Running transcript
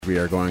We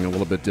are going a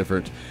little bit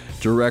different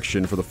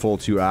direction for the full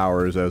 2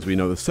 hours. As we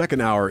know, the second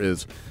hour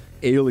is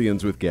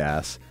Aliens with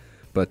Gas.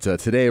 But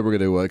today we're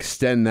going to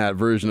extend that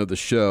version of the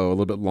show a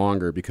little bit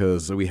longer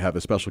because we have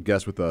a special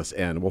guest with us.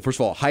 And, well, first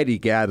of all, Heidi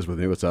Gadd is with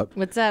me. What's up?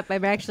 What's up?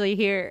 I'm actually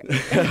here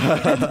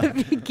at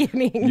the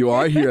beginning. You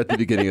are here at the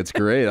beginning. It's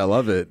great. I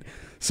love it.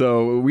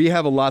 So we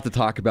have a lot to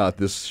talk about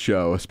this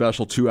show, a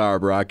special 2-hour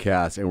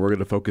broadcast, and we're going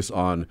to focus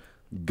on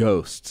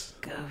ghosts.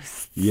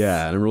 Ghosts.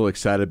 Yeah, and I'm really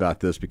excited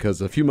about this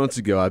because a few months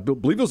ago, I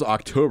believe it was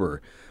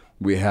October,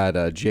 we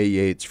had Jay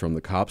Yates from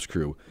the C.O.P.S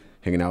crew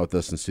hanging out with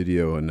us in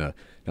studio, and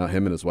now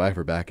him and his wife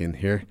are back in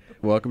here.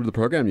 Welcome to the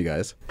program, you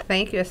guys.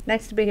 Thank you. It's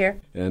nice to be here.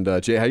 And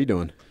Jay, how you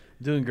doing?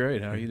 Doing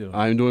great. How are you doing?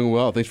 I'm doing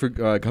well. Thanks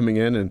for coming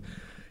in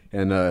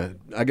and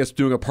I guess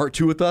doing a part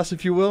 2 with us,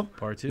 if you will.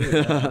 Part 2,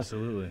 yeah,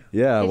 absolutely.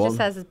 Yeah, He just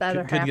has his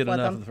better half Couldn't get with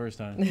enough him. the first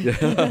time.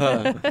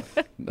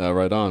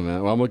 Right on,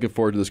 man. Well, I'm looking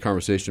forward to this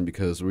conversation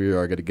because we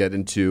are going to get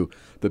into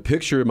the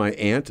picture my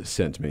aunt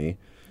sent me,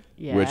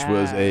 which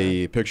was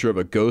a picture of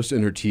a ghost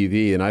in her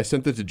TV, and I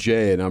sent it to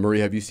Jay. And Marie,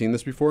 have you seen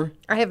this before?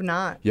 I have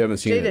not. You haven't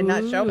seen Jay it? did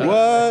not show me.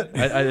 What?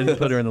 I didn't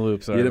put her in the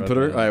loop. Sorry. You didn't put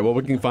her? that. All right. Well,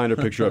 we can find a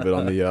picture of it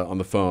on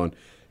the phone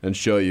and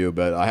show you.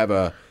 But I have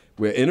an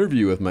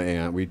interview with my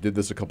aunt. We did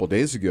this a couple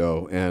days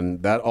ago,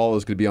 and that all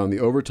is going to be on the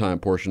overtime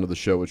portion of the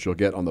show, which you'll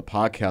get on the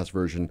podcast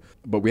version.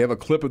 But we have a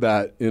clip of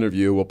that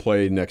interview we'll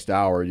play next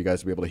hour. You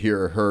guys will be able to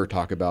hear her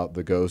talk about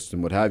the ghost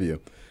and what have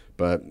you.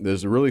 But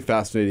there's a really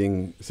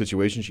fascinating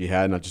situation she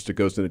had, not just a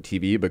ghost in a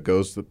TV, but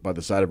ghosts by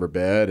the side of her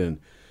bed and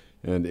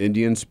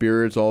Indian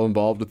spirits all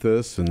involved with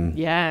this. And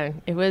yeah,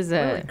 it was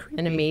an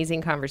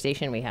amazing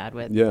conversation we had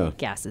with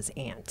Gas's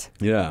aunt.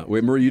 Yeah.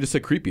 Wait, Marie, you just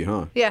said creepy,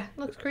 huh? Yeah,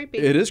 looks creepy.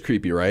 It is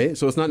creepy, right?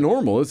 So it's not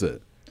normal, is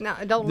it? No,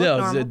 it don't look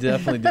normal. It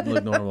definitely didn't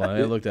look normal.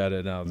 I looked at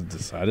it and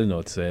I didn't know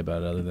what to say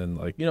about it other than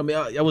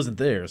I wasn't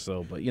there,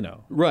 so, but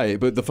Right,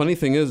 but the funny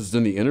thing is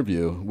in the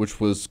interview, which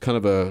was kind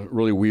of a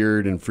really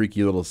weird and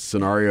freaky little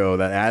scenario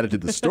that added to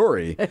the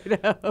story,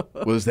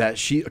 was that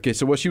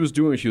so what she was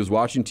doing, she was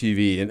watching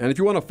TV, and if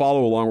you want to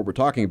follow along what we're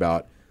talking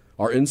about,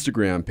 our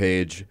Instagram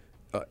page,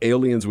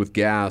 Aliens with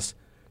Gas,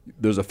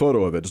 there's a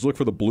photo of it. Just look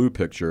for the blue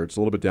picture. It's a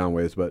little bit down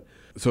ways, but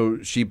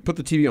so she put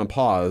the TV on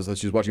pause as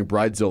she was watching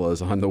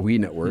Bridezilla's on the Wii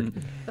network.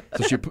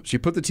 So she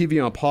put the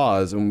TV on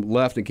pause and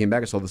left and came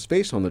back and saw this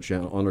face on the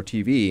channel on her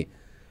TV,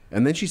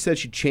 and then she said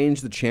she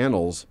changed the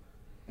channels,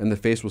 and the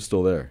face was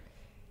still there.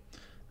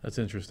 That's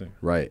interesting.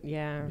 Right.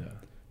 Yeah.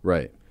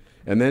 Right.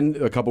 And then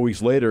a couple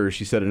weeks later,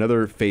 she said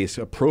another face,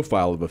 a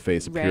profile of a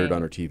face appeared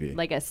on her TV.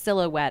 Like a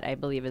silhouette, I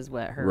believe is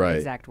what her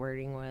exact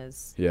wording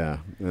was. Yeah.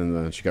 And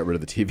then she got rid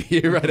of the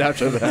TV right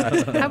after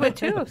that. I would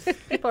too.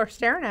 People are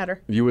staring at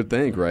her. You would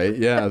think, right?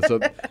 Yeah. So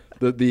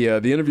the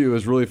interview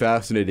is really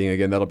fascinating.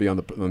 Again, that'll be on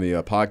the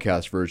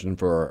podcast version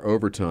for our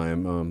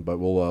overtime, but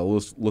we'll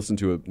listen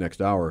to it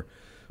next hour.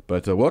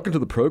 But welcome to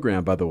the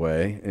program, by the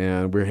way.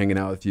 And we're hanging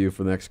out with you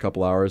for the next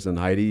couple hours. And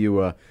Heidi,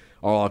 you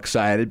all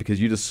excited because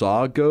you just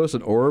saw a ghost,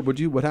 an orb.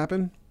 What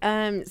happened?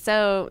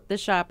 So the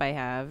shop I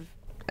have,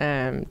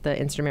 the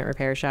instrument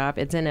repair shop,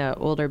 it's in an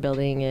older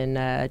building in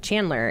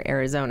Chandler,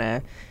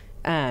 Arizona,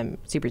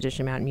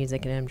 Superstition Mountain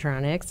Music and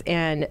Electronics.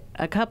 And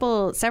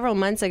several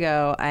months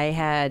ago, I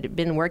had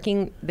been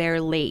working there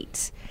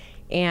late,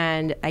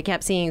 and I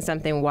kept seeing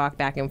something walk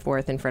back and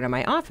forth in front of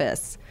my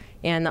office.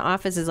 And the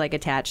office is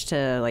attached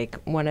to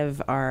one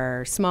of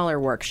our smaller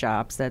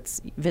workshops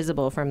that's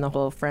visible from the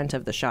whole front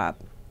of the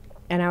shop.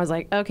 And I was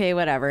like, okay,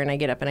 whatever. And I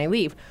get up and I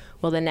leave.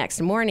 Well, the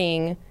next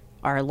morning,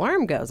 our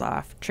alarm goes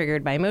off,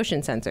 triggered by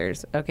motion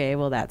sensors. Okay,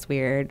 well, that's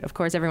weird. Of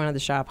course, everyone at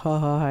the shop, ha,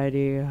 ha,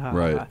 Heidi, ha,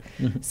 right. ha.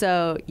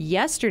 So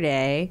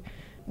yesterday,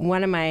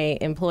 one of my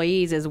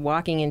employees is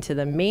walking into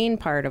the main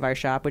part of our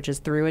shop, which is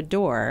through a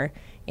door.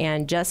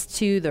 And just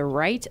to the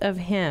right of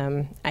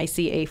him, I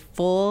see a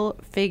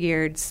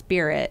full-figured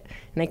spirit.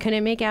 And I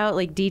couldn't make out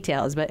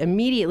details, but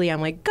immediately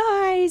I'm like,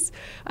 guys,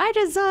 I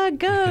just saw a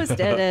ghost.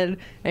 And then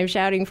I'm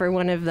shouting for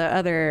one of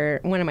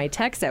my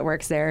techs that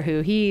works there,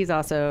 who he's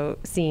also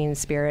seen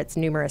spirits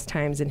numerous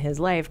times in his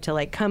life,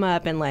 to come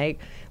up and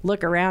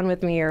look around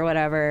with me or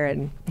whatever.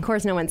 And of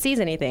course, no one sees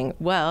anything.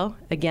 Well,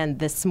 again,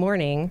 this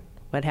morning,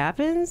 what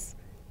happens?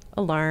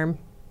 Alarm,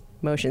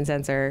 motion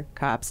sensor,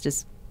 cops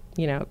just,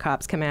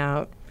 cops come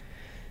out.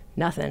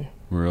 Nothing.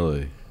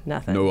 Really?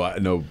 Nothing.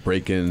 No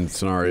break-in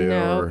scenario?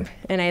 No.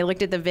 And I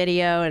looked at the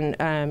video,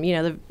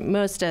 and,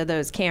 most of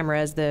those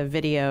cameras, the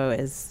video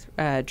is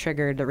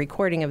triggered, the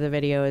recording of the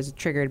video is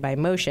triggered by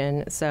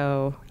motion.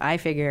 So I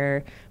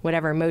figure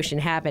whatever motion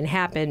happened,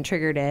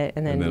 triggered it,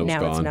 and then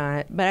now it's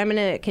not. But I'm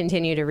going to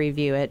continue to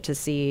review it to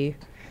see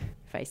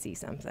if I see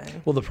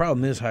something. Well, the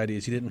problem is, Heidi,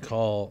 is you didn't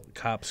call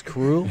C.O.P.S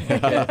crew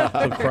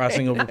for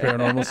Crossing Over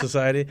Paranormal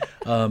Society,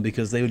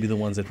 because they would be the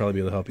ones that'd probably be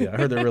able to help you. I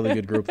heard they're a really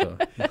good group, though.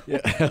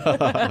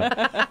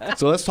 Yeah.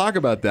 So let's talk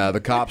about that,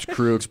 the C.O.P.S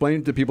crew.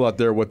 Explain to people out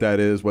there what that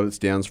is, what it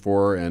stands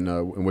for,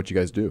 and what you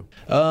guys do.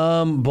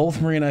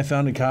 Both Marie and I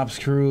founded C.O.P.S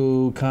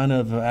crew kind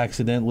of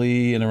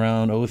accidentally in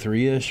around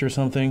 03-ish or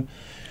something.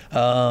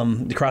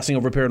 The Crossing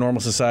Over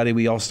Paranormal Society,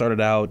 we all started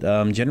out,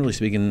 generally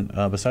speaking,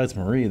 besides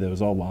Marie, that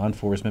was all law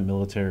enforcement,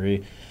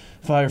 military,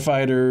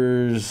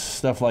 firefighters,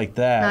 stuff like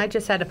that. I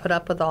just had to put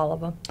up with all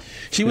of them.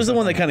 She was the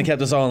one that kind of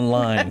kept us all in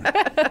line.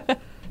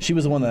 She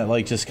was the one that,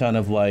 like, just kind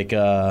of like,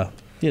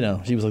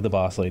 she was like the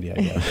boss lady, I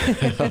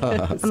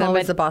guess. I'm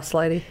always the boss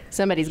lady.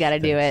 Somebody's got to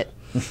do it.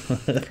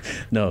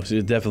 No,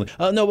 she definitely.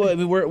 No, but I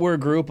mean, we're a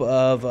group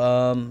of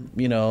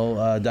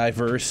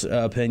diverse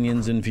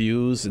opinions and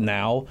views.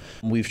 Now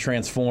we've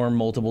transformed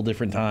multiple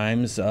different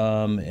times,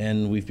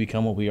 and we've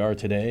become what we are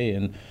today.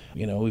 And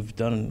we've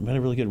had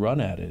a really good run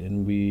at it,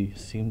 and we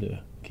seem to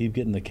keep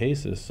getting the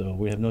cases, so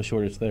we have no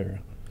shortage there.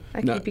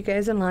 I keep you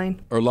guys in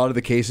line. Are a lot of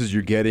the cases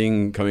you're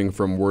getting coming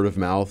from word of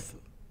mouth?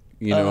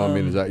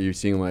 Is that you're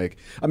seeing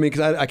because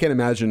I can't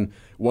imagine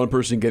one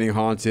person getting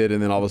haunted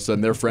and then all of a sudden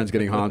their friends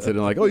getting haunted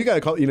and like, oh, you got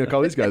to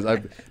call these guys.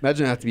 I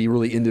imagine it have to be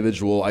really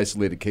individual,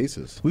 isolated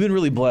cases. We've been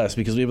really blessed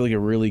because we have like a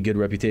really good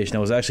reputation. I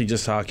was actually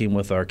just talking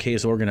with our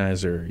case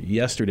organizer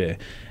yesterday,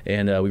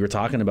 and we were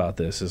talking about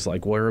this. It's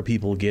like, where are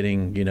people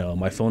getting,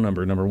 my phone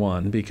number, number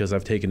one, because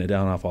I've taken it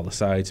down off all the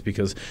sites,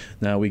 because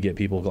now we get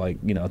people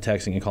like,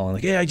 texting and calling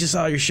like, hey, I just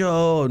saw your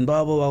show and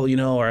blah, blah,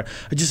 blah, or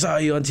I just saw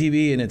you on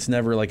TV, and it's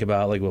never like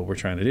about like what we're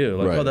trying to do.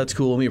 Like, right. Oh, that's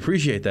cool, and we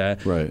appreciate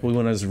that. Right. We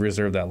want to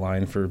reserve that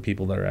line for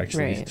people that are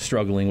actually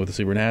struggling with the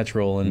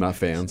supernatural and not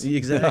fans.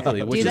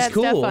 Exactly, which do is that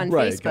cool. stuff on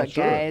Right, Facebook,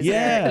 sure. guys.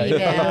 Yeah, or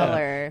email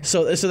or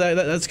So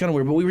that's kind of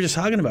weird. But we were just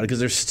talking about it because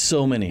there's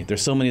so many.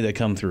 There's so many that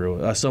come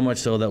through. So much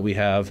so that we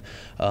have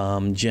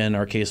Jen,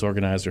 our case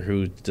organizer,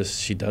 who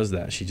she does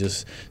that. She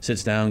just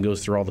sits down,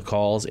 goes through all the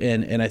calls,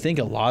 and I think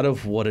a lot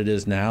of what it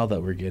is now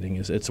that we're getting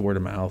is it's word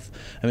of mouth.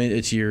 I mean,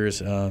 it's years,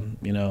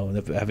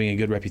 having a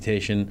good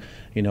reputation,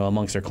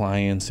 amongst our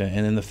clients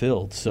and in the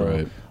field. So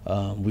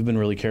right. We've been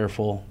really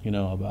careful,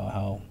 about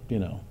how,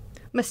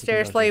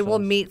 mysteriously we'll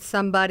meet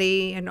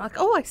somebody and like,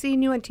 oh, I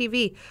seen you on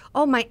TV.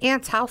 Oh, my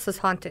aunt's house is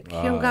haunted.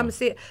 Can you come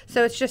see it?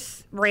 So it's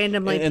just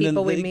randomly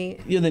people we meet.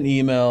 Yeah, then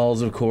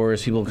emails, of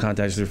course. People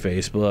contact us through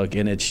Facebook,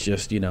 and it's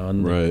just,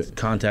 and right.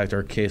 contact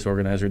our case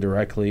organizer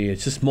directly.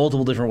 It's just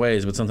multiple different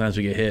ways, but sometimes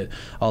we get hit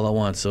all at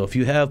once. So if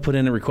you have put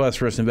in a request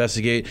for us to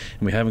investigate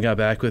and we haven't got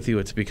back with you,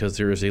 it's because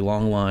there is a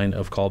long line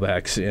of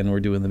callbacks, and we're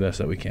doing the best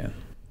that we can.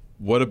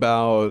 What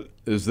about,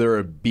 is there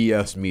a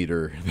BS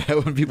meter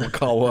that when people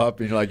call up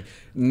and you're like,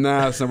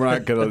 nah, so we're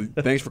not going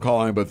to, thanks for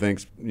calling, but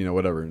thanks,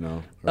 whatever,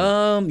 no?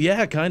 Right.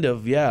 Yeah, kind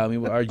of, yeah. I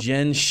mean, our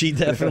Jen, she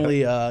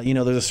definitely,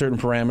 there's a certain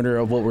parameter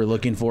of what we're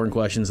looking for and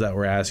questions that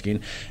we're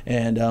asking.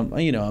 And,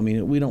 we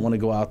don't want to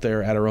go out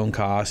there at our own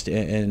cost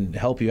and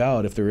help you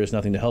out if there is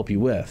nothing to help you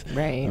with.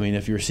 Right. I mean,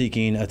 if you're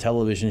seeking a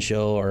television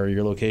show or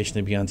your location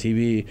to be on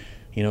TV,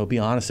 be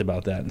honest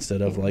about that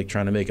instead of like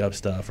trying to make up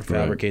stuff or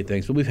fabricate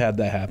things. But we've had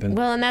that happen.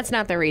 Well, and that's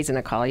not the reason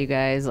to call you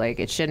guys. Like,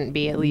 it shouldn't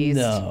be, at least.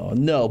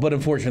 No. But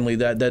unfortunately,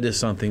 that is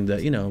something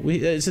that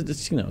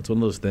it's one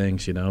of those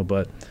things.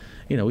 But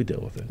we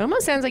deal with it. It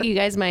almost sounds like you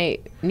guys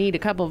might need a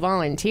couple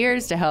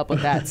volunteers to help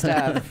with that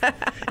stuff.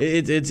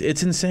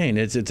 It's insane.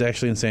 It's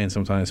actually insane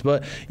sometimes.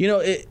 But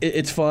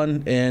it's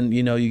fun, and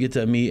you get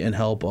to meet and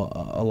help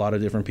a lot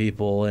of different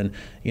people. And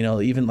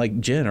even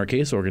like Jen, our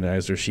case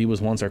organizer, she was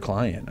once our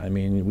client. I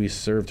mean, we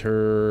served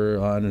her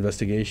on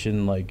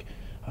investigation like,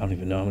 I don't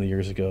even know how many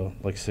years ago,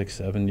 like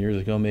 6-7 years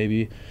ago,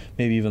 maybe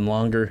even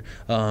longer.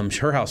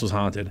 Her house was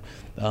haunted,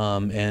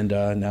 and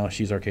now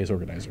she's our case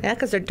organizer. Yeah,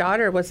 because her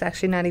daughter was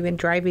actually not even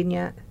driving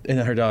yet. And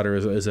her daughter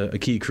is a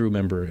key crew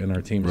member in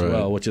our team as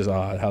well, which is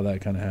odd how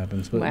that kind of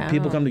happens. But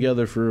people come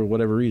together for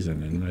whatever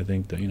reason, and I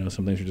think that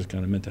some things are just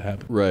kind of meant to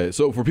happen. Right.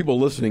 So for people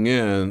listening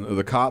in,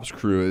 the C.O.P.S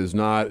crew is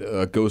not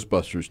a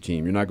Ghostbusters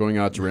team. You're not going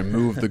out to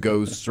remove the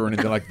ghosts or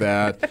anything like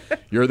that.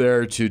 You're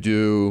there to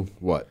do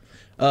what?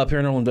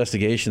 Paranormal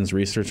investigations,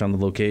 research on the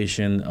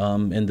location,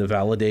 and to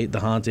validate the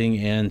haunting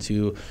and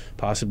to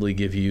possibly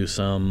give you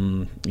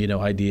some,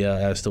 idea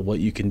as to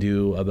what you can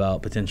do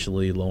about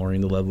potentially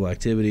lowering the level of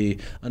activity.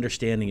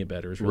 Understanding it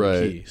better is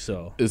really key.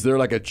 So, is there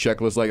like a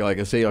checklist,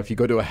 like say if you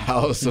go to a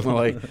house and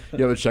like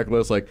you have a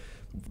checklist like,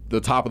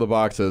 the top of the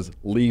box says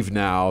leave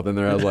now, then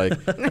there has like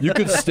you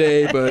could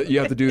stay but you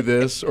have to do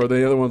this, or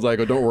the other one's like,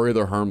 oh, don't worry,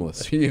 they're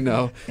harmless.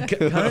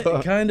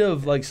 Kind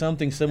of like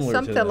something similar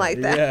something to that.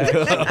 Like that.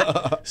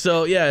 Yeah.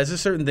 So it's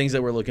just certain things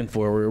that we're looking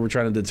for. We're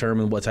trying to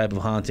determine what type of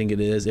haunting it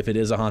is, if it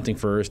is a haunting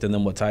first, and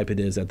then what type it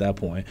is at that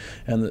point.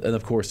 And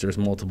of course there's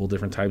multiple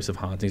different types of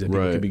hauntings that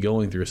people could be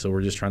going through, so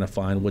we're just trying to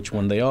find which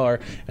one they are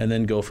and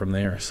then go from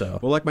there. So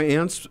like my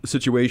aunt's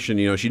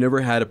situation, she never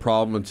had a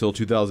problem until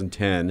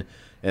 2010.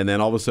 And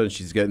then all of a sudden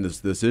she's getting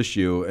this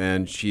issue,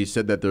 and she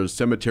said that there's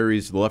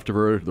cemeteries to the left of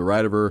her, to the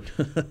right of her.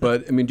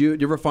 But I mean, do you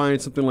ever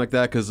find something like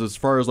that? Because as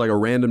far as like a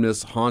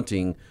randomness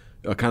haunting,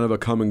 kind of a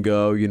come and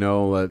go,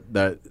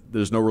 that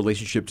there's no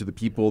relationship to the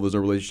people, there's no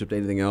relationship to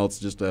anything else,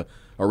 just a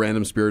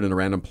random spirit in a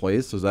random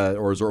place.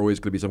 Or is there always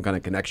going to be some kind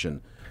of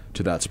connection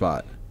to that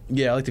spot?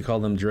 Yeah, I like to call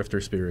them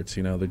drifter spirits.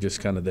 You know, they're just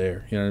kind of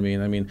there. You know what I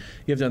mean? I mean,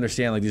 you have to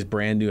understand, like, these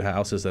brand new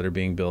houses that are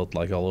being built,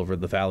 like, all over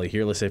the valley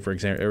here. Let's say, for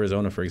example,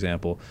 Arizona, for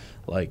example,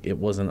 like, it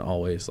wasn't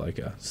always like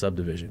a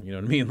subdivision. You know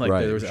what I mean? Like,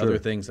 there was other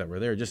things that were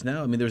there. Just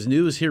now, I mean, there's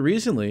news here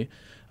recently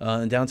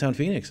in downtown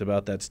Phoenix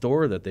about that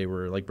store that they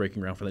were, like,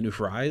 breaking ground for, that new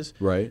Fry's.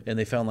 Right. And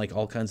they found, like,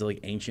 all kinds of,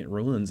 like, ancient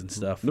ruins and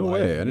stuff. No like,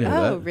 way. I didn't know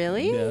that. Oh,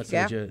 really? Yeah, that's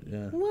legit.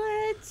 Yeah.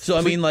 What? So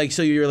I mean, like,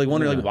 so you're like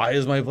wondering, like, why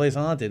is my place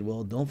haunted?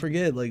 Well, don't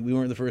forget, like, we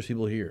weren't the first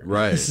people here.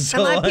 Right. So,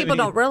 a lot of people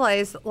don't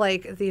realize,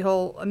 like, the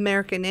whole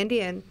American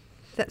Indian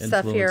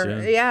stuff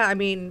here. Yeah, I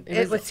mean,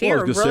 it was here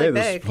I was gonna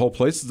really say, big. This whole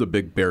place is a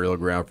big burial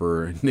ground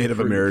for Native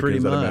Americans, pretty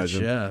much, I'd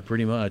imagine. Yeah,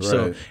 pretty much. Right.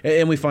 So,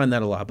 and we find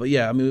that a lot. But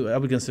yeah, I mean, I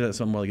would consider that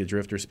something more like a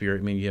drifter spirit.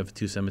 I mean, you have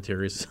 2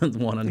 cemeteries,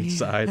 one on each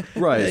side.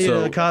 Right. You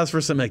know, So a cause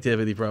for some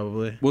activity,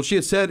 probably. Well, she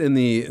had said in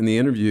the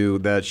interview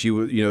that she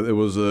was, you know, it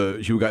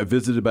was she got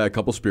visited by a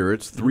couple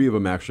spirits, 3 of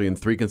them actually, in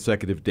 3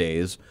 consecutive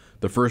days.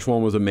 The first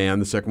one was a man,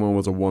 the second one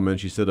was a woman.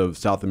 She said of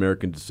South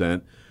American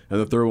descent, and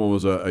the third one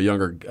was a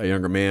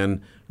younger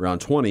man, around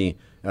 20,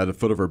 at the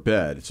foot of her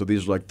bed. So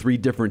these are like 3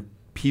 different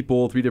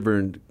people, 3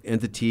 different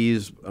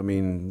entities. I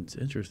mean, It's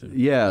interesting.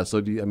 yeah. So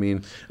I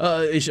mean,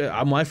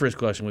 My first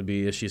question would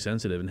be: is she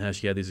sensitive, and has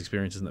she had these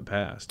experiences in the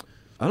past?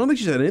 I don't think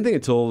she said anything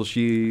until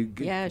she.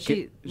 Yeah,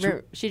 she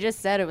just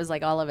said it was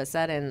like all of a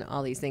sudden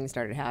all these things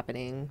started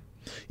happening.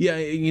 Yeah,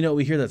 you know,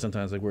 we hear that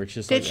sometimes, like where it's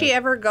just. Did like, she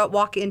ever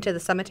walk into the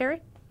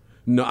cemetery?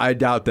 No, I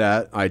doubt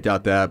that.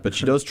 But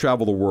she does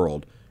travel the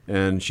world,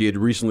 and she had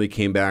recently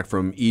came back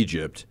from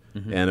Egypt.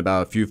 Mm-hmm. And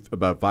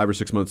about 5 or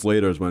 6 months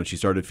later is when she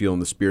started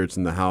feeling the spirits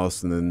in the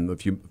house, and then a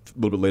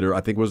little bit later,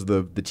 I think was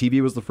the TV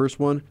was the first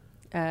one.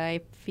 I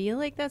feel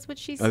like that's what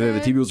she said. I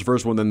think the TV was the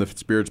first one. Then the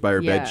spirits by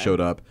her Yeah. bed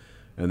showed up,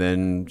 and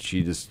then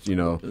she just, you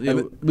know.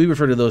 Yeah, we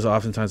refer to those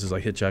oftentimes as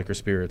like hitchhiker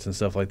spirits and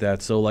stuff like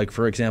that. So, like,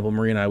 for example,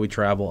 Marie and I, we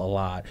travel a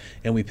lot,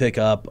 and we pick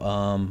up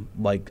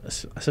like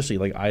essentially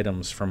like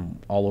items from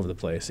all over the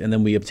place, and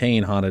then we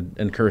obtain haunted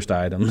and cursed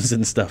items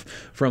and stuff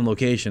from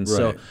locations.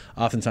 Right. So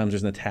oftentimes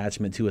there's an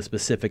attachment to a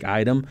specific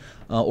item,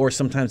 or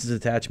sometimes it's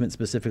attachment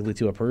specifically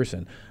to a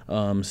person.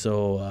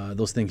 So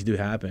those things do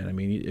happen. I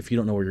mean, if you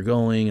don't know where you're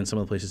going and some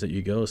of the places that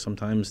you go,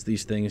 sometimes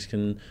these things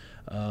can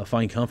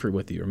find comfort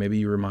with you, or maybe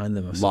you remind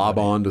them of somebody. Lob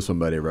on to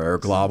somebody, right? Or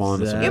glob on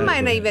to somebody. You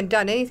might not even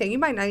done anything. You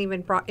might not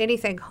even brought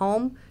anything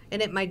home,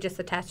 and it might just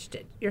attached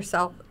it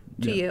yourself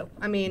to you.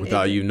 I mean,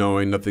 Without you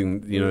knowing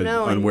nothing, you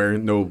know,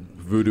 no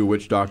voodoo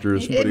witch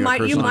doctors putting a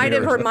curse you on might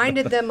have here.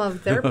 reminded them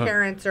of their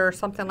parents or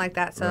something like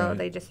that, so Right.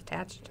 they just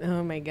attached.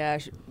 Oh my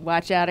gosh!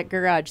 Watch out at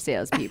garage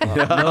sales, people.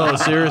 No,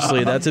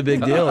 seriously, that's a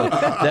big deal.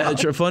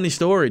 That's a funny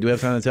story. Do we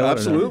have time to tell it? or not?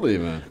 Absolutely,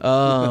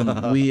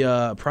 man. We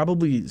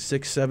probably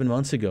 6-7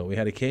 months ago, we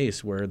had a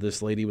case where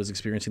this lady was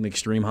experiencing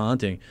extreme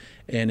haunting,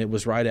 and it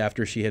was right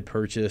after she had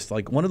purchased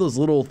like one of those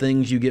little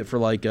things you get for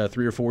like a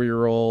 3 or 4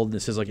 year old. That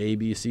says like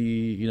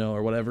ABC, you know,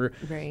 or whatever.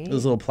 Right.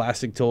 Those little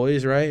plastic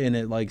toys, right? And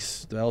it like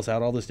spells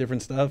out all this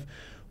different stuff.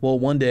 Well,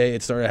 one day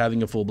it started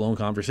having a full blown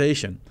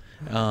conversation.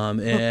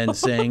 And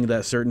saying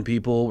that certain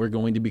people were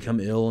going to become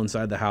ill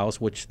inside the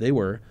house, which they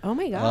were. Oh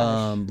my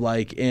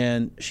gosh!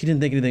 And she didn't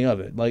think anything of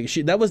it. Like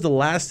that was the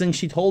last thing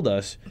she told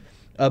us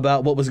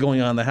about what was going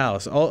on in the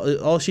house.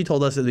 All she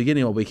told us at the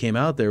beginning when we came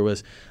out there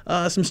was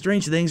some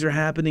strange things are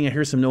happening. I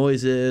hear some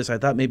noises. I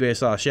thought maybe I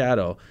saw a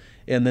shadow,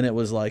 and then it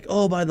was like,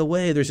 oh, by the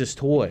way, there's this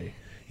toy.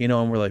 You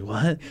know, and we're like,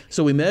 what?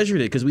 So we measured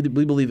it because we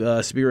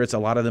believe spirits, a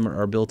lot of them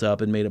are built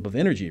up and made up of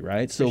energy,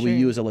 right? So we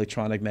use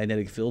electronic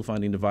magnetic field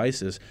finding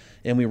devices,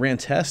 and we ran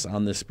tests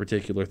on this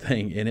particular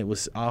thing, and it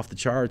was off the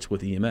charts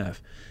with EMF.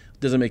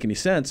 Doesn't make any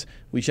sense.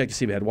 We checked to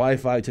see if it had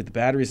Wi-Fi, took the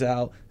batteries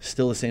out,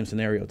 still the same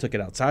scenario. Took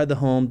it outside the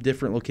home,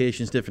 different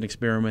locations, different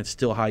experiments,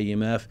 still high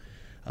EMF.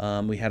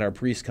 We had our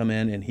priest come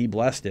in, and he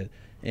blessed it,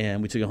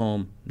 and we took it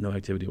home, no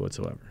activity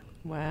whatsoever.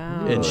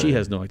 Wow. And she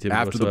has no activity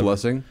After whatsoever. the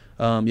blessing?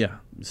 Yeah,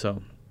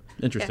 so...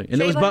 Interesting.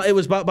 Yeah. And Jay, it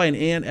was bought by an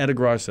aunt at a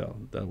garage sale.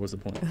 That was the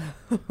point.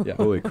 Yeah.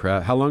 Holy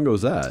crap. How long ago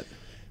was that?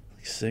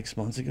 Like 6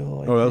 months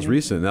ago. Oh, that was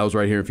recent. That was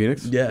right here in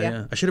Phoenix?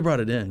 Yeah. I should have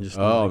brought it in. Just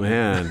Oh,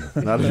 man.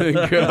 That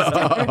didn't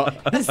go.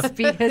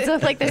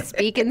 It's like the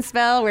speak and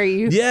spell where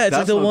you. Yeah, it's That's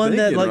like the what I'm one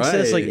that thinking, like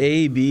says like right.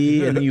 A,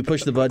 B, and then you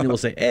push the button, it will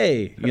say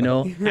A, you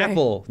know,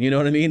 apple. You know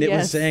what I mean? It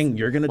was Yes. saying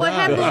you're gonna Well,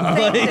 it die.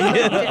 had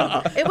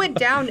these things it went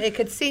down. It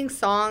could sing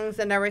songs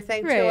and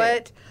everything to Right.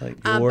 it, Like,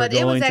 you're but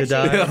it was going to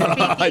actually die.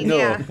 speaking. I know.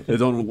 Yeah.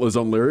 His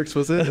own lyrics,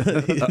 was it?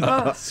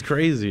 It's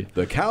crazy.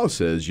 The cow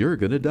says you're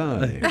going to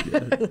die.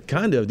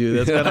 Kind of, dude.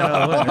 That's kind of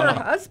how it went. Her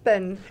Yeah.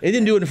 husband. It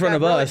didn't do it in front got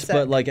of really us, sick.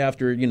 but like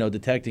after, you know,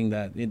 detecting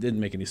that, it didn't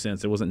make any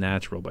sense. It wasn't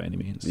natural by any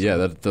means. Yeah,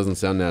 that doesn't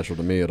sound natural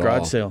to me at all.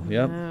 Garage sale,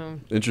 yep.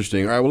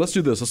 Interesting. All right, well, let's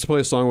do this. Let's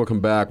play a song. We'll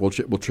come back. We'll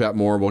chat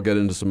more. We'll get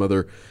into some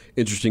other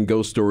interesting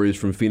ghost stories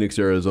from Phoenix,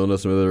 Arizona,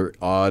 some other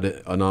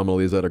odd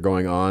anomalies that are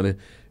going on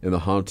in the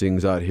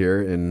hauntings out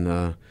here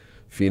in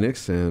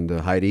Phoenix. And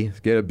Heidi,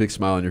 get a big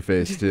smile on your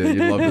face, too.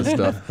 You love this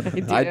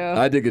stuff.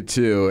 I dig it,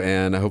 too,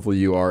 and hopefully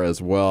you are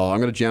as well. I'm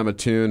going to jam a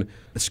tune.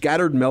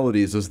 Scattered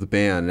Melodies is the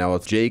band. Now,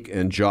 it's Jake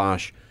and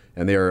Josh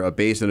and they are a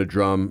bass and a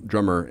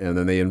drummer, and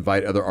then they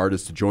invite other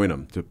artists to join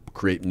them to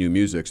create new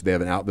music. So they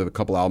have a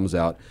couple albums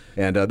out,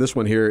 and this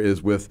one here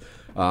is with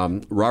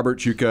Robert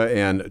Chuka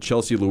and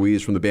Chelsea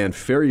Louise from the band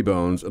Fairy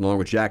Bones, and along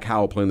with Jack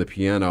Howell playing the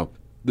piano.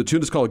 The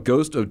tune is called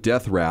Ghost of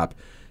Death Rap,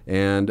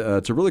 and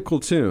it's a really cool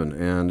tune.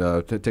 And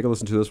take a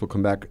listen to this. We'll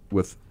come back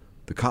with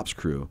the C.O.P.S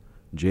crew,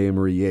 Jay and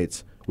Marie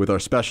Yates, with our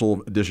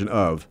special edition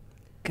of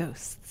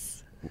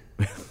Ghosts.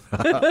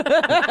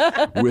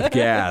 With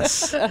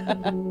Gas.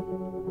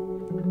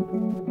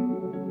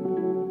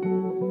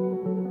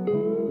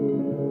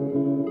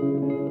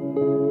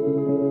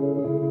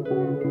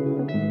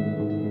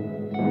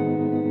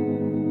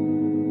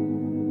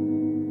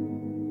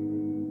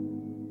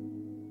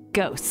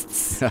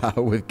 Ghosts.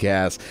 With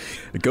Gas.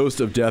 Ghost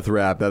of Death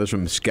Rap. That is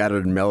from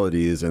Scattered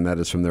Melodies, and that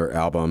is from their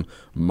album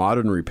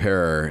Modern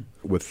Repair,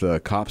 with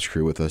the C.O.P.S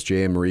crew with us,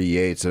 Jay and Marie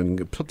Yates.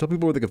 And tell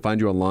people where they can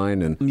find you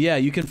online. And yeah,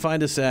 you can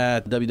find us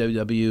at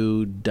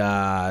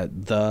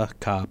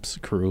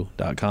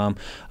www.thecopscrew.com.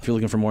 If you're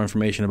looking for more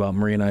information about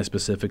Marie and I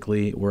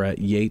specifically, we're at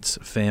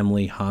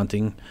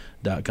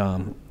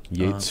yatesfamilyhaunting.com.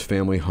 Yates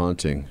Family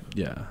Haunting.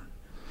 Yeah.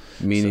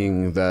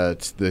 Meaning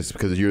that this,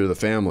 because you're the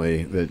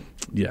family, that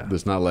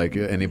there's not like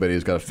anybody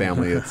who's got a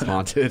family that's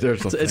haunted or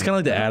something. It's kind of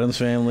like the Addams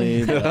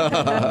Family.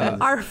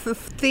 Our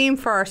theme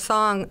for our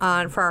song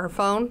for our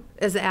phone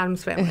is the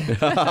Addams Family.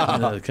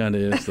 It kind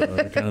of is.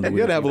 Kind of you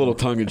got to have a little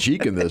tongue in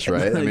cheek in this,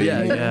 right? I mean,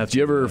 yeah. Do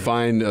you ever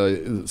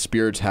find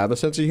spirits have a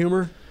sense of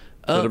humor?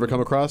 Has that ever come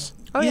across?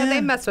 Oh, yeah,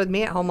 they mess with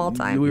me at home all the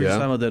time. We were just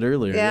talking about that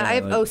earlier. Yeah, I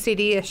have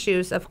OCD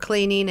issues of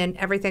cleaning, and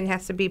everything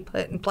has to be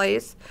put in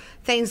place.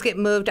 Things get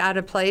moved out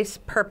of place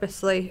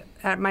purposely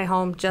at my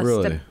home just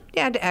to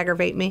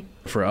aggravate me.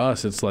 For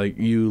us, it's like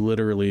you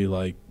literally,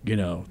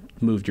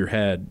 moved your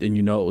head and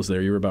it was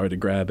there. You were about to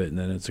grab it, and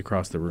then it's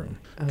across the room,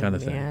 kind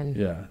of thing.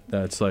 Yeah,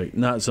 that's like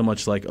not so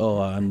much like,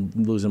 oh, I'm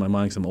losing my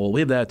mind because I'm old. We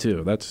have that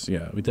too. That's we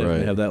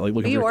definitely have that. Like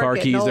looking for your car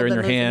keys, they're in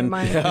your hand.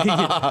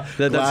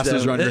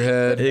 Glasses are on your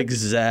head.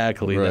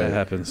 Exactly, that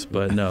happens.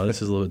 But no,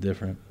 this is a little bit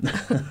different.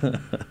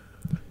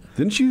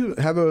 Didn't you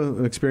have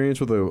an experience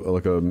with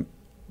a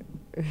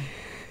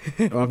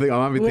I'm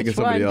thinking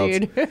somebody else.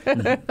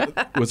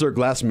 Was there a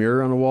glass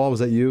mirror on the wall? Was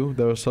that you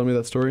that was telling me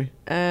that story?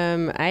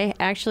 I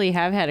actually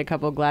have had a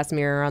couple glass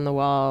mirror on the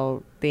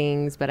wall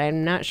things, but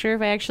I'm not sure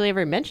if I actually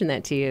ever mentioned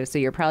that to you. So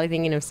you're probably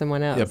thinking of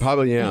someone else. Yeah,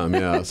 probably am.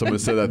 Yeah, someone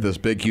said that this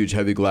big, huge,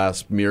 heavy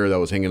glass mirror that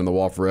was hanging on the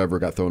wall forever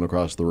got thrown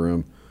across the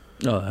room.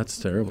 Oh, that's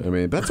terrible. I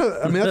mean, that's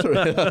a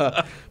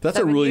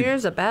really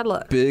years of bad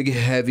luck. Big,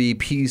 heavy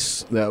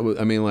piece.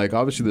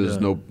 Obviously, there's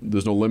no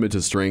limit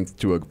to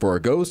strength for a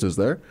ghost, is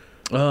there?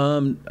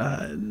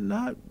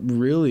 Not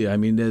really. I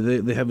mean,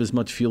 they have as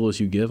much fuel as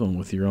you give them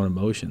with your own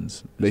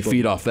emotions. They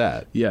feed off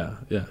that. Yeah.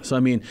 So,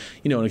 I mean,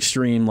 in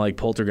extreme, like,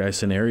 poltergeist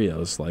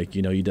scenarios, like,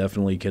 you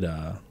definitely could,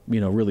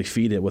 really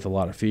feed it with a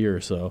lot of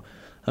fear. So,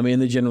 I mean,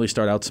 they generally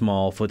start out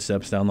small,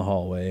 footsteps down the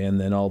hallway, and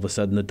then all of a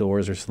sudden the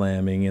doors are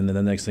slamming, and then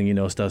the next thing you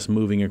know, stuff's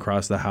moving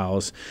across the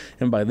house,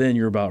 and by then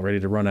you're about ready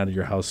to run out of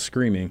your house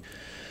screaming.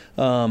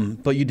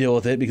 But you deal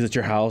with it because it's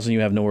your house and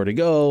you have nowhere to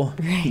go.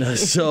 Right.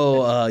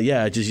 So,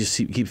 just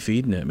keep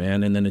feeding it,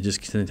 man. And then it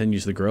just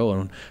continues to grow.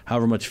 And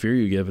however much fear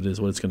you give it is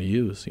what it's going to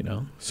use,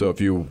 So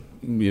if you,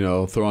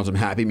 throw on some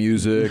happy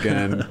music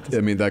and,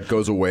 that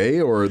goes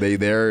away, or are they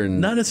there? And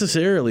not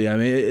necessarily. I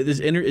mean,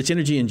 it's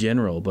energy in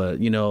general.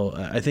 But,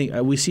 I think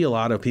we see a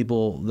lot of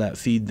people that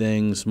feed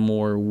things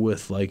more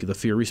with, like, the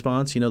fear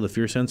response, the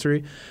fear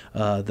sensory,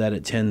 that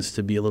it tends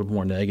to be a little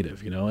more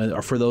negative,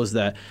 or for those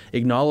that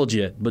acknowledge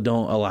it but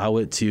don't allow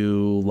it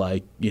to,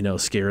 like,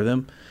 scare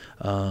them,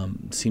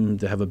 seem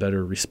to have a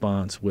better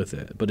response with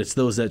it. But it's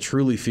those that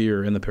truly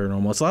fear in the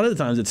paranormal. It's a lot of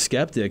the times it's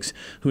skeptics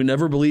who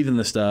never believed in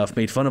this stuff,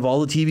 made fun of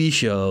all the TV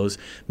shows,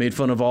 made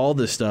fun of all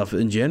this stuff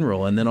in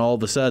general, and then all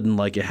of a sudden,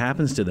 like, it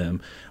happens to them.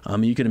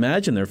 You can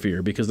imagine their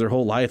fear because their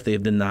whole life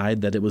they've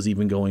denied that it was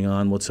even going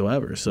on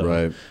whatsoever.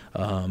 So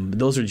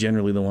those are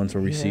generally the ones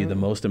where we see the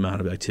most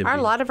amount of activity.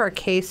 A lot of our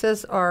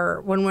cases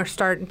are when we're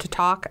starting to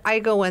talk, I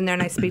go in there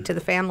and I speak to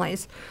the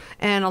families.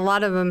 And a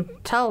lot of them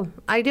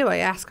I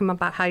ask them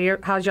about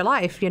how's your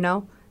life,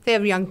 They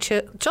have young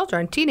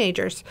children,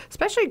 teenagers,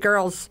 especially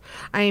girls.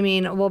 I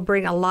mean, will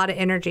bring a lot of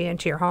energy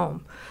into your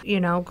home,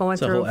 going through.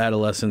 It's a whole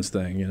adolescence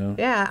thing,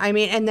 Yeah, I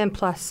mean, and then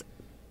plus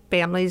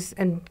families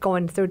and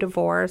going through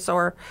divorce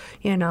or,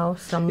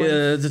 someone.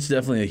 Yeah, that's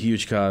definitely a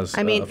huge cause.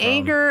 I mean,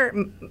 anger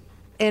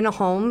in a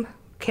home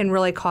can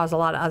really cause a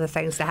lot of other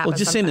things to happen. Well,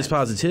 just saying this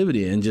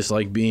positivity and just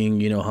like being,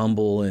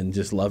 humble and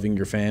just loving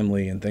your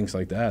family and things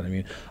like that. I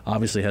mean,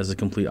 obviously has a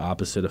complete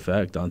opposite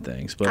effect on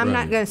things. But I'm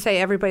not going to say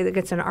everybody that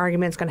gets in an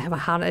argument is going to have a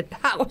haunted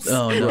house.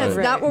 Oh, no. That's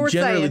not what we're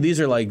saying. Generally,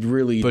 these are like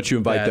really But you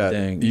invite bad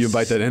things. You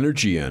invite that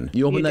energy in.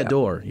 You open that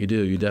door. You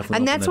do. You definitely.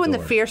 And that's when the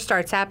fear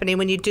starts happening.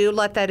 When you do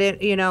let that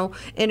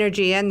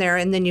energy in there,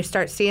 and then you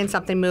start seeing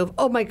something move.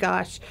 Oh my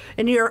gosh!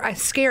 And you're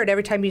scared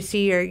every time you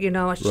see your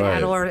a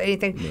shadow or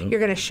anything. You're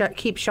going to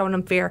keep showing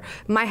them fear.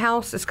 My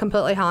house is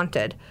completely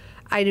haunted.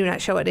 I do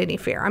not show it any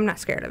fear. I'm not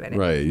scared of it.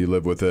 Right. You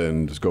live with it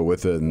and just go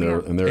with it, and they're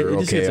It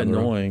just okay. gets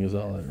annoying, is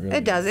all it really.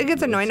 It does. It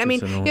gets annoying. I mean,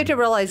 you have to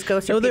realize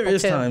ghosts are there people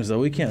is too. times though.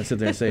 We can't sit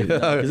there and say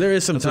because there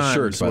is some That's a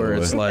shirt, times by the where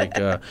way. it's like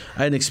I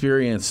had an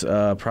experience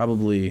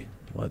probably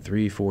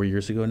 3-4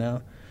 years ago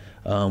now,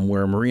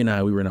 where Marie and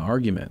I we were in an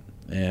argument,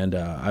 and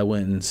I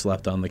went and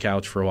slept on the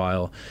couch for a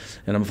while,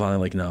 and I'm finally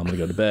like, no, I'm gonna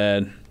go to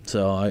bed.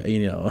 So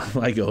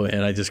I go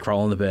in, I just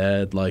crawl in the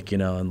bed, like,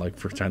 and like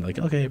for trying to like,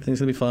 okay, everything's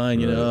gonna be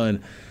fine,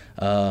 and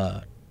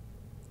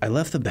I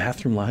left the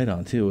bathroom light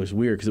on too. It was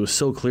weird because it was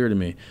so clear to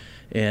me,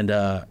 and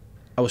I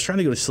was trying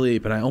to go to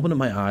sleep, and I opened up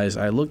my eyes.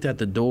 I looked at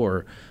the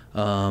door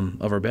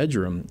of our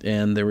bedroom,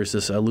 and there was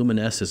this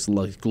luminescence,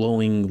 like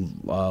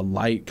glowing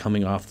light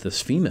coming off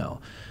this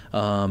female.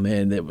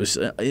 And it was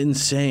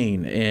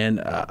insane. And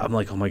I'm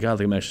like, oh my God,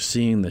 like I'm actually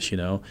seeing this,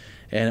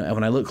 And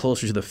when I looked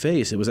closer to the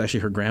face, it was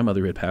actually her grandmother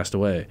who had passed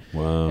away.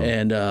 Wow.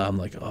 And I'm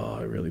like, oh,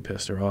 I really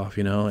pissed her off,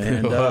 And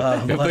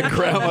the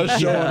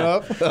grandma's showing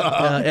up.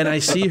 And I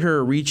see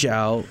her reach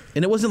out,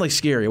 and it wasn't like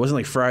scary. It wasn't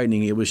like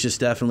frightening. It was just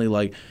definitely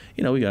like,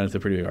 we got into a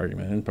pretty big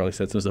argument and probably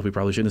said some stuff we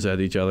probably shouldn't have said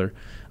to each other.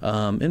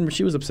 And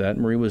she was upset.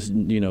 Marie was,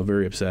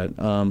 very upset.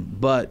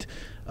 But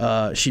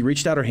she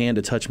reached out her hand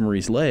to touch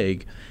Marie's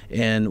leg,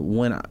 and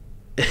when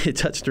it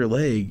touched her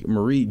leg,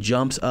 Marie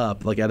jumps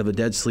up like out of a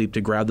dead sleep to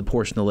grab the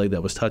portion of the leg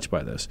that was touched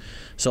by this.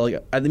 So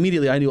like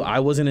immediately I knew I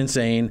wasn't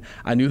insane.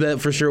 I knew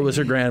that for sure it was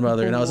her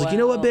grandmother, and I was like, you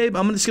know what, babe,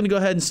 I'm just gonna go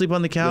ahead and sleep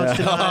on the couch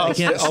tonight. I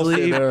can't I'll stay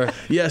sleep. there.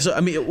 Yeah, so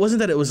I mean, it wasn't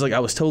that it was like I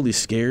was totally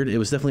scared. It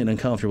was definitely an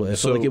uncomfortable. I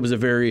felt like it was a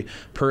very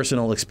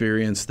personal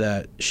experience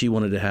that she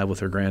wanted to have with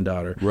her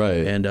granddaughter.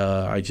 Right. And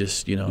I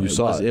just,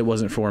 it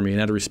wasn't for me.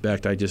 And out of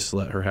respect, I just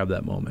let her have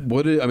that moment.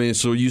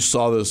 So you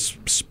saw this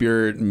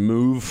spirit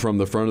move from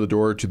the front of the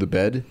door to the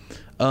bed?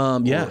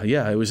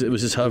 Yeah. It was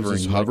just hovering. It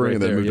was just hovering,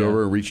 and then moved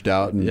over and reached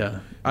out,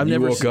 and I've you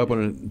never woke up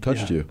when it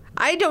touched you.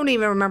 I don't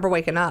even remember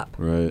waking up.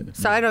 Right.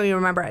 So I don't even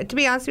remember. To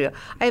be honest with you,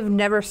 I've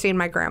never seen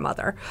my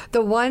grandmother.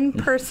 The one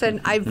person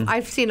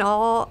I've seen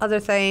all other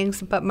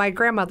things, but my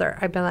grandmother,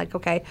 I've been like,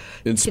 okay.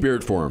 In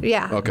spirit form.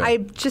 Yeah. Okay. I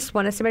just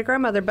want to see my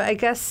grandmother, but I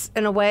guess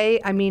in a way,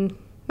 I mean,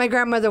 my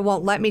grandmother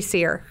won't let me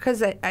see her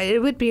because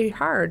it would be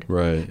hard.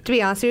 Right. To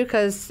be honest with you,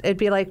 because it'd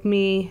be like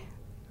me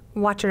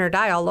watching her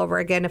die all over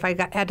again if I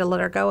had to let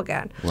her go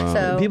again. Wow.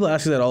 So People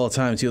ask me that all the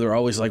time too. They're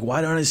always like,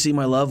 why don't I see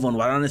my loved one?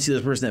 Why don't I see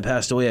this person that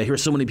passed away? I hear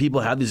so many people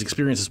have these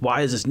experiences.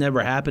 Why has this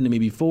never happened to me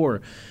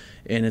before?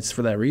 And it's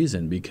for that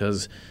reason,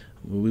 because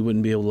we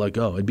wouldn't be able to let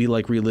go. It'd be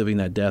like reliving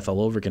that death all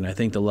over again. I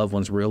think the loved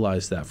ones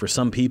realize that. For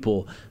some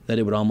people, that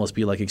it would almost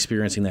be like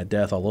experiencing that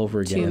death all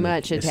over again. Too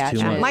much It's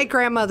attachment. my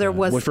grandmother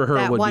was Well, for her, it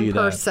that would one be that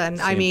person.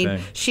 I same mean,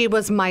 thing. she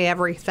was my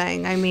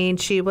everything. I mean,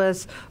 she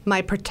was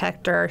my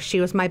protector.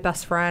 She was my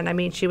best friend. I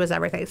mean, she was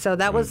everything. So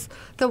that was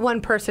the one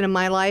person in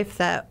my life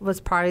that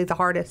was probably the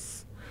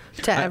hardest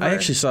to ever. I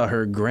actually saw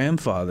her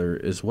grandfather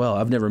as well.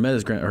 I've never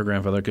met her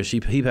grandfather because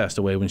he passed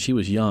away when she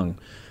was young.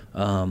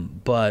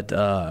 But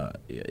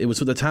it was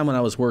at the time when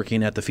I was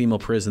working at the female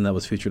prison that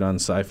was featured on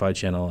Sci-Fi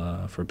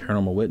Channel for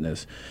Paranormal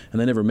Witness,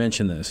 and they never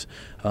mentioned this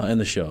in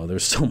the show.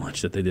 There's so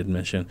much that they didn't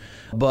mention.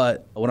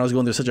 But when I was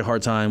going through such a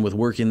hard time with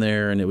working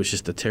there, and it was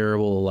just a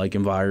terrible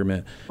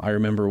environment, I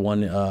remember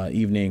one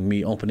evening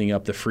me opening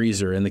up the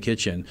freezer in the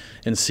kitchen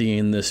and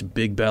seeing this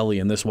big belly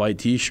and this white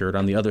T-shirt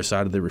on the other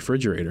side of the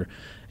refrigerator.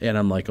 And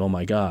I'm like, oh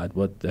my God,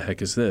 what the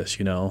heck is this,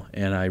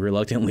 And I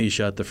reluctantly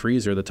shut the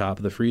freezer, the top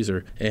of the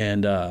freezer,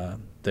 and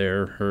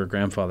there her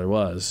grandfather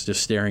was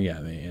just staring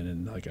at me.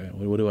 And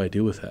what do I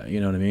do with that?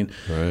 You know what I mean?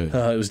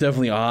 Right. It was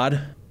definitely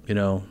odd, it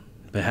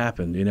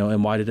happened,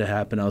 and why did it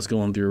happen? I was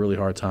going through a really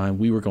hard time.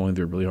 We were going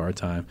through a really hard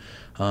time.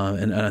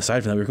 And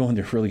aside from that, we were going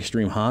through really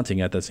extreme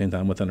haunting at that same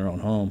time within our own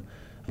home.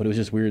 But it was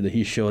just weird that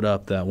he showed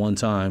up that one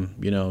time,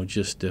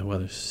 just to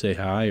whether say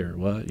hi or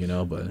what,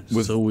 but it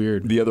was so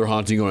weird. The other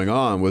haunting going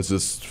on, was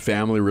this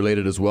family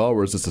related as well, or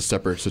was this a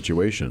separate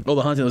situation? Oh,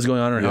 the haunting that was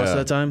going on in our house at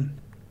that time?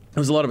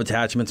 There was a lot of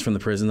attachments from the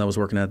prison that I was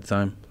working at the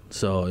time.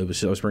 So I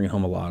was bringing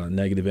home a lot of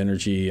negative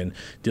energy and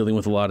dealing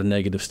with a lot of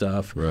negative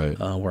stuff right.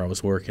 Where I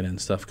was working, and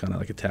stuff kind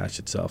of attached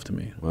itself to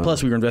me. Wow.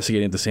 Plus, we were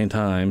investigating at the same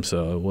time,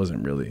 so it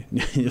wasn't really,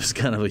 it was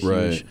kind of a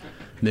huge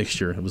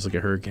mixture. It was like a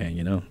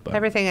hurricane, But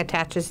everything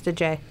attaches to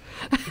Jay.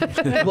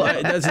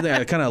 Well, that's the thing.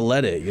 I kind of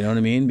let it, you know what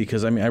I mean?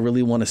 Because, I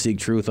really want to seek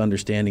truth,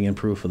 understanding, and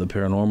proof of the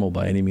paranormal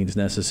by any means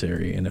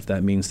necessary. And if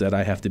that means that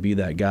I have to be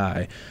that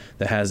guy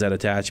that has that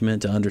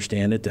attachment to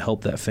understand it, to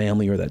help that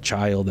family or that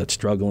child that's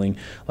struggling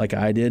like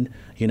I did,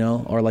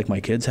 or like my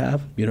kids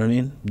have, you know what I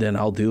mean? Then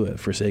I'll do it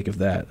for sake of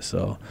that.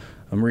 So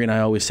Marie and I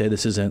always say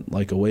this isn't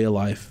like a way of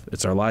life.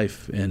 It's our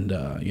life. And,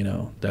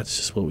 that's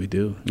just what we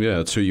do. Yeah,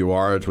 it's who you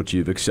are. It's what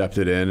you've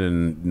accepted in,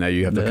 and now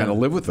you have to kind of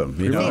live with them.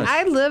 See,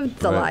 I lived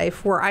the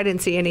life where I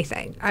didn't see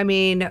anything. I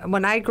mean,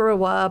 when I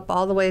grew up,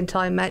 all the way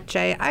until I met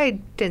Jay, I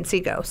didn't see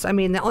ghosts. I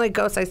mean, the only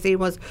ghost I see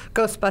was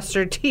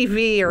Ghostbuster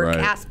TV or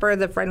Casper,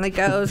 the Friendly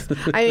Ghost.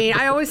 I mean,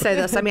 I always say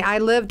this. I mean, I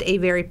lived a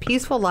very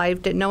peaceful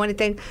life, didn't know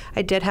anything.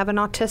 I did have an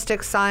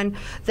autistic son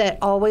that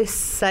always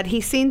said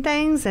he's seen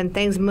things and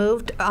things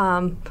moved.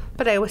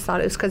 but I always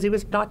thought it was because he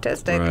was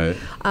autistic. Right.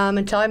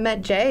 Until I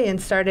met Jay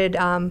and started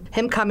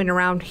him coming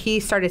around, he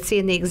started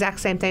seeing the exact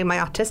same thing my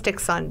autistic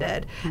son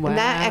did. Wow. And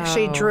that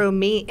actually drew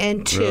me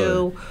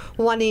into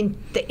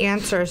wanting the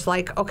answers,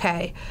 like,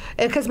 okay,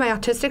 because my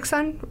autistic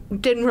son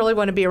didn't really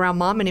want to be around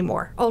mom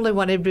anymore, only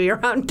wanted to be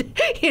around,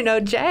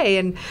 Jay.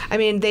 And I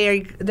mean,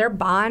 their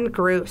bond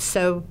grew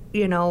so,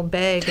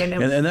 big.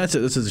 And that's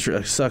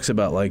what sucks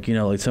about, like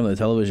some of the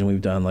television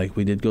we've done. Like,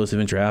 we did Ghost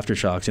Adventure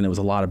Aftershocks, and it was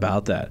a lot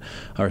about that.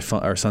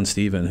 Our son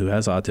Steven, who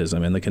has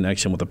autism, and the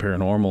connection with the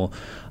paranormal.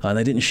 And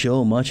they didn't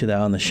show much of that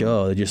on the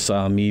show. They just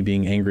saw me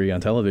being angry on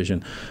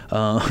television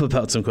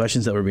about some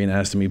questions that were being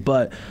asked of me.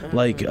 But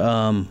we're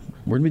going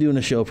to be doing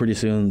a show pretty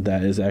soon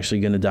that is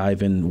actually going to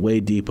dive in way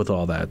deep with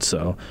all that.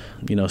 So,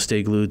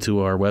 stay glued to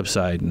our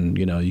website, and,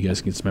 you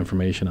guys can get some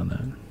information on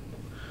that.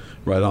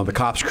 Right on. The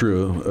C.O.P.S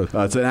crew.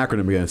 It's an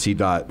acronym again,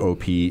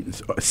 C.O.P.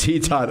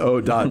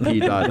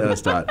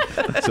 C.O.P.S.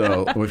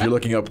 So if you're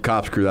looking up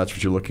C.O.P.S crew, that's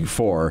what you're looking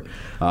for.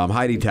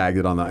 Heidi tagged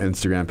it on the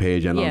Instagram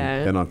page and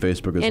on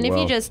Facebook as well. And if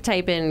you just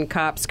type in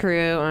C.O.P.S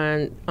crew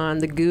on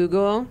the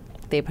Google,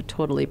 they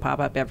totally pop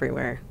up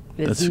everywhere.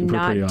 It's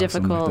not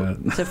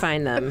difficult to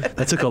find them.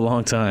 That took a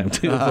long time,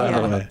 too, by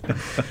the way.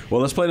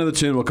 Well, let's play another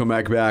tune. We'll come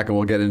back, and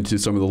we'll get into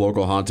some of the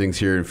local hauntings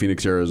here in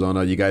Phoenix,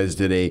 Arizona. You guys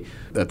did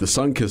at the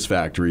Sun-Kiss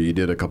Factory, you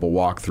did a couple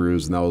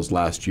walkthroughs, and that was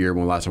last year.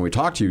 When last time we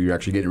talked to you, you were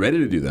actually getting ready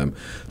to do them.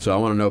 So I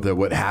want to know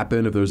what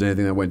happened, if there was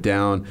anything that went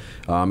down.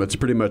 It's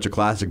pretty much a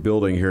classic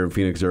building here in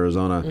Phoenix,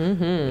 Arizona.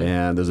 Mm-hmm.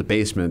 And there's a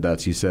basement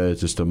that's, you said,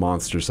 just a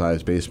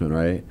monster-sized basement,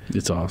 right?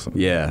 It's awesome.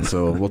 Yeah,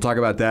 so we'll talk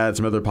about that,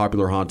 some other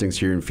popular hauntings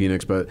here in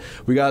Phoenix. But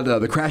we got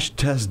the Crash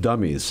Test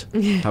Dummies.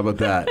 How about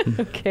that?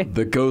 Okay.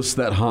 The Ghosts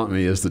That Haunt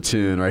Me is the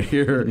tune right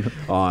here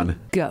on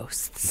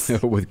Ghosts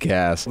with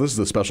Cass. This is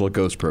the special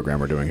ghost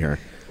program we're doing here.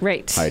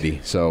 Right.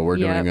 Heidi. So we're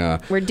doing...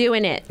 we're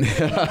doing it.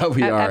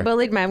 We are. I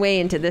bullied my way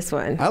into this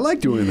one. I like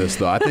doing this,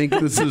 though. I think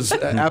this is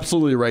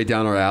absolutely right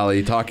down our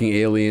alley. Talking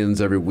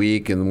aliens every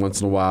week, and once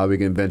in a while we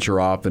can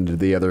venture off into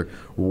the other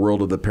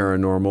world of the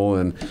paranormal.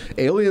 And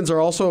aliens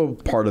are also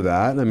part of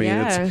that. I mean,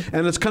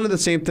 it's kind of the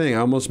same thing. I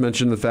almost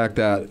mentioned the fact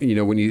that,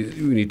 when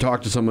you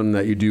talk to someone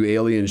that you do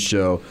aliens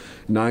show,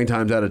 9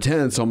 times out of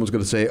 10, someone's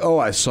going to say, "Oh,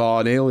 I saw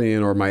an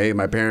alien," or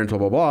my parents, blah,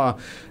 blah, blah.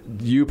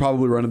 You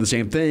probably run into the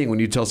same thing. When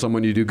you tell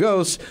someone you do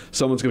ghosts,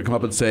 someone's going to come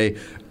up and say,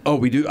 "Oh,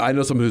 we do. I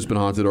know someone who's been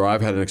haunted," or "I've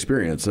had an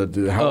experience." How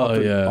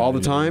often? All the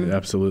time?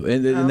 Absolutely.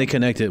 And they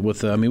connect it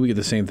with, we get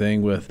the same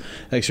thing with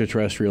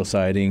extraterrestrial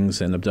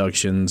sightings and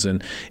abductions,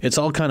 and it's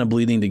all kind of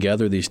bleeding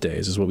together these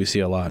days, is what we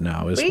see a lot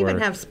now. We even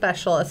have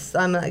specialists,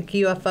 like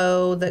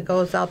UFO, that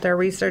goes out there,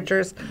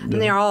 researchers,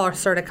 and they all are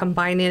sort of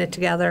combining it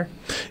together.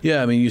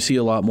 Yeah, you see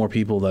a lot more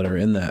people that are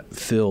in that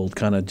field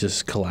kind of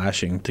just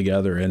clashing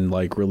together and,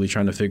 like, really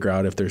trying to figure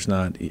out if there's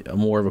not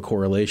more of a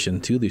correlation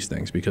to these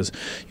things, because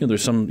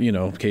there's some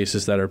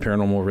cases that are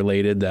paranormal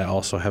related that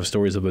also have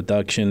stories of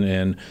abduction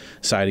and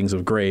sightings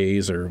of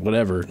grays or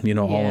whatever,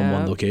 all in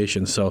one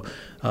location. So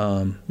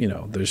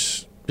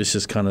there's it's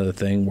just kind of the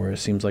thing where it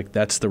seems like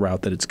that's the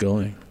route that it's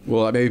going.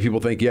 Well, maybe people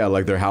think,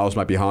 like their house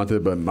might be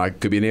haunted, but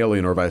could be an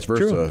alien, or vice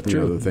versa.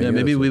 True.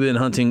 Maybe we've been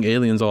hunting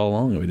aliens all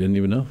along and we didn't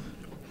even know.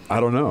 I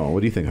don't know.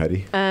 What do you think,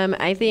 Heidi?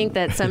 I think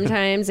that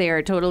sometimes they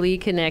are totally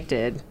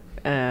connected.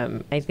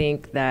 I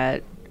think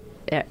that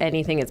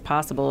anything is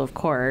possible, of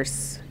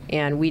course,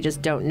 and we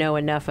just don't know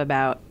enough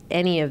about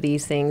any of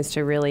these things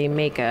to really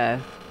make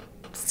a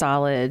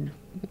solid,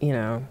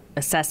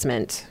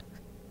 assessment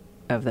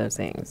of those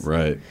things.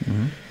 Right.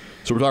 Mm-hmm.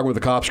 So we're talking with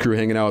the C.O.P.S crew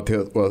hanging out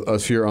with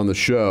us here on the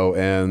show,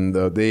 and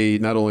they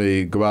not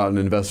only go out and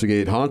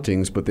investigate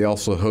hauntings, but they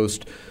also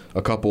host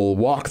a couple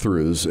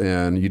walkthroughs.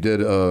 And you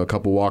did a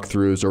couple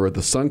walkthroughs over at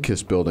the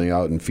Sun-Kiss building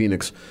out in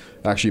Phoenix,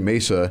 actually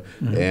Mesa,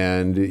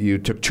 and you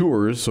took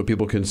tours so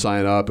people can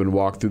sign up and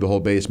walk through the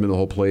whole basement, the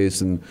whole place,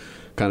 and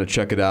kind of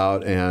check it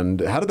out. And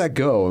how did that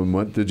go? And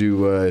what did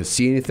you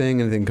see?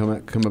 Anything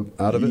come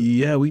out of it?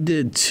 Yeah, we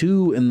did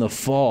 2 in the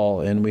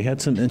fall, and we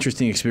had some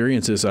interesting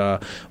experiences.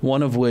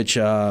 One of which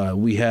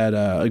we had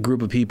a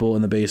group of people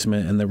in the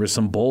basement, and there were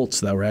some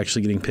bolts that were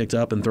actually getting picked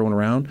up and thrown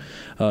around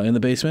in the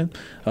basement.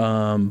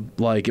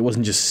 Like, it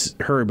wasn't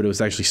just heard, but it was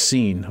actually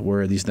seen,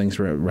 where these things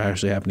were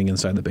actually happening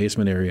inside the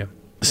basement area.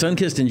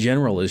 Sun-Kiss in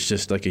general is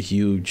just like a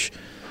huge...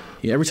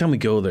 Yeah, every time we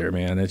go there,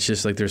 man, it's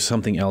just like there's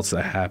something else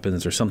that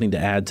happens or something to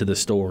add to the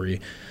story.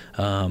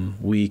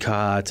 We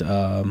caught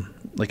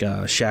like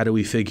a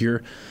shadowy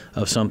figure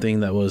of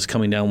something that was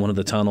coming down one of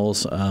the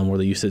tunnels where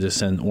they used to just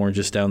send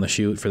oranges down the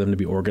chute for them to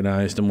be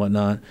organized and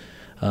whatnot.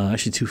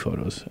 Actually, 2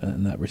 photos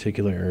in that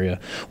particular area.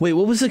 Wait,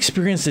 what was the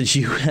experience that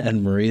you had,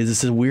 Marie? This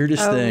is the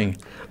weirdest thing.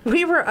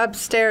 We were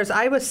upstairs.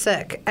 I was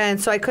sick, and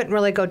so I couldn't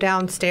really go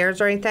downstairs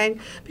or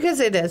anything because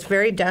it is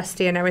very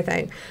dusty and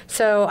everything.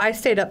 So I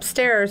stayed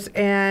upstairs,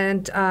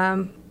 and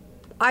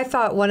I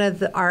thought one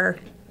of our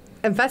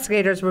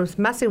investigators was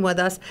messing with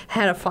us,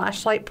 had a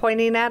flashlight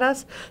pointing at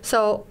us.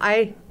 So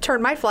I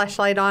turned my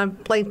flashlight on,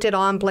 blinked it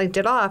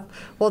off.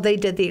 Well, they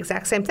did the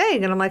exact same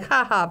thing. And I'm like,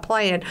 haha,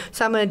 playing.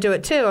 So I'm going to do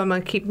it too. I'm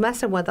going to keep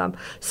messing with them.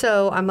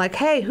 So I'm like,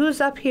 hey,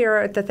 who's up here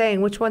at the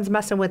thing? Which one's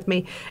messing with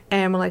me?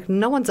 And I'm like,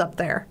 no one's up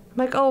there. I'm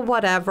like, oh,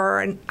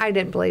 whatever. And I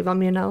didn't believe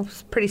him,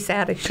 It's pretty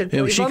sad. I should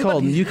believe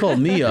him. You called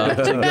me up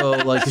to go,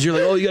 because you're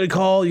like, oh,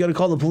 you got to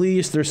call the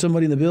police. There's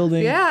somebody in the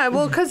building. Yeah,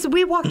 well, because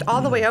we walked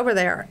all the way over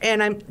there,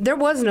 and there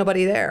was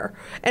nobody there.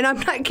 And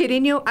I'm not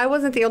kidding you. I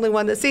wasn't the only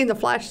one that seen the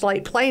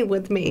flashlight playing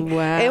with me.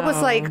 Wow. It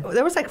was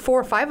there was 4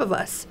 or 5 of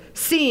us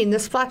seeing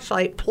this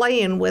flashlight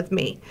playing with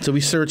me. So we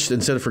searched,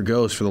 instead of for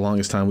ghosts, for the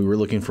longest time, we were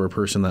looking for a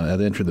person that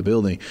had entered the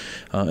building.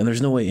 And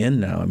there's no way in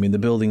now. I mean, the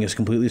building is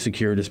completely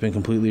secured. It's been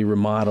completely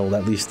remodeled,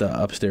 at least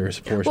the upstairs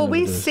portion. Well,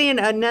 we've seen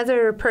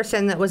another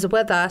person that was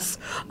with us.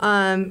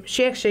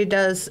 She actually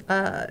does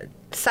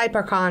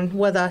CyberCon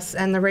with us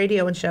and the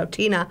radio and show,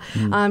 Tina.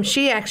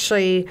 She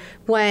actually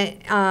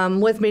went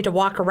with me to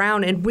walk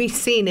around, and we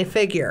seen a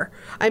figure.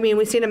 I mean,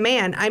 we seen a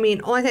man. I mean,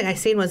 only thing I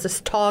seen was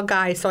this tall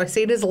guy, so I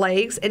seen his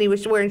legs, and he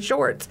was wearing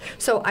shorts.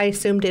 So I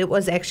assumed it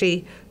was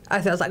actually... I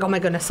was like, oh my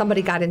goodness,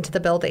 somebody got into the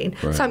building.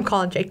 Right. So I'm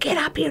calling Jay, get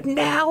up here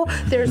now.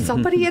 There's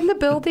somebody in the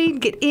building.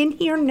 Get in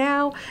here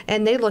now.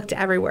 And they looked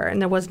everywhere,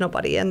 and there was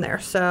nobody in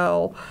there.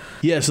 So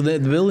yeah, so the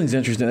building's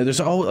interesting. There's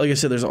always, like I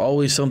said, there's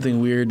always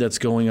something weird that's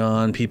going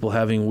on. People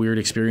having weird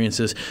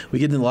experiences. We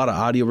get a lot of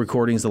audio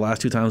recordings. The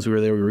last 2 times we were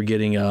there, we were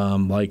getting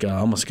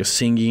almost like a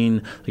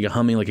singing, like a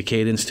humming, like a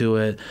cadence to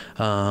it.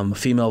 A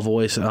female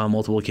voice on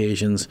multiple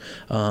occasions.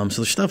 So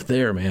there's stuff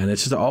there, man.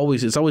 It's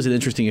always an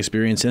interesting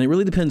experience, and it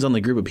really depends on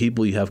the group of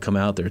people you have come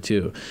out there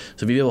too.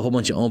 So if you have a whole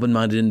bunch of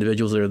open-minded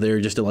individuals that are there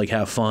just to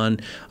have fun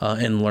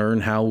and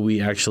learn how we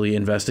actually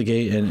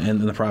investigate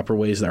and the proper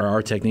ways, there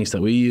are techniques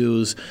that we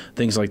use,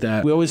 things like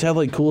that. We always have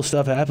cool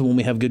stuff happen when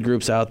we have good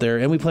groups out there,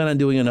 and we plan on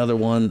doing another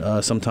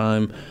one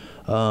sometime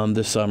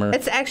this summer.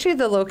 It's actually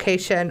the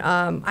location.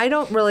 I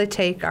don't really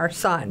take our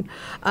son.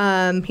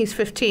 He's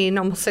 15,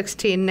 almost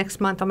 16 next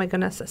month. Oh my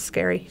goodness, that's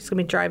scary. He's going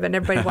to be driving.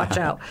 Everybody watch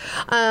out.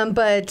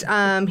 But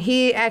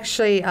he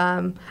actually,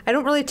 I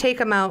don't really take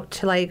him out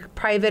to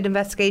private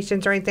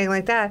investigations or anything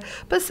like that.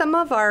 But some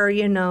of our,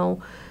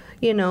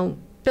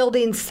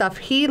 building stuff,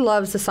 he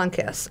loves the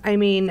C.O.P.S. I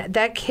mean,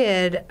 that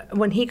kid,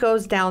 when he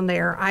goes down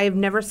there, I've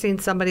never seen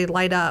somebody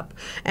light up.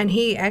 And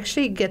he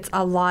actually gets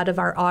a lot of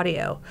our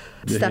audio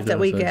stuff that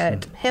we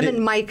get. Him and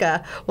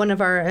Micah, one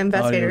of our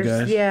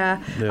investigators. Yeah.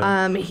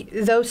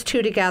 Those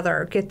two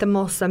together get the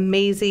most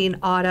amazing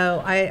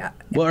audio.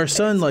 Well, our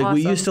son, awesome.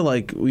 We used to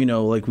we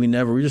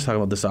were just talking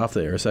about this off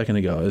the air a second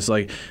ago. It's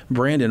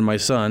Brandon, my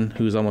son,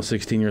 who's almost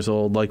 16 years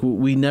old,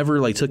 we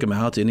never took him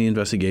out to any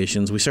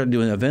investigations. We started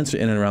doing events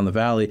in and around the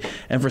valley.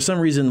 And for some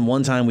reason,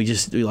 one time we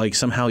just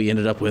somehow he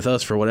ended up with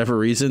us for whatever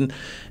reason,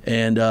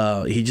 and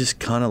he just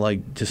kind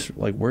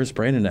of where's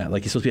Brandon at?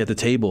 He's supposed to be at the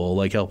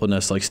table helping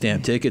us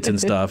stamp tickets and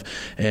stuff,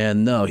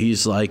 and no,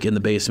 he's in the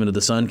basement of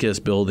the C.O.P.S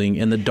building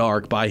in the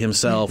dark by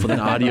himself with an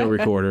audio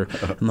recorder.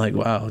 I'm like,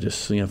 wow,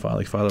 just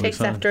father takes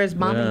son. After his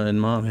mom. Yeah, and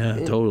mom, yeah,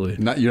 totally.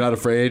 You're not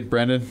afraid,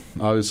 Brandon?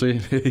 Obviously,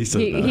 he's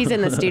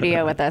in the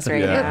studio with us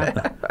right now.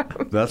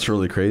 That's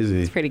really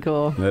crazy. It's pretty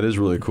cool. That is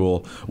really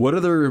cool. What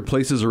other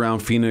places around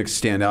Phoenix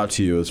stand out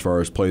to you as far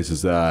as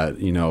places that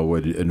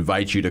would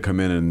invite you to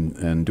come in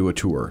and do a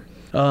tour?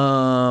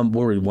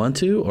 Where we want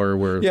to, or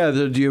where? Yeah,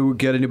 do you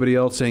get anybody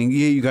else saying,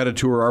 yeah, you got to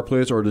tour our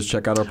place, or just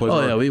check out our place?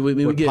 Oh, yeah,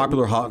 we get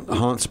popular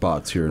haunt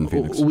spots here in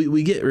Phoenix.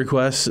 We get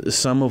requests,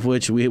 some of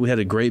which we had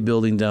a great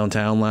building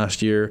downtown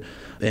last year,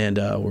 and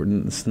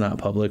it's not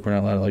public. We're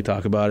not allowed to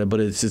talk about it,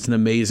 but it's an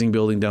amazing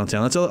building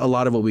downtown. That's a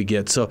lot of what we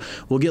get. So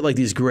we'll get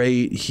these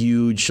great,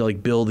 huge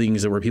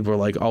buildings where people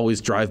are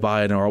always drive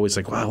by and are always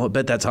wow, I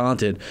bet that's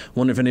haunted.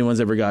 Wonder if anyone's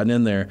ever gotten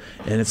in there.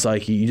 And it's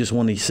you just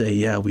want to say,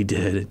 yeah, we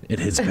did.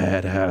 It's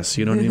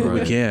badass. You know what I mean? But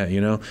we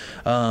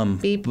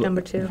can't. Beep number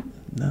 2.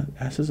 No,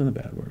 ass isn't a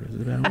bad word. Is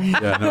it a bad word?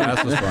 Yeah, no,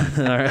 ass is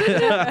fine. All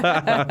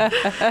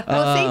right.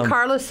 Well, St.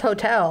 Carlos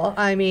Hotel,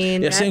 I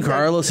mean... Yeah, St.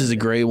 Carlos is a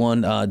great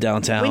one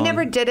downtown. We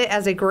never did it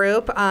as a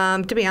group.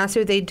 To be honest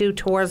with you, they do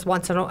tours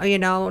once in a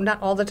not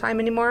all the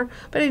time anymore,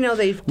 but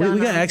they've done... We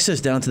got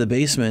access down to the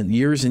basement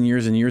years and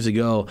years and years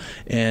ago,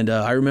 and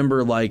I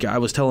remember, I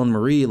was telling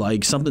Marie,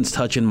 something's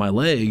touching my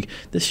leg.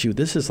 This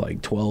is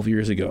 12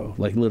 years ago.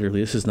 Literally,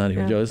 this is not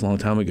even this is a long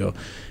time ago.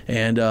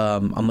 And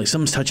I'm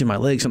something's touching my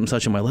leg, I'm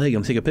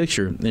taking a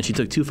picture. And she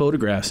took 2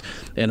 photographs,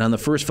 and on the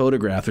first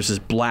photograph there's this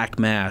black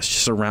mass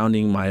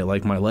surrounding my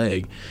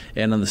leg,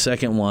 and on the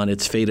second one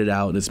it's faded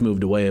out and it's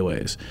moved away a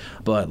ways.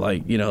 But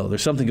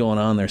there's something going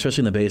on there,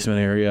 especially in the basement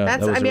area.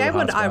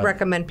 I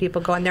recommend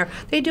people going there.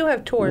 They do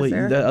have tours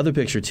there. That other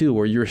picture too,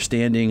 where you're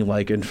standing in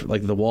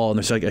the wall,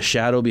 and there's a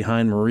shadow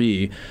behind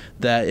Marie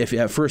that, if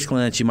at first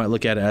glance you might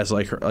look at it as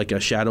a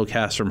shadow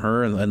cast from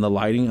her and the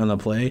lighting on the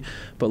play,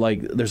 but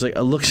there's it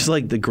looks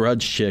like the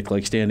Grudge chick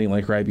standing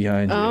right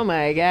behind you. Oh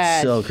my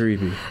gosh, so creepy.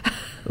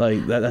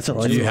 Like that's a.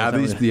 Do you have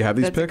these? Do you have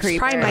these That's a pics? creep.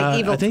 Probably my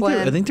evil I think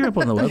twin. they're up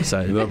on the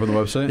website. Is that up on the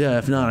website? Yeah,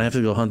 if not, I have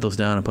to go hunt those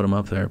down and put them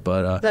up there.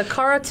 But The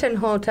Carlton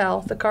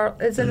Hotel.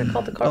 Isn't it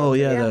called the Carlton? oh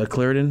yeah, the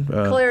Clarendon.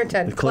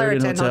 Clariton. The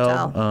Clarendon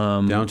Hotel.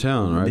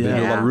 Downtown, right? They do a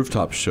lot Yeah. of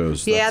rooftop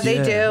shows. Yeah, they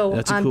Yeah, do.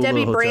 that's a cool Debbie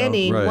little hotel.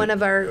 Brandy, Right. one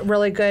of our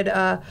really good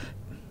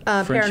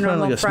French paranormal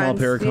found like a small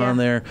friends. paracon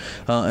there,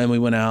 and we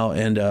went out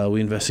and we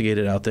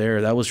investigated out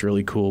there. That was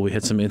really cool. We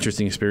had some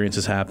interesting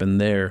experiences happen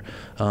there.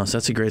 So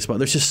that's a great spot.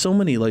 There's just so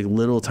many like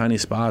little tiny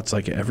spots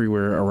like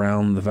everywhere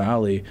around the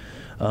valley.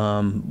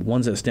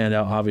 Ones that stand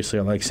out, obviously,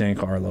 I like San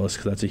Carlos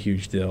because that's a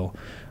huge deal.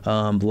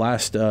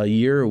 Last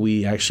year,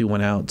 we actually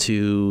went out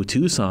to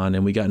Tucson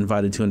and we got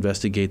invited to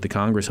investigate the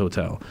Congress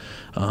Hotel.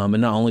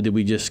 And not only did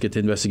we just get to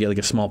investigate like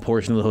a small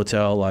portion of the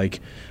hotel, like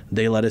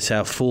they let us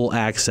have full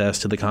access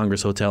to the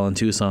Congress Hotel in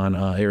Tucson,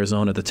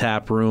 Arizona, the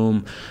tap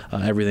room,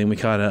 everything. We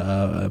caught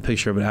a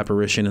picture of an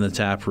apparition in the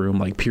tap room,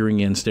 like peering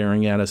in,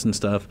 staring at us and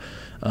stuff.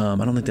 I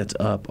don't think that's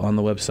up on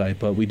the website,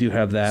 but we do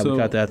have that. So- we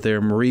got that there.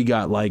 Marie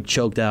got like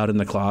choked out in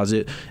the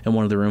closet in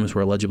one of the rooms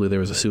where allegedly there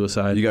was a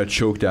suicide. You got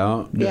choked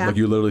out? Yeah. Like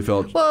you literally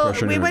felt Well,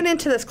 pressure in we your- went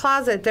into this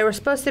closet. There was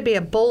supposed to be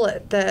a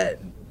bullet that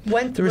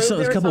went through. There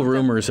was a couple something-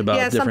 rumors about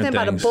yeah, different something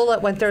about things. a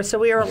bullet went through.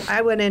 So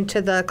I went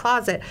into the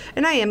closet,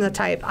 and I am the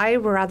type. I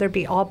would rather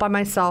be all by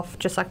myself,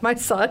 just like my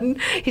son.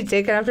 He's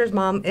taken after his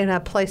mom in a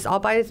place all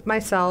by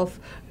myself,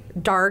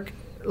 dark.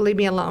 Leave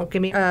me alone.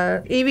 Give me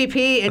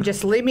EVP and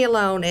just leave me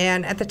alone.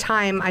 And at the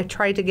time, I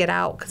tried to get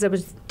out because it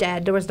was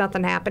dead. There was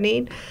nothing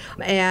happening.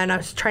 And I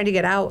was trying to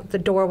get out. The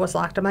door was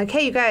locked. I'm like,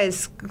 hey, you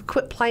guys,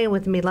 quit playing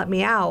with me. Let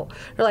me out.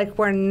 They're like,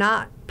 we're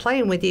not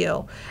playing with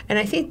you. And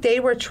I think they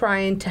were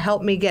trying to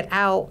help me get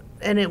out.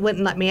 And it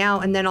wouldn't let me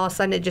out, and then all of a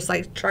sudden it just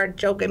like started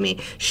choking me,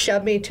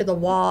 shoved me to the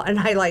wall, and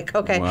I like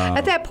okay. Wow.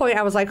 At that point,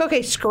 I was like,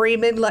 okay,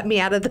 screaming, let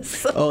me out of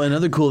this. Oh,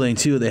 another cool thing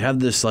too, they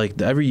have this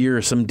like every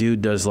year some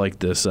dude does like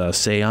this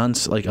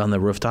seance like on the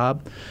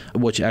rooftop,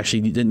 which actually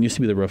didn't used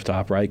to be the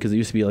rooftop, right? Because it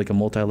used to be like a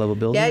multi-level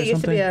building. Yeah, or it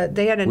used to something. be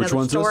they had Which another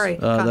one's this? story.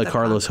 The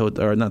Carlos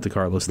Hotel, or not the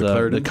Carlos, the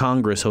Clarendon?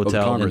 Congress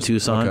Hotel Congress. in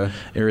Tucson, Okay.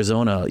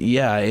 Arizona.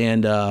 Yeah,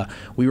 and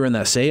we were in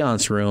that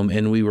seance room,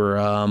 and we were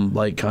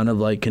like kind of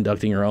like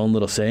conducting our own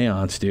little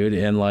seance, dude.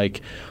 And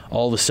like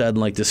all of a sudden,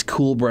 like this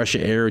cool brush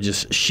of air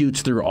just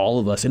shoots through all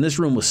of us. And this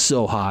room was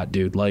so hot,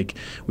 dude. Like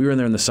we were in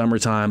there in the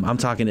summertime. I'm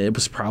talking, it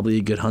was probably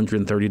a good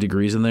 130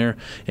 degrees in there,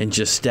 and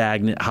just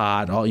stagnant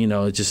hot. All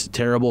it's just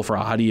terrible for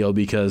audio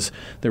because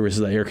there was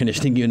the air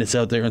conditioning units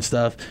out there and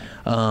stuff.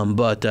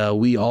 But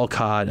we all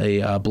caught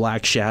a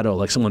black shadow,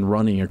 like someone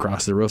running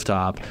across the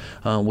rooftop,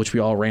 which we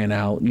all ran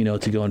out,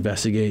 to go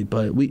investigate.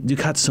 But we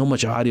got so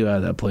much audio out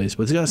of that place.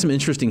 But it's got some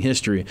interesting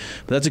history.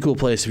 But that's a cool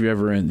place if you're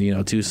ever in,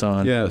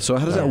 Tucson. Yeah, so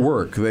how does that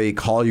work? They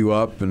call you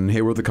up and,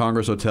 hey, we're at the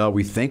Congress Hotel.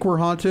 We think we're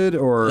haunted,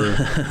 or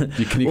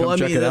can you come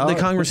check it out? The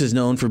Congress is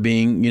known for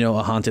being,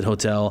 a haunted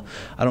hotel.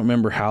 I don't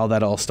remember how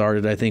that all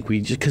started. I think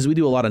because we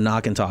do a lot of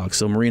knock and talk.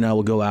 So Marie and I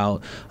will go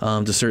out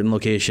to certain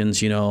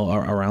locations,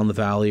 around the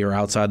valley or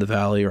outside the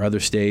valley or other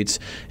states,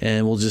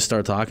 and we'll just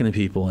start talking to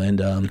people.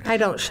 And I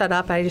don't shut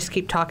up. I just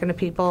keep talking to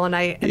people, and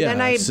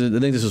then I so I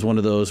think this was one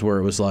of those where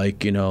it was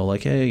like,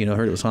 like, hey,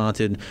 heard it was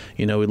haunted.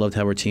 We'd love to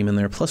have our team in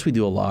there. Plus, we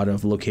do a lot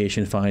of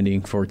location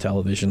finding for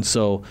television.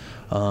 So,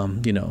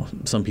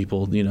 some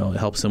people, it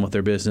helps them with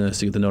their business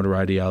to get the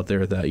notoriety out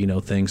there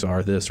that, things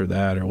are this or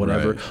that or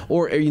whatever. Right.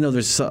 Or,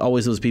 there's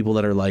always those people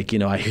that are like,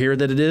 I hear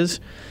that it is,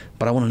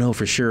 but I want to know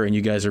for sure, and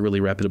you guys are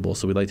really reputable,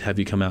 so we'd like to have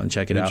you come out and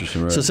check it out.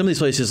 Right. So some of these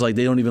places, like,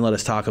 they don't even let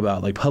us talk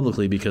about, like,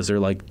 publicly because they're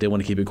like, they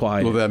want to keep it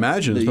quiet. Well, I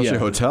imagine, especially a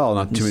hotel,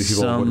 not too many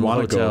people would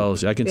want to go.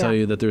 Hotels, I can tell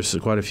you that there's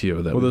quite a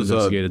few that we've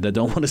investigated that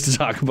don't want us to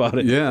talk about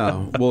it.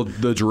 Yeah, well,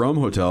 the Jerome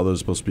Hotel, they're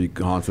supposed to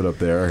be haunted up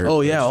there. I heard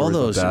Oh yeah, all stories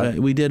those. about that.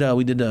 We did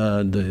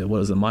the what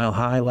was it, Mile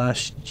High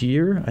last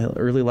year?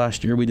 Early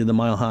last year, we did the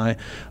Mile High.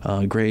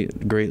 Great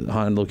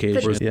haunted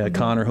location. Yeah,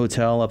 Connor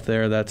Hotel up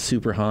there. That's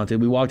super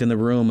haunted. We walked in the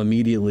room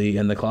immediately,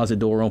 and the closet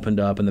door opened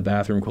up, and the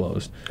bathroom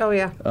closed. Oh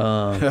yeah.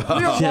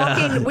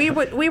 We were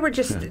walking. We were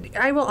just.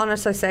 I will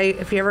honestly say,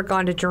 if you ever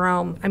gone to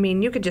Jerome, I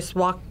mean, you could just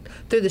walk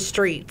through the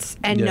streets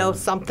and know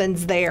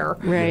something's there.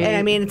 Right. And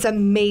I mean, it's an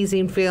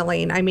amazing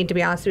feeling. I mean, to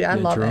be honest with you, I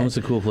love Jerome's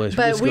it. a cool place.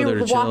 But just we go there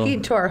were to chill.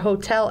 walking to our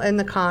hotel in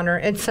the Connor,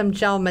 and some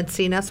gentleman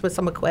seen us with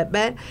some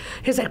equipment.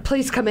 He's like,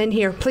 "Please come in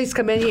here. Please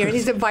come in here." And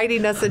he's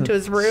inviting us into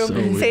his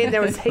room, saying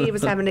he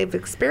was having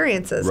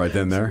experiences. Right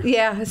then there?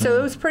 Yeah. So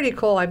it was pretty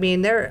cool. I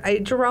mean,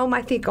 Jerome.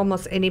 I think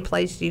almost any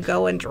place you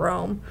go in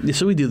Jerome. Yeah,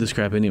 so we do this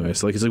crap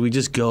anyways. Like, it's like we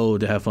just go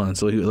to have fun.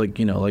 So like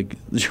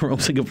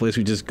Jerome's like a place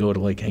we just go to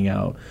like hang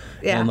out.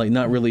 Yeah. And like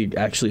not really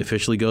actually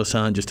officially ghost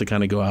hunt, just to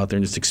kind of go out there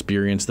and just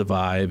experience the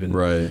vibe. And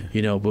right.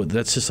 But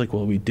that's just like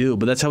what we do.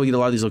 But that's how we get a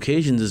lot of these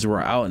locations is we're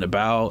out and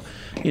about,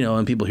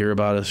 and people hear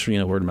about us,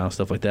 word of mouth,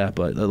 stuff like that.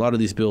 But a lot of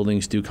these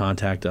buildings do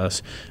contact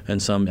us,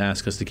 and some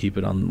ask us to keep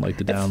it on like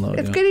the download.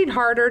 It's getting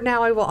harder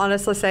now, I will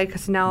honestly say,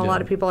 because now a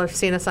lot of people have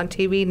seen us on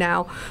TV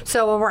now.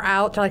 So when we're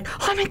out, they're like,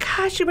 "Oh my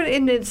gosh!"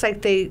 And it's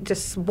like they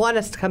just want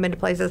us to come into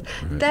places.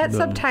 Right. That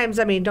sometimes,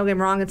 I mean, don't get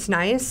me wrong, it's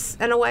nice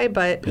in a way,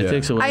 but it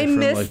takes away I from,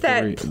 miss like,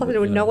 that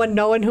no one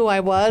knowing knowing who I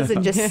was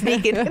and just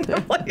sneaking into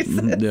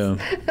places. Yeah.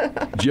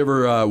 Did you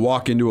ever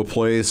walk into a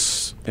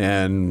place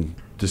and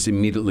just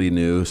immediately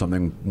knew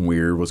something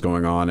weird was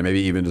going on, and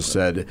maybe even just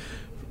said,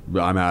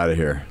 I'm out of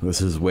here.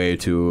 This is way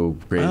too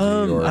crazy.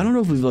 I don't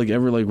know if we've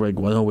ever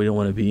well, no, we don't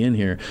want to be in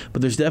here.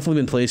 But there's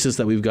definitely been places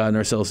that we've gotten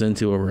ourselves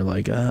into where we're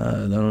like, I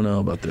don't know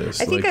about this.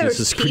 I think this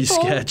is pretty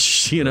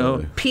sketch, you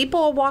know.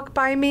 People walk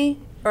by me,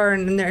 or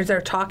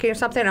they're talking or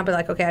something, and I'll be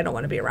like, okay, I don't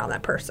want to be around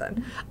that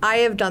person. I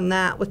have done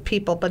that with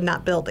people, but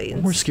not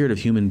buildings. We're scared of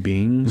human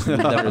beings that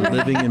are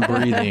living and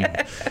breathing.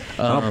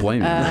 I don't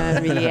blame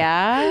you.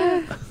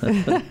 Yeah.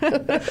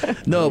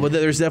 No, but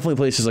there's definitely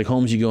places like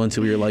homes you go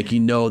into where you're like, you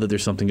know that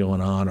there's something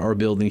going on, or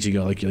buildings you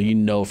go like, you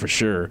know for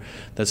sure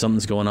that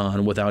something's going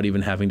on without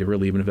even having to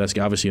really even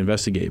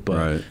investigate.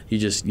 But you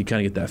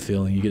kind of get that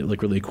feeling. You get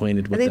like really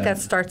acquainted with that. I think that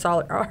starts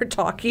all our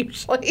talk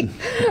usually.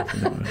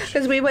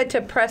 Because we went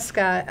to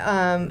Prescott,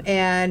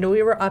 and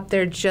we were up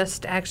there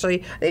just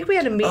actually, I think we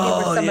had a meeting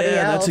with somebody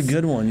else. That's a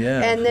good one,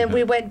 yeah. And then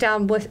we went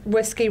down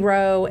Whiskey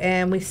Row,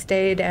 and we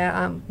stayed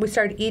at, we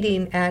started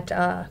eating at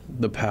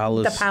the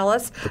Palace. The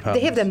Palace.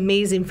 They have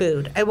amazing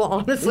food. I will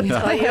honestly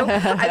tell you,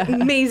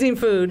 amazing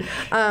food.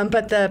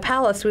 But the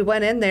Palace, we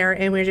went in there,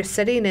 and we were just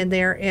sitting in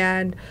there,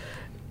 and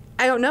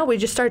I don't know. We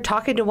just started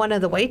talking to one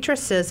of the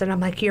waitresses, and I'm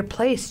like, "Your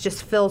place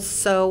just feels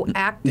so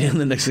active." And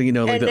the next thing you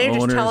know, like and the they're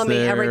owners just telling me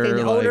everything.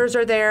 The owners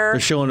are there. They're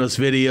showing us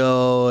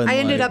video. And I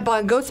ended up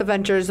on Ghost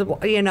Adventures,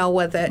 with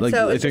it. Like,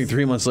 so I think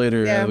 3 months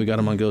later, we got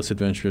them on Ghost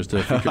Adventures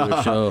to figure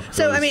the show.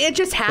 So I mean, it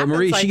just happened. But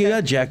Marie, she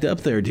got jacked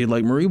up there, dude.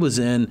 Like Marie was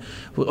in.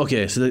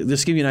 Okay, so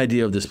just to give you an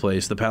idea of this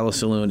place, the Palace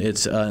Saloon.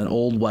 It's an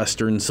old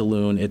Western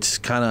saloon. It's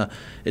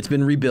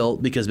been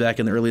rebuilt because back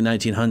in the early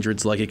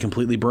 1900s, like it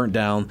completely burnt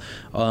down.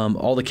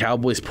 All the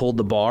cowboys pulled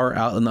the bar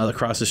out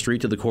across the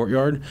street to the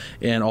courtyard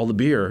and all the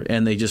beer,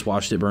 and they just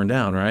watched it burn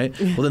down, right?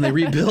 Well, then they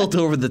rebuilt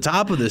over the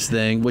top of this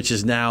thing, which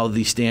is now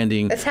the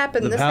standing. This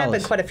happened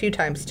quite a few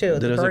times too.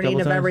 The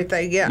burning of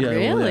everything, yeah.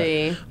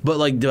 Really? Yeah. But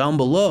like down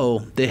below,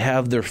 they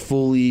have their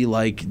fully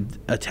like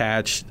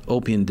attached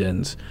opium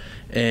dens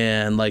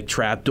and like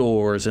trap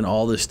doors and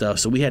all this stuff.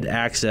 So we had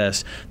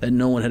access that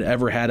no one had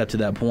ever had up to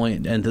that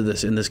point, and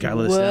this guy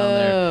let us down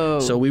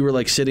there. So we were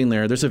like sitting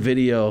there. There's a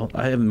video.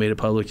 I haven't made it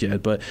public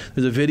yet, but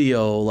there's a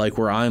video like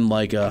where I'm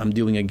like I'm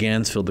doing a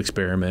Gansfield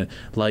experiment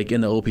like in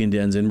the opium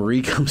dens, and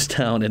Marie comes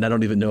down, and I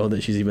don't even know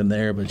that she's even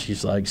there, but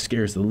she's like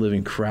scares the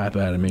living crap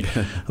out of me.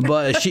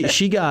 But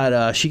she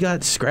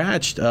got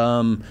scratched.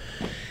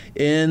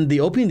 In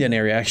the opium den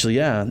area, actually,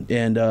 yeah,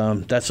 and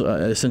that's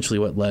essentially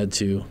what led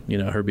to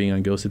her being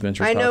on Ghost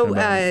Adventures. I know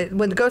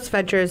when the Ghost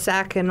Adventures,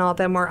 Zach and all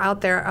them were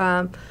out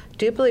there.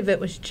 Do you believe it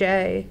was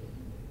Jay?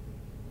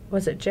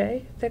 Was it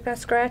Jay that got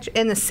scratched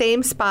in the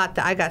same spot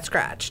that I got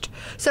scratched?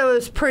 So it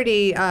was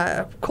pretty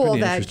cool.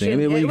 Interesting. I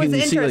mean, you can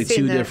see like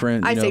two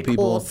different. I say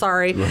people. Cool.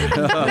 Sorry,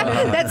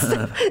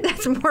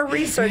 that's more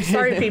research.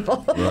 Sorry,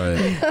 people.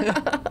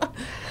 Right.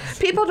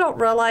 People don't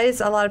realize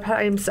a lot of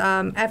times,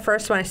 at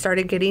first when I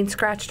started getting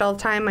scratched all the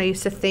time, I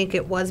used to think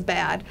it was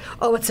bad.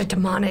 Oh, it's a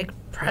demonic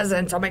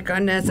presence. Oh my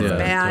goodness, it's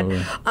bad.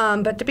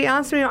 Totally. But to be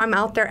honest with you, I'm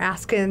out there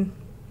asking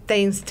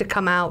things to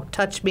come out,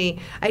 touch me.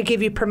 I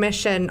give you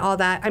permission, all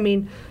that. I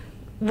mean,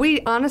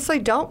 we honestly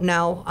don't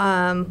know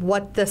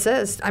what this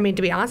is. I mean,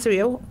 to be honest with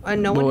you,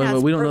 no one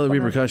has. We don't know the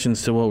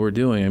repercussions to what we're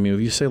doing. I mean,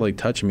 if you say like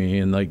 "touch me"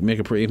 and like make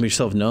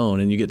yourself known,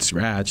 and you get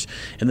scratched,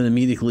 and then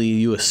immediately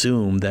you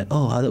assume that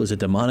that was a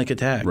demonic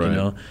attack.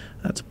 Right.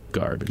 That's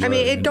garbage. I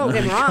mean, don't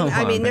get me wrong.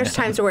 I mean, there's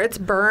times where it's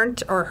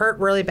burnt or hurt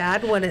really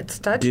bad when it's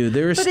touched. Dude,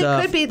 there is but stuff.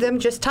 It could be them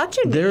just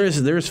touching me.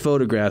 There's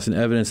photographs and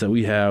evidence that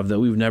we have that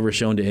we've never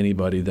shown to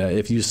anybody that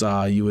if you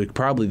saw, you would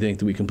probably think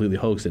that we completely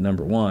hoaxed it,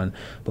 number one.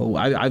 But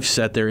I've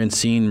sat there and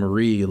seen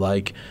Marie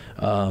like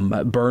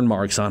burn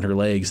marks on her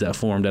legs that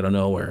formed out of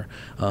nowhere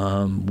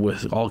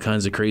with all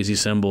kinds of crazy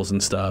symbols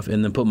and stuff,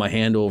 and then put my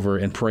hand over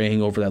and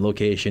praying over that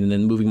location, and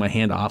then moving my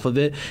hand off of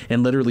it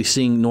and literally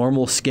seeing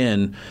normal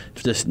skin,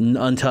 just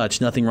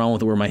untouched, nothing wrong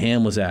with where my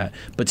hand was at,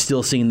 but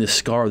still seeing this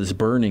scar, this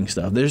burning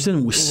stuff. There's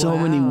been so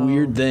many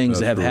weird things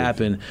that have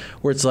happened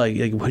where it's like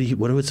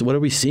what are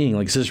we seeing?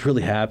 Like, is this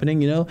really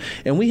happening?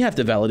 And we have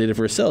to validate it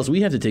for ourselves.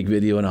 We have to take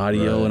video and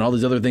audio and all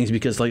these other things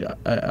because, like,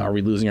 are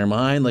we losing our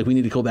mind? Like, we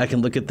need to go back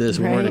and look at this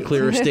when we're in a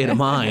clearer state of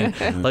mind.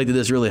 Like, did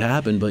this really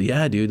happen? But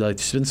yeah, dude, like,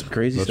 there's been some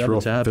crazy stuff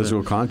that's happened.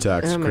 Physical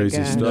contacts,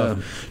 crazy stuff.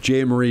 Yeah.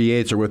 Jay and Marie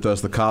Yates are with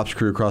us. The C.O.P.S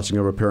crew, Crossing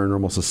Over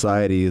Paranormal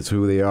Society, is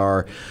who they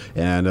are,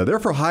 and they're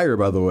for hire,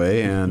 by the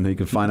way. And you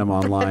can find them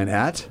online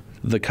at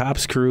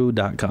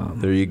thecopscrew.com.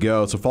 There you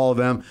go. So follow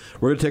them.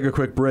 We're going to take a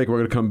quick break. We're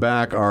going to come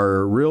back.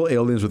 Our Real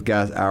Aliens with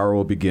Gas hour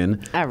will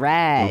begin. All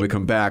right. When we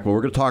come back, well,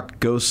 we're going to talk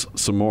ghosts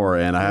some more.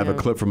 And I have a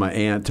clip from my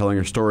aunt telling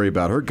her story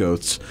about her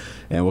ghosts.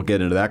 And we'll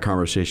get into that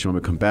conversation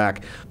when we come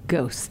back.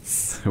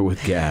 Ghosts.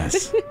 With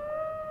Gas.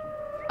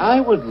 I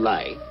would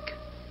like,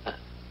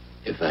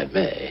 if I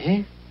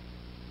may,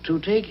 to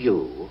take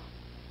you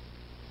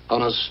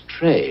on a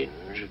strange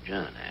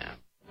journey.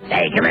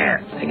 Hey, come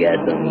here. I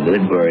got something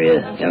good for you.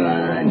 Come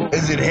on.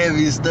 Is it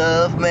heavy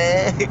stuff,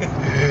 man?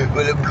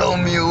 Will it blow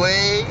me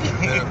away?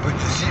 Better put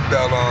your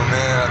seatbelt on,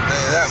 man. I'll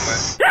tell you that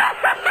much.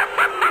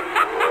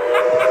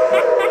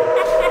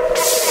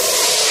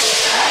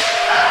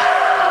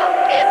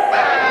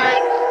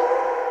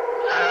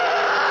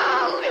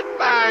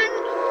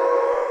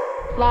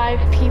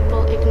 Live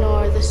people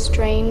ignore the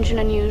strange and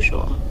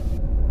unusual.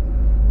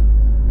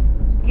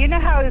 You know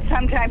how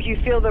sometimes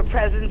you feel the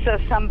presence of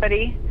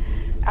somebody?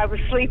 I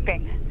was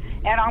sleeping,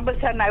 and all of a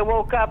sudden I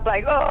woke up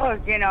like,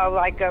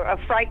 like a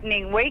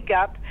frightening wake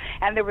up,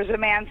 and there was a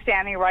man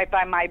standing right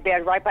by my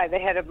bed, right by the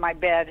head of my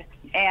bed.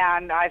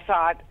 And I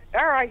thought,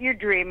 all right, you're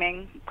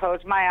dreaming.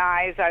 Closed my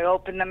eyes. I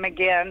opened them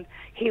again.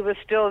 He was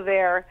still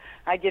there.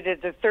 I did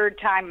it the third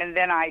time, and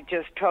then I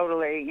just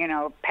totally,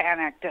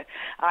 panicked.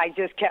 I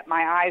just kept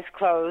my eyes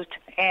closed.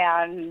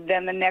 And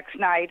then the next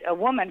night, a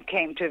woman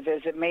came to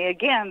visit me.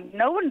 Again,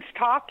 no one's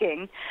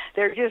talking.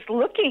 They're just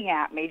looking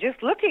at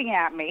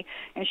me.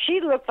 And she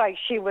looked like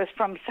she was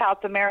from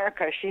South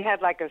America. She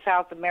had like a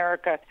South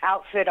America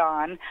outfit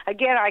on.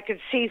 Again, I could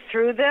see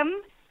through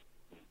them.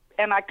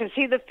 And I could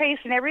see the face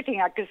and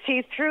everything. I could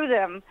see through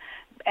them,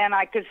 and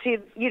I could see,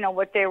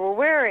 what they were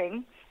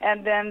wearing.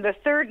 And then the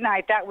third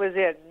night, that was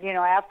it.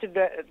 After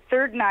the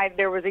third night,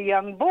 there was a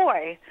young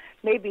boy,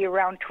 maybe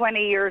around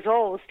 20 years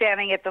old,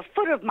 standing at the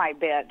foot of my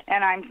bed.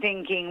 And I'm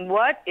thinking,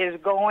 what is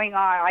going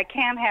on? I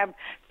can't have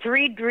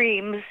 3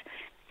 dreams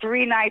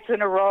 3 nights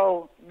in a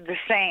row the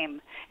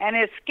same. And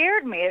it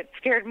scared me. It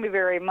scared me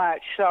very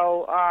much.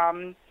 So,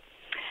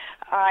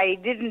 I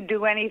didn't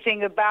do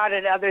anything about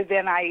it other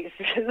than I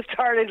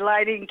started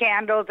lighting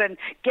candles and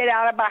get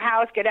out of my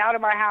house.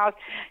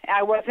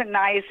 I wasn't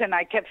nice, and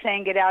I kept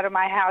saying, get out of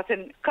my house.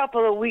 And a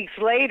couple of weeks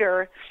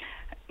later,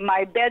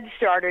 my bed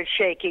started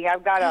shaking.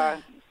 I've got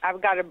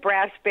a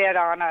brass bed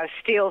on a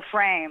steel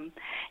frame,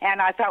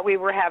 and I thought we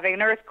were having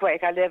an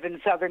earthquake. I live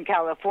in Southern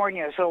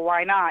California, so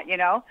why not,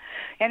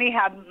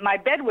 Anyhow, my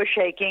bed was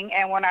shaking,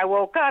 and when I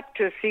woke up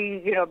to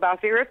see,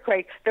 about the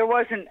earthquake, there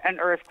wasn't an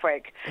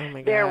earthquake. Oh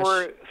my gosh. There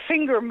were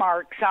finger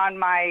marks on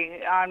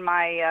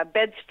my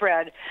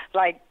bedspread,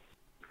 like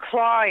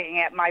clawing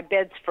at my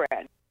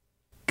bedspread.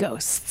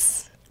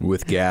 Ghosts.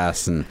 With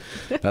gas, and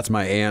that's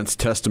my aunt's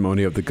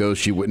testimony of the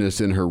ghost she witnessed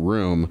in her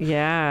room.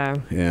 Yeah.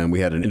 And we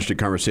had an interesting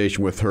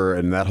conversation with her,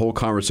 and that whole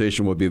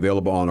conversation will be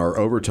available on our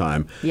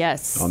Overtime.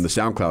 Yes. On the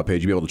SoundCloud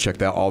page. You'll be able to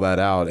check all that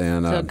out.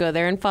 And So go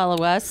there and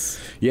follow us.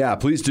 Yeah,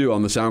 please do,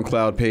 on the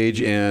SoundCloud page.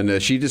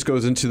 And she just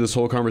goes into this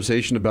whole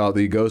conversation about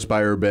the ghost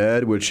by her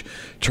bed, which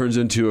turns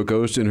into a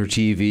ghost in her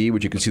TV,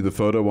 which you can see the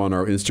photo on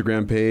our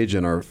Instagram page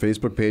and our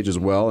Facebook page as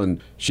well.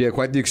 And she had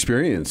quite the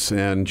experience.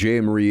 And Jay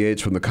and Marie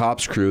Yates from the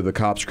C.O.P.S crew,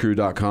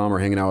 thecopscrew.com, are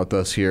hanging out with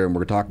us here, and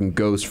we're talking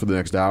ghosts for the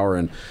next hour.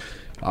 And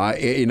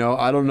I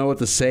don't know what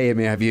to say. I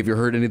mean, have you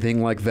heard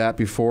anything like that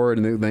before?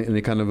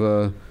 Any kind of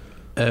a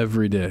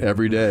Every day. Huh?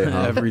 Every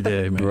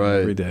day, man. Right.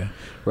 Every day.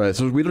 Right.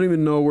 So we don't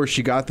even know where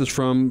she got this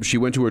from. She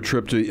went to a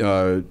trip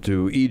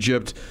to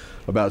Egypt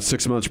about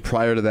 6 months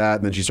prior to that,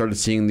 and then she started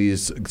seeing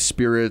these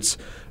spirits.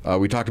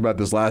 We talked about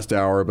this last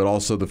hour, but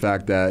also the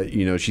fact that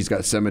she's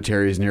got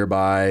cemeteries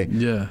nearby.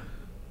 Yeah.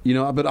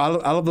 But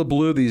out of the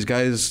blue, these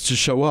guys just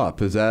show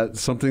up. Is that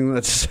something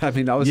that's? I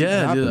mean, obviously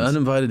the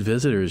uninvited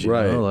visitors. You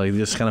know, like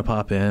just kind of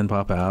pop in,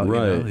 pop out.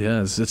 Right. Yeah,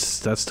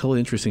 that's a totally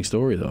interesting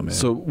story, though, man.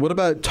 So, what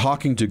about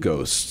talking to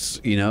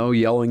ghosts?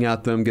 Yelling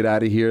at them, get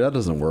out of here. That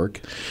doesn't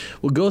work.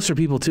 Well, ghosts are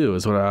people too.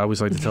 Is what I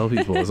always like to tell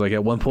people. It's like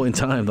at one point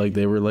in time, like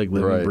they were like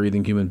living,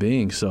 breathing human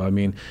beings. So, I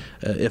mean,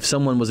 if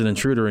someone was an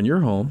intruder in your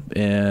home,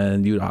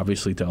 and you'd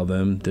obviously tell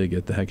them to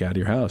get the heck out of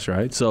your house,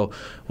 right? So,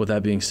 with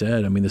that being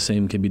said, I mean, the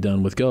same can be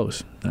done with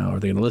ghosts. Now,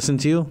 are they going to listen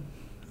to you?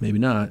 Maybe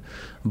not.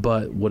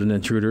 But would an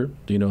intruder,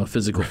 a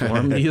physical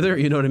form either?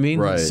 You know what I mean?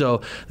 Right.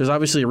 So there's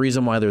obviously a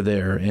reason why they're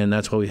there, and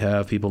that's why we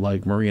have people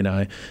like Marie and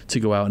I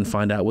to go out and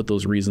find out what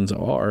those reasons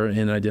are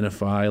and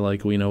identify,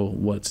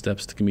 what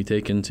steps can be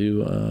taken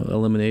to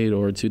eliminate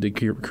or to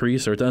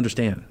decrease or to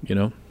understand,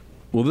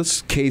 Well,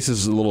 this case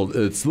is a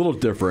little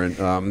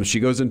different. She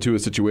goes into a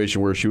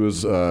situation where she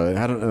was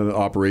had an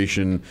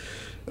operation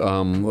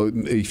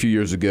a few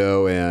years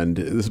ago, and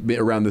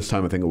around this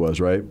time I think it was,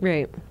 right?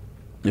 Right.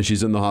 And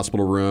she's in the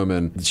hospital room,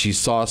 and she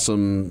saw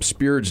some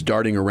spirits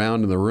darting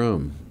around in the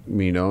room.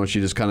 And she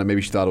just kind of,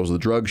 maybe she thought it was the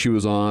drug she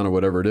was on or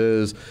whatever it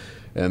is,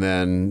 and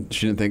then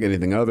she didn't think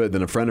anything of it.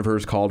 Then a friend of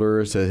hers called her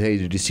and said, "Hey,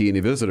 did you see any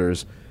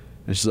visitors?"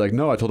 And she's like,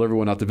 "No, I told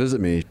everyone not to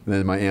visit me." And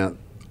then my aunt,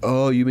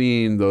 "Oh, you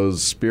mean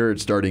those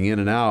spirits darting in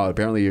and out?"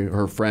 Apparently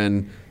her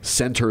friend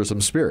sent her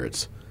some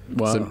spirits.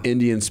 Wow. Some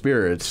Indian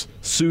spirits,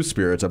 Sioux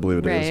spirits, I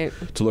believe it is,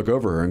 to look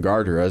over her and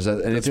guard her. Is that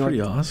anything? That's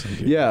pretty awesome,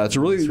 dude. Yeah, it's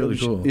really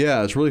cool.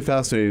 Yeah, it's really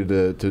fascinating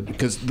to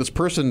because this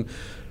person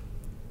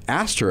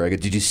asked her, I go,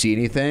 did you see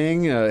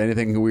anything?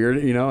 Anything weird?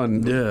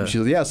 And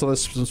she said, so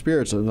there's some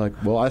spirits. I'm like,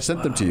 well, I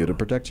sent them to you to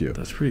protect you.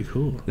 That's pretty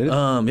cool.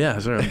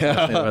 Sorry.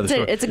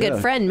 It's a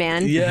good friend,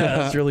 man. Yeah,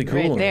 that's really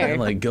cool. Right there. Man,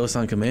 like ghosts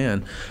on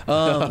command.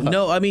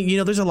 No, I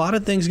mean, there's a lot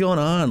of things going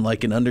on,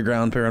 like in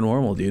underground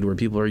paranormal, dude, where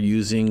people are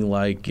using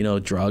like,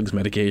 drugs,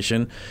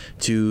 medication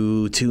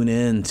to tune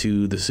in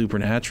to the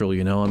supernatural,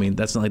 I mean,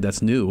 that's not like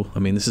that's new. I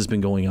mean, this has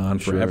been going on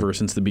forever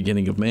since the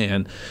beginning of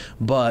man.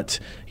 But,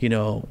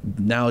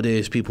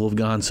 nowadays people have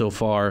gone so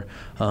far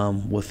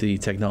with the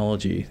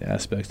technology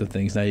aspects of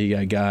things. Now you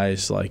got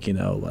guys like,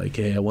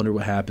 hey, I wonder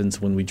what happens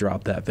when we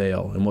drop that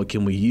veil and what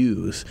can we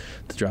use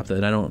to drop that.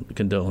 And I don't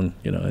condone,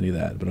 any of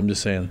that, but I'm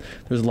just saying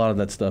there's a lot of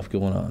that stuff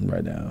going on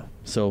right now.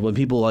 So when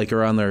people like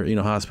are on their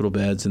hospital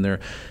beds and they're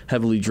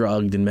heavily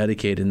drugged and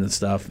medicated and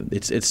stuff,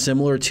 it's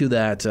similar to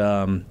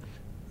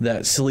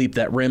that sleep,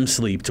 that REM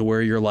sleep, to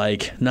where you're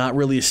like not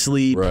really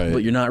asleep,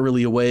 but you're not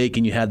really awake,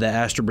 and you had that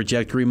astral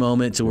projectory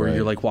moment to where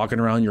you're like walking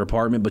around your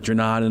apartment, but you're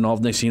not, and all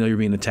next thing you know, you're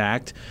being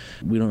attacked.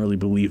 We don't really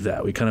believe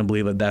that. We kind of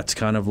believe that that's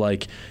kind of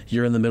like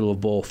you're in the middle of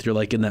both. You're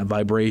like in that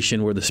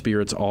vibration where the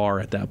spirits are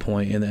at that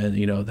point, and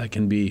then that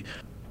can be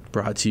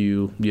brought to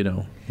you,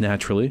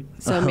 naturally.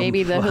 So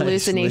maybe the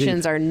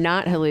hallucinations are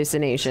not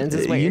hallucinations,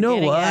 is what you're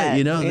getting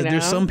at.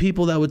 There's some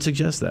people that would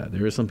suggest that.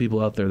 There are some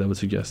people out there that would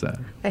suggest that.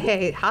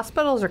 Hey,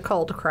 hospitals are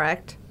cold,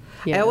 correct?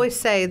 Yeah. I always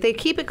say they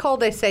keep it cold,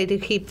 they say, to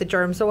keep the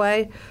germs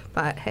away.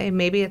 But, hey,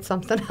 maybe it's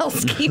something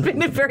else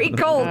keeping it very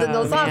cold in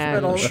those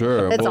hospitals.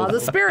 Sure. It's all the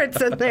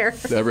spirits in there.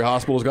 Every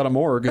hospital's got a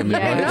morgue. Yeah,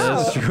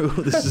 that's true.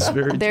 This is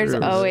very There's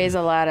true. always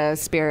a lot of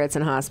spirits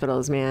in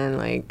hospitals, man.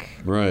 Like,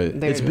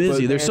 it's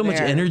busy. There's so much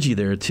energy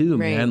there, too,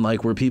 man.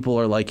 Like, where people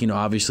are like,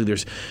 obviously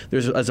there's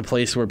as a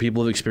place where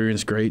people have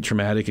experienced great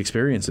traumatic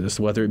experiences,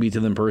 whether it be to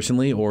them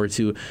personally or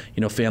to,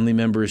 family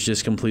members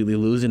just completely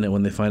losing it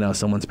when they find out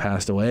someone's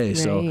passed away. Right.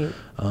 So,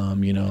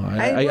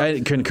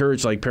 I can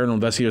encourage, like, paranormal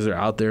investigators that are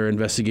out there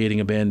investigating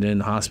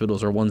abandoned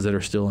hospitals or ones that are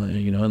still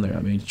in there.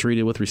 I mean, treat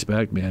it with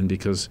respect, man,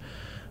 because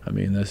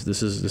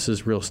this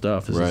is real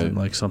stuff. This isn't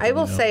like something. I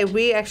will say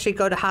we actually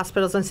go to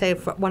hospitals and say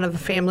if one of the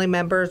family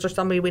members or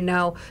somebody we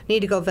know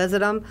need to go visit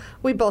them,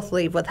 we both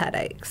leave with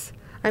headaches.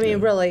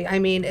 Really,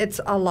 it's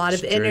a lot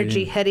of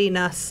energy hitting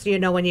us,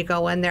 when you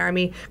go in there.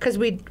 Because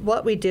we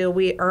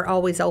are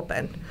always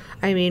open.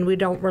 We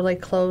don't really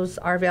close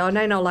our veil. And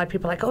I know a lot of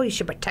people are like, oh, you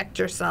should protect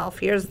yourself.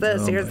 Here's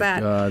this, here's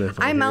that. God,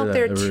 I'm out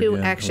there to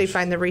actually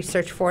find the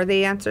research for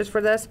the answers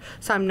for this.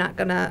 So I'm not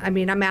going to,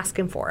 I'm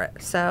asking for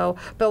it. So,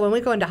 but when we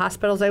go into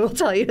hospitals, I will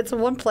tell you, it's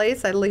one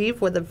place I leave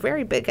with a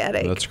very big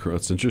headache.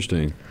 That's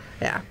interesting.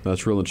 Yeah.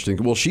 That's real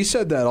interesting. Well, she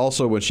said that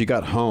also when she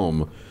got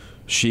home.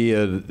 She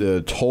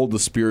had told the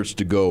spirits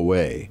to go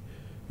away,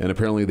 and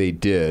apparently they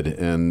did,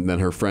 and then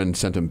her friend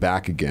sent him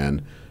back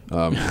again.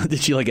 Did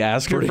she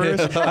ask her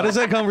first? How does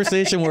that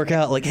conversation work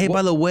out? Like, hey,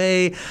 by the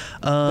way,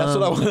 that's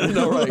what I want to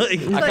know. Right? I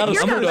kind of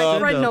screwed up. You're not my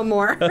friend no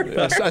more.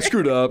 I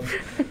screwed up.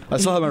 I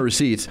still have my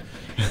receipts.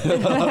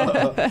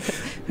 I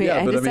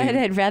decided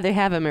I'd rather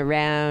have him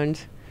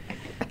around.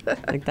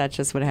 Like, that's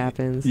just what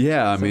happens.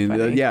 Yeah,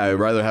 I'd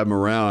rather have them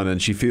around, and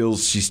she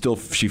feels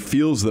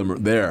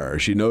them there.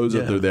 She knows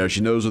that they're there. She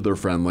knows that they're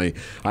friendly.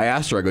 I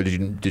asked her, I go,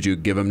 did you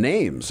give them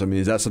names?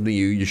 Is that something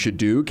you should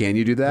do? Can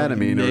you do that?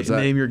 Name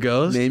your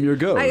ghost? Name your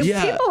ghost.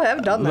 People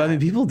have done that.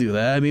 People do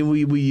that.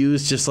 We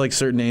use just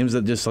certain names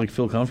that just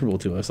feel comfortable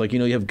to us.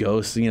 You have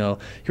ghosts, hear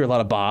a lot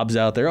of Bobs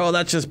out there. Oh,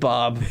 that's just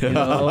Bob. I don't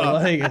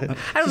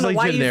know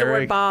why you use the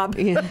word Bob.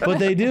 But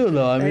they do,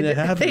 though. It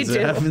happens.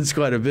 It happens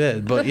quite a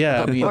bit. But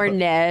yeah. Or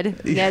Ned.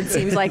 Ned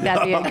seems like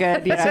that'd be a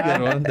good. That's a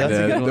good one. That's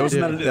a good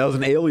one. That was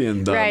an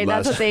alien. Right.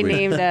 That's what they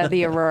named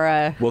the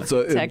Aurora,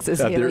 Texas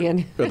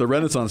alien. At the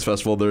Renaissance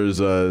Festival, there's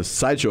a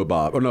Sideshow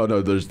Bob. Oh no,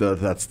 there's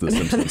that's the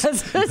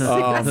Simpsons.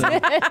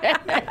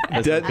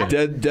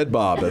 Dead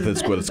Bob.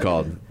 That's what it's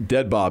called.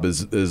 Dead Bob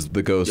is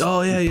the ghost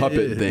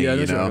puppet thing.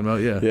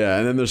 Yeah, yeah.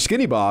 And then there's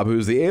Skinny Bob,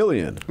 who's the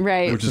alien.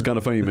 Right. Which is kind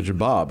of funny. You mentioned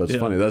Bob. That's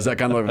funny. Is that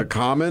kind of like a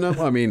common?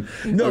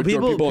 No,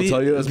 people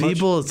tell you as much.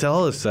 People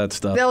tell us that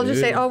stuff. They'll just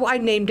say, "Oh, I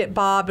named it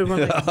Bob," and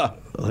we're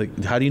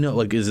like, how do you know?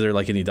 Is there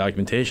any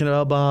documentation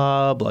about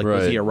Bob?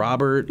 Was he a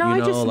Robert? No,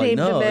 I just named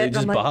him it.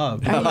 Just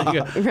Bob.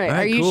 Right.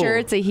 Are you sure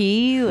it's a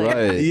he?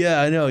 Right.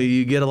 Yeah, I know.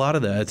 You get a lot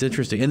of that. It's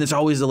interesting, and it's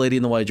always the lady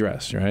in the white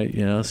dress, right?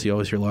 So you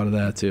always hear a lot of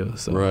that too.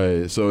 So.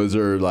 Right. So is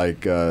there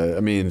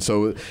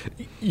so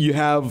you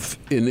have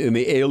in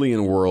the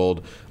alien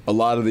world, a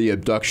lot of the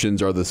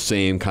abductions are the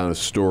same kind of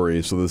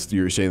story. So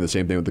you're saying the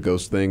same thing with the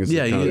ghost thing?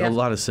 A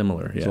lot of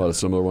similar. Yeah. A lot of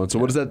similar ones. So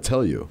what does that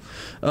tell you?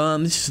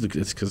 It's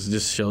because it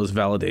just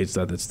validates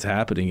that it's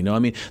happening.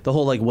 The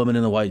whole woman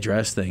in the white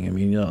dress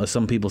thing.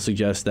 Some people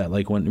suggest that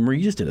when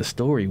Marie just did a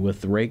story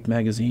with Raked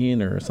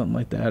magazine or something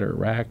like that, or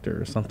Racked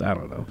or something. I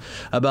don't know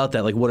about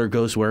that. What are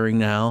ghosts wearing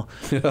now?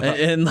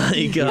 and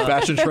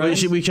fashion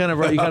trends. You kind of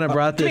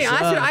brought this. To be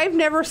honest, I've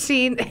never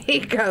seen a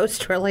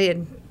ghost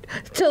really.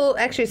 Till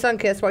actually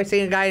Sunkist, where I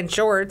seen a guy in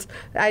shorts.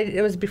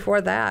 It was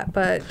before that,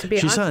 but to be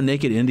honest, She saw a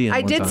naked Indian. I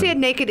one did time. see a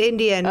naked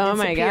Indian. Oh in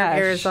my Superior, gosh.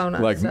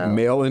 Arizona. Like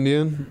male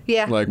Indian?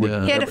 Yeah. Like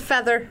with He had a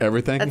feather.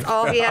 everything? That's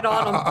all he had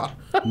on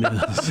him.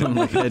 Some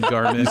like head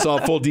garment. You saw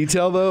full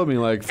detail though? I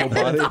mean, like full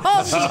body?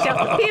 All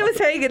detail. He was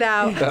hanging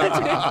out.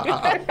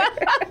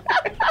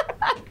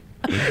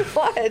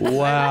 What?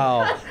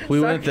 Wow,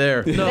 we went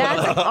there. No.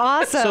 That's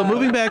awesome. So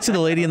moving back to the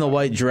lady in the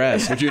white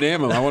dress. What'd you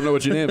name him? I want to know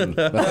what you named him. He's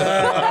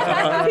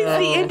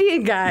the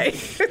Indian guy.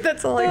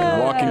 That's all I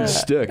know. Walking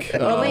stick.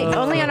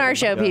 Only on our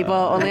show, people.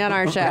 Only on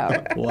our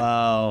show.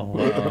 Wow.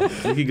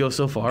 We could go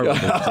so far with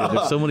this.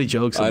 There's so many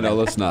jokes. I in know. there.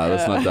 Let's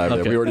not dive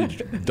there. We already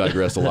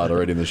digressed a lot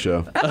already in the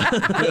show.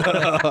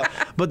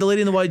 But the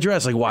lady in the white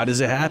dress, like, why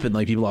does it happen?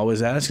 Like, people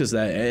always ask us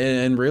that.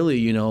 And really,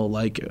 you know,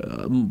 like,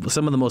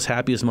 some of the most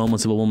happiest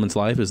moments of a woman's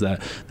life is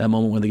that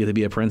moment when they get to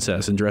be a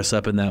princess and dress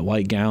up in that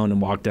white gown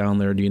and walk down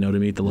there, you know, to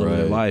meet the love of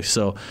their life.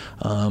 So,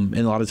 and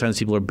a lot of times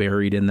people are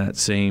buried in that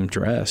same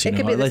dress. You It know,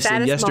 could be the like in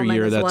saddest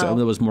yesteryear, moment as well.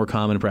 that was more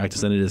common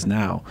practice than it is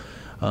now.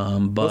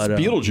 But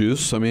It's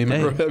Beetlejuice. I mean,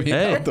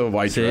 hey, the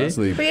white see? dress.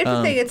 But here's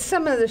the thing, it's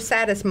some of the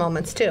saddest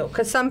moments too,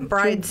 because some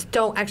brides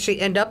don't actually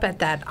end up at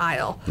that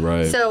aisle.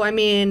 Right. So I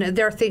mean,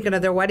 they're thinking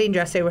of their wedding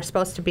dress. They were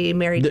supposed to be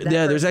married. To that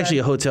yeah, there's person. actually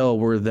a hotel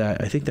where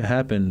I think that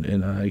happened,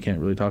 and I can't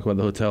really talk about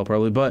the hotel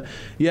probably, but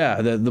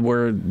yeah,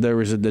 where there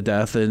was the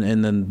death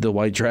and then the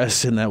white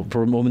dress and that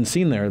woman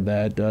seen there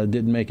that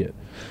didn't make it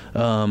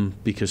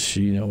because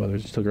she, you know, whether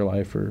it took her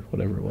life or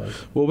whatever it was.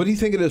 Well, what do you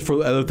think it is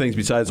for other things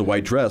besides the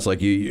white dress?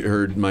 Like you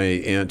heard my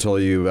aunt tell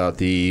you about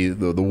the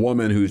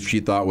woman who she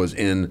thought was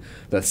in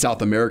that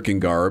South American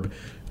garb.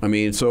 I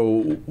mean,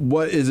 so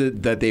what is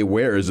it that they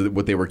wear? Is it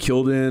what they were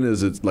killed in?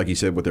 Is it, like you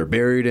said, what they're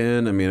buried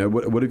in? I mean,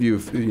 what have you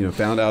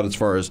found out as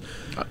far as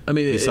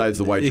besides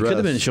the white dress? It could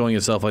have been showing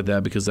itself like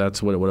that because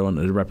that's what it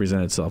wanted to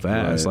represent itself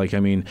as. Right. Like,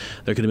 I mean,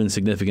 there could have been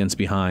significance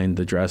behind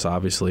the dress,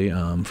 obviously,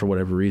 for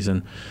whatever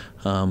reason.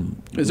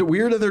 Is it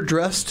weird that they're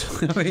dressed?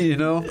 I mean, you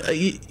know?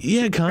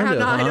 Yeah, kind of.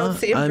 No, I don't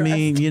see 'em I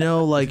mean, dressed. you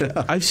know, like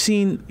I've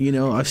seen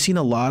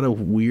a lot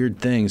of weird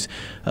things.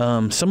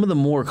 Some of the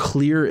more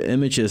clear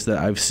images that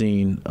I've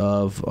seen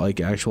of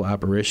like actual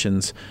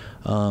apparitions,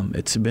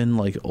 it's been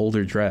like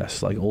older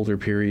dress, like older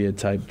period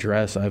type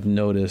dress. I've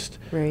noticed,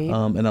 Right.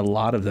 And a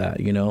lot of that,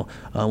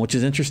 which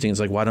is interesting. It's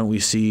like, why don't we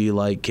see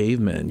like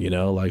cavemen,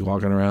 like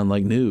walking around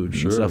like nude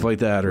and stuff like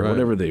that, or Right.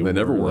 whatever they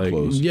never wore like,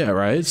 clothes. Yeah,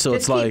 right. So Just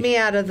it's keep like me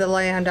out of the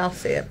land. I'll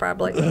see it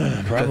probably.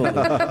 probably.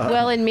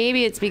 Well, and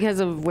maybe it's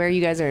because of where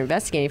you guys are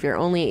investigating. If you're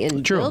only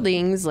in True.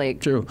 buildings, like,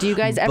 True. do you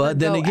guys ever But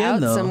then go again,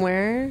 out though-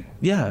 somewhere?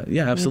 Yeah,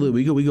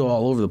 absolutely. We go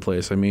all over the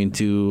place. I mean,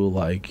 to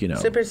like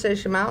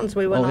Superstition Mountains.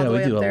 We went Oh all yeah, the we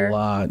way do up there. a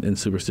lot in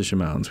Superstition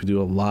Mountains. We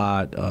do a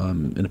lot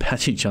in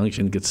Apache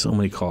Junction. Gets so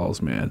many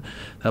calls, man.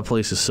 That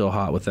place is so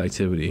hot with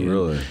activity.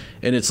 Really?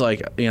 And it's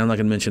like, I'm not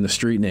gonna mention the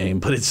street name,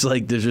 but it's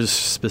like there's a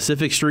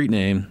specific street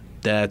name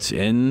that's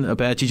in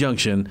Apache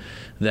Junction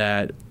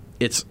that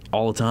it's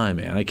all the time,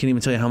 man. I can't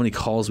even tell you how many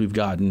calls we've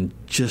gotten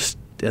just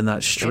in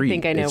that street. I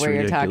think I know It's where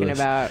you're talking ridiculous.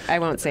 about. I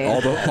won't say All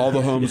it.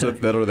 the homes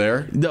that are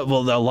there? No,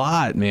 well, a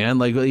lot, man.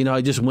 Like,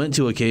 I just went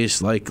to a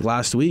case like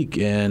last week,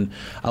 and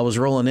I was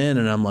rolling in,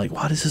 and I'm like,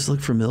 why does this look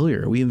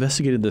familiar? We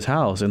investigated this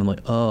house, and I'm like,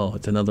 oh,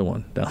 it's another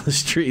one down the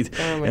street,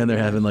 and they're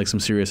having like some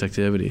serious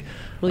activity.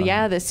 Well,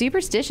 yeah, the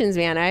superstitions,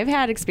 man. I've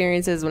had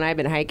experiences when I've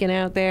been hiking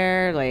out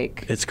there,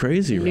 like It's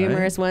crazy, right?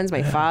 numerous ones.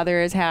 My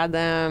father has had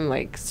them,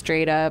 like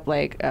straight up,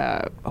 like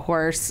a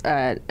horse,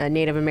 a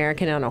Native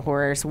American on a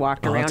horse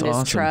walked Oh, around that's his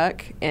awesome.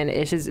 truck, and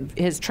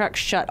his truck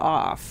shut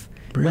off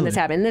when Really? this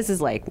happened. This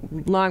is like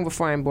long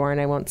before I'm born.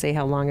 I won't say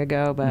how long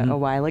ago, but Mm-hmm. a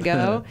while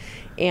ago.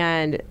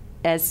 And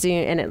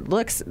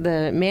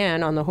the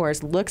man on the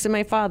horse looks at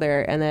my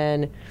father and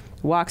then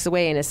walks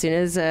away. And as soon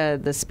as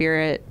the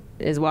spirit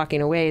is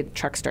walking away, the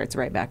truck starts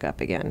right back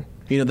up again.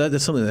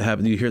 That's something that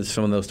happened. You hear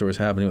some of those stories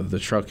happening with the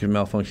truck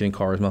malfunctioning,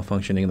 cars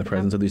malfunctioning, in the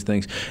presence of these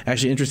things.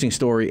 Actually, interesting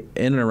story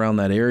in and around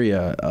that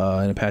area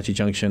in Apache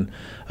Junction.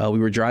 We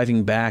were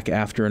driving back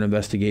after an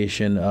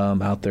investigation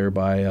out there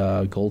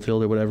by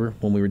Goldfield or whatever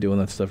when we were doing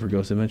that stuff for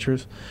Ghost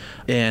Adventures.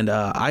 And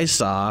I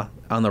saw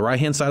on the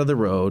right-hand side of the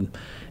road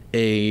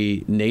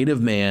a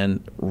native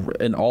man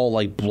in all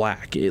like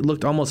black. It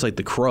looked almost like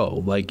the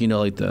Crow, like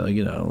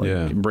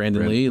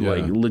Brandon Lee,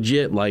 like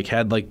legit, like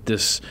had like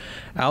this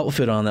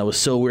outfit on that was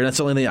so weird. That's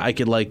the only thing I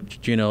could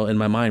like in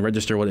my mind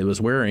register what it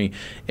was wearing,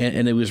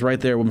 and it was right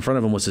there in front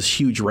of him was this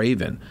huge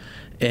raven,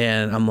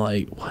 and I'm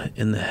like, what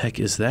in the heck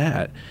is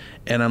that?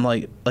 And I'm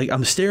like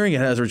I'm staring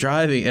at it as we're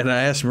driving, and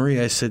I asked Marie,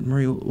 I said,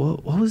 Marie,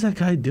 what was that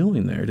guy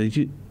doing there? Did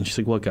you? And she's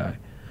like, what guy?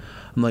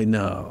 I'm like,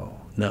 no.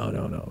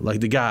 Like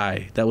the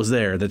guy that was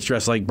there that's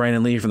dressed like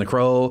Brandon Lee from The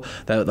Crow,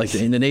 that like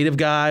the native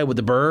guy with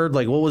the bird.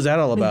 Like, what was that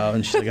all about?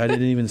 And she's like, I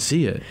didn't even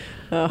see it.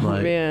 Oh,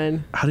 like,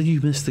 man. How did you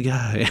miss the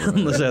guy?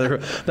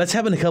 That's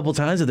happened a couple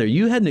times out there.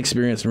 You had an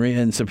experience, Maria,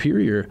 in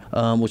Superior,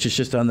 which is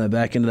just on the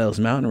back end of those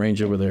mountain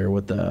range over there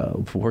with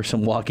the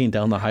person walking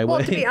down the highway.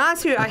 Well, to be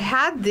honest with you, I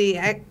had the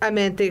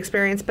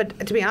experience, but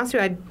to be honest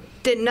with you,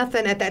 didn't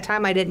nothing at that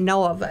time. I didn't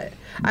know of it.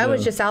 I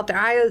was just out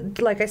there.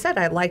 Like I said,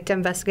 I like to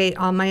investigate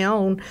on my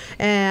own,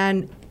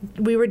 and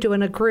we were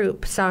doing a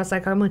group, so I was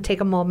like, I'm going to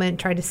take a moment and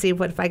try to see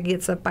if I can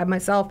get stuff by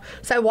myself.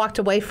 So I walked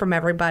away from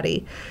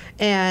everybody,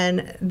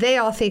 and they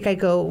all think I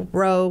go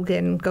rogue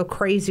and go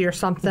crazy or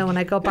something when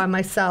I go by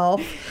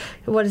myself.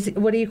 What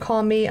do you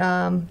call me?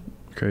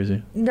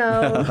 Crazy.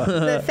 No,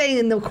 the thing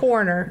in the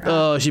corner.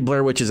 Oh, she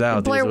Blair Witches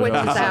out. Blair Witches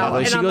out.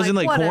 Like, she goes in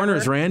like whatever.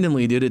 corners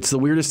randomly, dude. It's the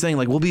weirdest thing.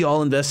 Like, we'll be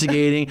all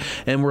investigating,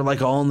 and we're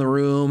like all in the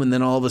room, and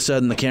then all of a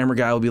sudden the camera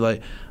guy will be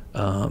like,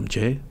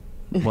 Jay,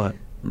 what?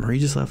 Marie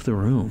just left the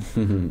room.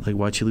 Like,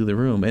 why'd she leave the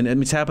room? And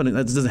it's happening.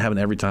 That doesn't happen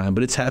every time,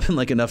 but it's happened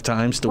like enough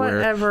times to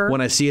where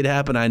when I see it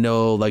happen, I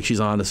know like she's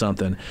on to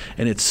something.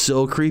 And it's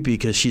so creepy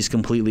because she's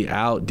completely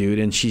out, dude.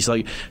 And she's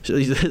like,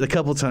 a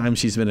couple times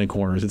she's been in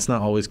corners. It's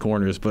not always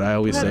corners, but I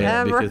always say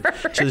it because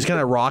she's just kind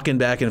of rocking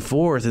back and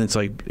forth. And it's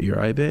like, you're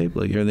all right, babe?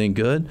 Like, everything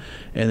good?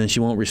 And then she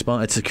won't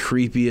respond. It's the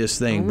creepiest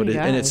thing.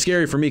 And it's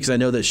scary for me because I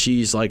know that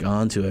she's like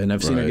onto it. And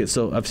I've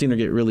seen her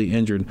get really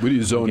injured. Would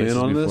you zone in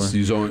on this?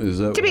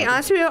 To be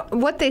honest with you,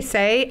 what they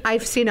say,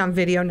 I've seen on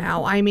video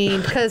now. I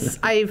mean, because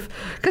I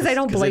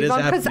don't believe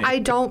them because I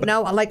don't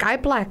know. Like, I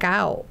black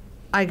out,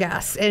 I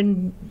guess,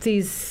 in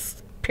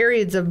these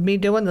periods of me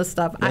doing this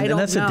stuff. I don't know. And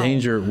that's a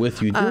danger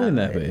with you doing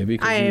that, babe,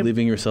 because you're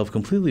leaving yourself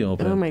completely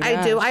open. Oh my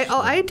gosh.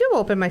 I do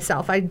open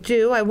myself. I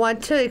do. I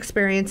want to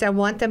experience. I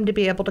want them to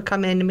be able to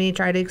come into me and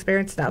try to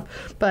experience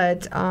stuff.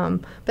 But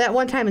that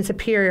one time in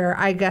Superior,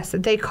 I guess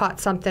they caught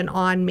something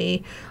on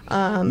me.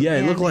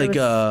 It looked like.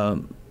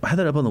 I had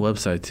that up on the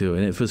website too,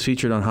 and it was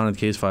featured on Haunted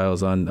Case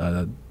Files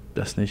on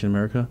Destination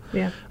America.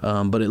 Yeah.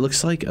 But it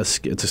looks like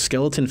it's a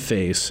skeleton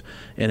face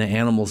in an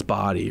animal's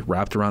body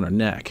wrapped around her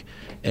neck,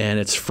 and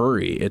it's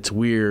furry. It's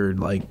weird,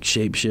 like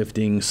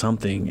shape-shifting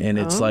something, and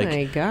it's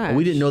my gosh.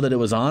 We didn't know that it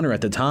was on her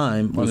at the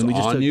time. Was it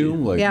on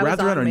you?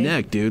 Wrapped around her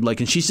neck, dude. Like,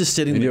 and she's just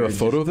sitting there. You have a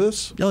photo of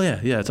this? Oh yeah,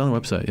 it's on the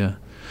website. Yeah.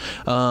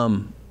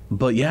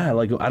 But yeah,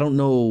 like, I don't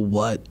know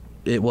what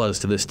it was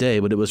to this day,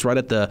 but it was right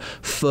at the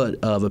foot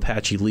of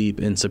Apache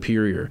Leap in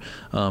Superior,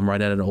 right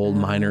at an old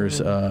miners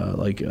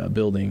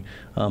building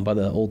by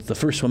the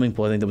first swimming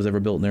pool I think that was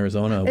ever built in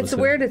Arizona. It's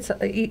weird. It's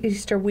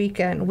Easter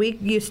weekend. We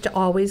used to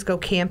always go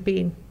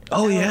camping.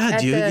 Oh yeah,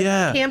 dude!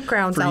 Yeah,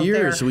 campgrounds for out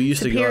years, there. we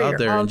used to go out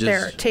there and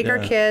just take our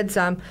kids,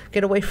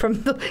 get away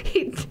from the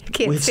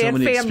can't stand so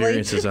many family.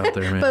 Experiences out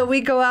there, man. But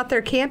we go out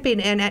there camping,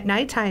 and at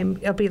nighttime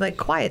it'll be like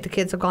quiet. The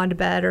kids have gone to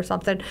bed or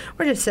something.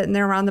 We're just sitting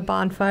there around the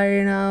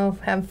bonfire,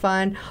 having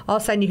fun. All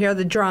of a sudden, you hear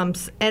the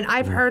drums, and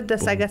I've heard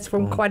this, I guess,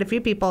 from quite a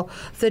few people.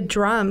 The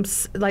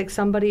drums, like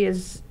somebody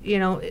is,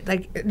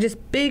 like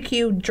just big,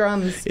 huge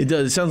drums. It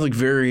does. It sounds like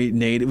very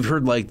native. We've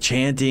heard like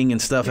chanting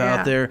and stuff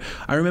out there.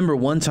 I remember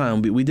one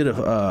time we did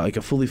a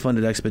fully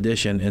funded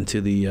expedition into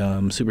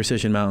the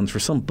Superstition Mountains for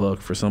some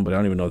book for somebody. I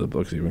don't even know what the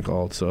book's even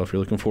called. So if you're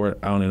looking for it,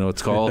 I don't even know what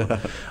it's called.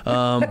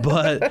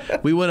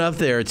 But we went up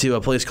there to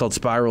a place called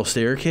Spiral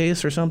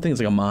Staircase or something. It's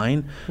like a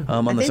mine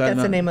on the side. I think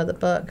that's the name of the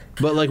book.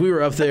 But like, we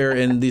were up there,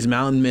 and these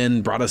mountain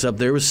men brought us up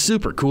there. It was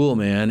super cool,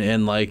 man.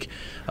 And like,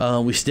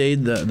 we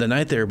stayed the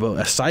night there.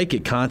 But a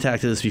psychic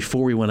contacted us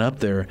before we went up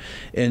there,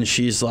 and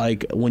she's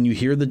like, when you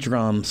hear the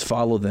drums,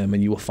 follow them,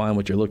 and you will find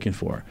what you're looking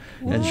for.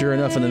 What? And sure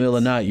enough, in the middle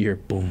of the night, you hear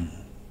boom,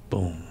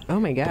 boom. Oh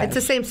my God! It's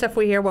the same stuff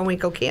we hear when we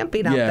go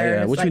camping out there.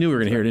 Yeah, which we knew we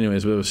were gonna hear it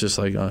anyways, but it was just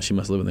like, oh, she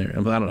must live in there.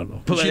 But I don't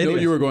know. Did she know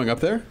you were going up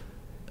there?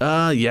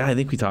 Yeah, I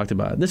think we talked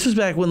about it. This was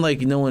back when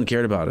like no one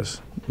cared about us.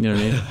 You know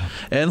what I mean?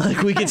 And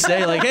like, we could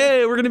say like,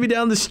 hey, we're gonna be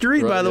down the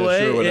street, by the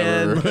way, sure,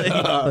 whatever.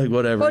 and like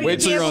whatever. Well, you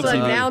can't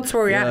announce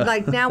where we're at.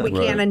 Like now, we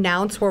can't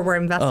announce where we're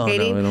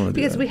investigating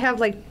because we have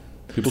like.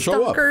 People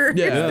show up.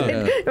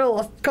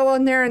 They'll go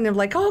in there and they're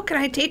like, "Oh, can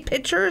I take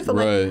pictures?" I'm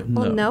like,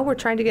 well, no, we're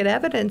trying to get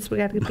evidence. We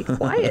got to be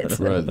quiet.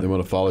 Right. They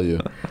want to follow you.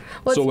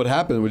 So what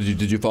happened?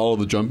 Did you follow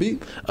the drum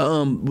beat?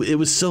 It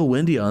was so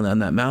windy on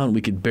that mountain.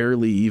 We could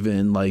barely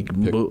even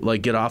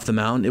get off the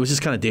mountain. It was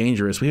just kind of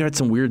dangerous. We had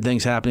some weird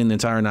things happening the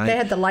entire night. They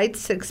had the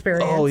lights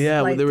experience. Oh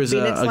yeah, like there was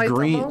a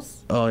green. Almost.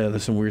 Oh yeah,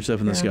 there's some weird stuff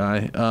in the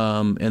sky.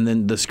 And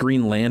then the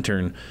green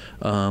lantern,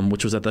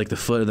 which was at like the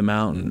foot of the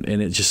mountain,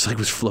 and it just like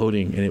was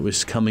floating, and it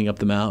was coming up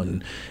the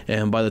mountain.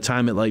 And by the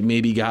time it like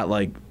maybe got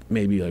like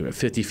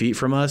 50 feet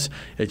from us,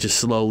 it just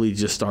slowly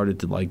just started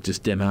to like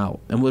just dim out.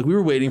 And like, we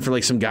were waiting for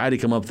like some guy to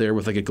come up there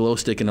with like a glow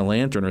stick and a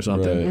lantern or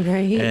something.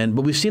 Right.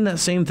 But we've seen that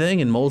same thing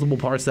in multiple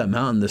parts of that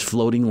mountain, this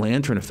floating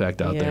lantern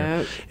effect out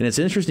there. And it's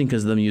interesting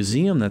because the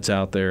museum that's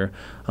out there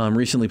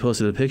recently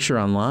posted a picture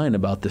online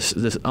about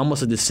this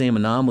almost like the same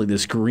anomaly,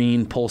 this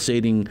green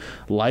pulsating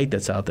light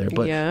that's out there.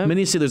 But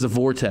many say there's a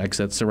vortex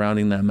that's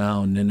surrounding that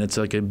mountain, and it's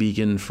like a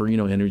beacon for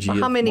energy.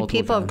 How many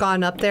people have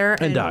gone up there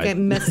and died. get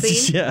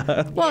missing?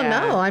 Yeah. Well,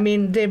 no, I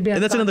mean, they've been.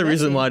 And that's another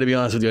reason why, to be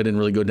honest with you, I didn't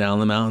really go down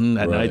the mountain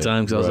at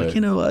nighttime, because I was like,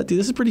 you know what, dude,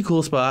 this is a pretty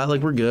cool spot.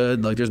 Like, we're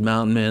good. Like, there's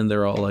mountain men.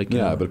 They're all like,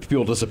 yeah, but if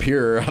people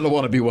disappear, I don't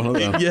want to be one of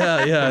them.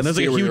 yeah. And there's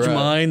like a huge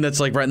mine that's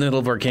like right in the middle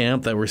of our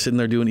camp that we're sitting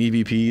there doing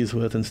EVPs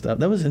with and stuff.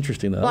 That was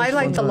interesting, though. Well, I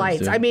like the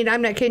lights. I mean,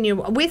 I'm not kidding you.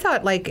 We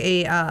thought like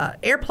a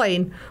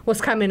airplane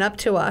was coming up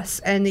to us,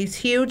 and these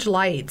huge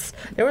lights.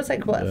 There was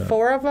like, what,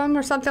 4 of them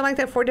or something like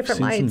that? 4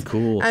 different lights. Some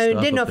cool I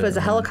stuff didn't know up if it was a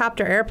there,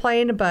 helicopter,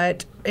 airplane,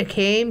 but it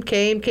came,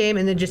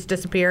 and then just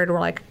disappeared. We're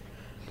like,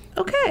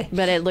 okay.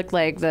 But it looked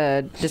like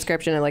the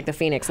description of like the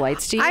Phoenix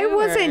Lights to you? I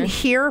wasn't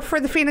here for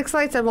the Phoenix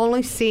Lights. I've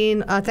only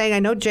seen a thing. I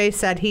know Jay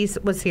said he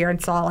was here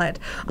and saw it.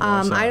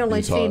 I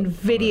only seen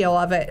video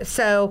of it.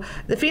 So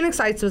the Phoenix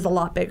Lights was a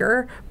lot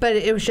bigger, but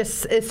it was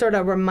just, it sort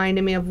of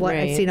reminded me of what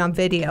I'd seen on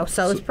video.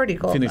 So it's pretty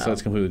cool. Phoenix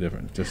Lights completely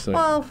different. Just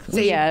so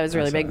yeah, it was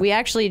really big. We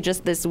actually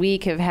just this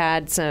week have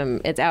had some,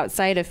 it's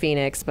outside of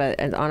Phoenix,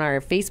 but on our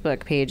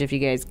Facebook page, if you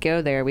guys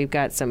go there, we've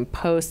got some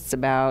posts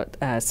about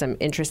some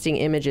interesting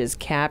images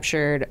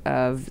captured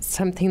of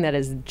something that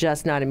is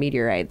just not a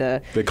meteorite.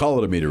 They call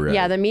it a meteorite.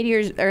 Yeah, the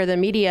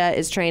media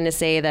is trying to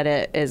say that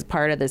it is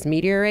part of this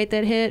meteorite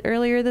that hit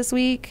earlier this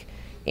week.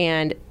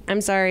 And I'm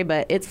sorry,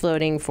 but it's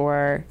floating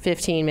for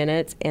 15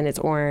 minutes, and it's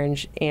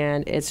orange,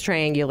 and it's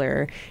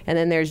triangular. And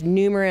then there's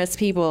numerous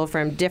people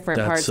from different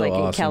parts, like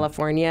in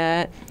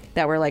California,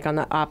 that were like on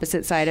the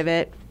opposite side of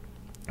it,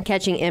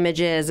 catching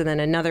images, and then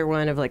another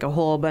one of like a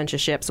whole bunch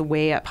of ships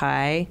way up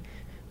high.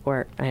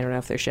 Or I don't know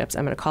if they're ships.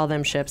 I'm going to call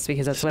them ships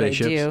because that's what I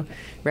do.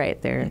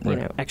 Right, they're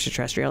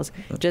extraterrestrials.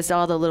 Just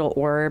all the little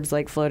orbs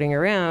like floating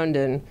around,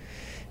 and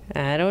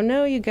I don't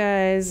know, you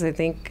guys. I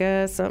think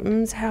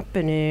something's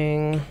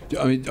happening.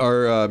 I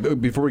mean,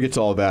 before we get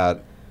to all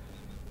that,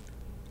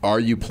 are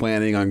you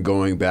planning on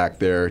going back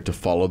there to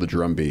follow the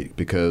drumbeat?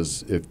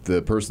 Because if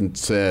the person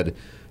said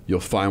you'll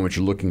find what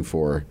you're looking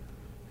for,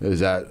 does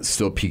that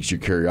still piques your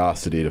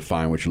curiosity to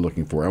find what you're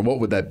looking for? And what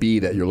would that be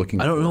that you're looking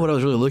for? I don't know what I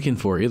was really looking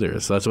for either.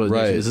 So that's what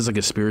this is, like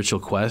a spiritual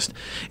quest.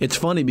 It's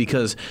funny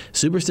because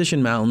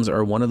Superstition Mountains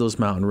are one of those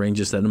mountain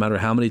ranges that no matter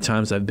how many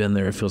times I've been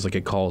there, it feels like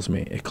it calls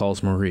me. It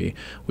calls Marie.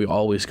 We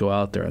always go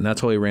out there. And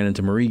that's why we ran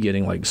into Marie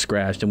getting like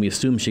scratched, and we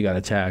assumed she got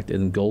attacked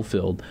in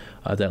Goldfield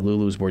at that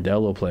Lulu's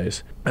Bordello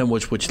place, and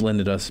which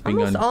lended us being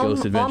almost on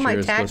Ghost Adventures. All my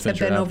attacks have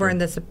been over in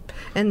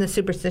the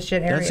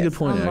Superstition area. That's a good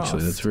point,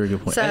 actually. That's a very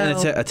good point. So,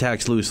 and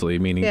attacks loosely,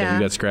 meaning that you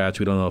got scratched.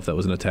 We don't know if that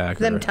was an attack.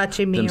 Them or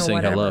touching me them or saying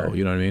whatever. Hello.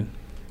 You know what I mean?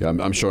 Yeah,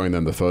 I'm showing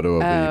them the photo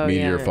of the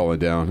meteor falling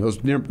down. It was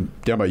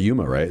down by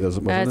Yuma, right?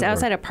 It's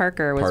outside of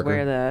Parker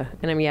where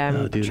I'm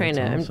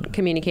I'm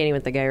communicating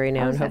with the guy right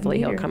now, and hopefully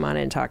he'll come on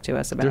and talk to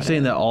us about it. They're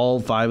saying that all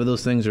 5 of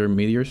those things are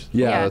meteors?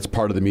 Yeah, that's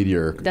part of the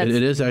meteor. It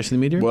is actually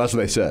the meteor? Well, that's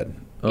what they said.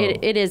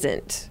 It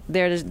isn't.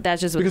 That's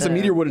just because the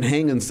meteor wouldn't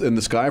hang in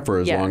the sky for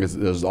as long as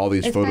there's all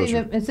these photos.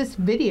 It's this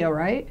video,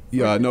 right?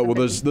 Yeah, no. Well,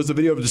 there's a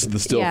video of just the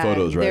still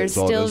photos, right? There's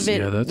still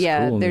that's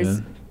cool, there's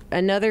man.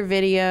 Another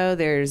video.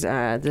 There's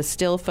the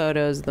still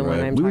photos. The one I'm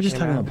talking about. We were just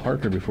talking about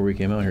Parker before we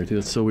came out here too.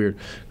 It's so weird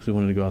because we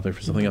wanted to go out there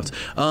for something else.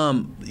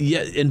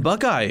 In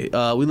Buckeye,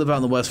 we live out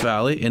in the West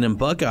Valley, and in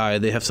Buckeye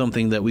they have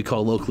something that we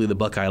call locally the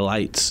Buckeye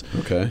Lights.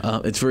 Okay.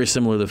 It's very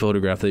similar to the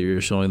photograph that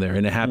you're showing there,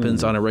 and it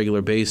happens on a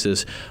regular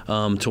basis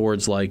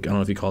towards like, I don't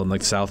know if you call them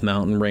like South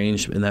Mountain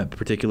Range in that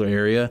particular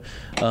area,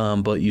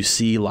 but you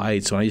see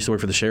lights. When I used to work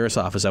for the sheriff's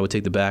office, I would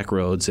take the back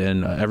roads,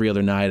 and every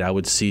other night I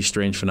would see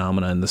strange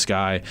phenomena in the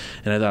sky,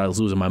 and I thought I was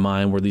losing my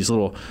mind, where these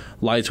little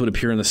lights would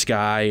appear in the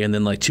sky, and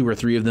then like 2 or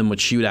 3 of them would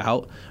shoot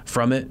out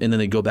from it, and then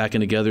they'd go back in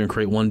together and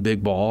create one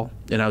big ball.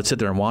 And I would sit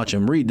there and watch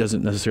them. Reed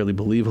doesn't necessarily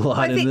believe a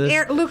lot in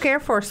this. Luke Air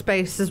Force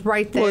Base is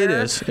right there. Well, it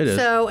is.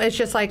 So it's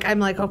just like, I'm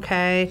like,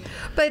 okay.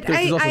 But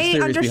there's also I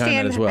theories understand.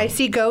 behind that as well. I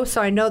see ghosts,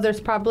 so I know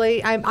there's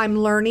probably, I'm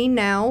learning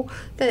now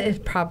that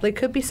it probably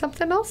could be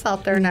something else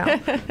out there now.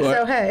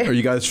 So, hey. Are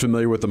you guys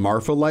familiar with the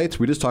Marfa lights?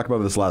 We just talked about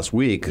this last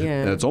week.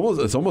 Yeah. And it's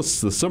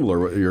almost similar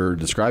what you're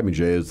describing,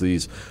 Jay, is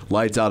these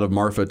lights out of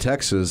Marfa,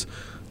 Texas.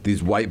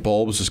 These white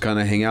bulbs just kind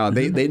of hang out.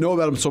 They know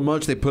about them so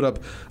much they put up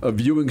a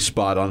viewing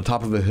spot on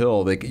top of a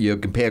hill. You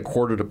can pay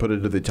 $0.25 to put it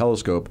into the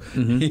telescope,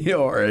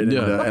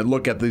 and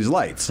look at these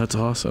lights. That's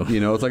awesome.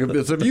 It's like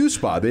it's a view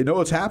spot. They know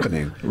what's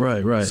happening.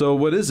 Right. So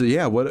what is it?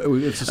 Yeah.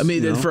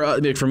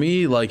 For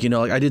me, like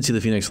I did see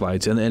the Phoenix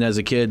Lights, and as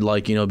a kid,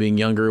 being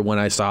younger when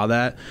I saw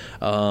that,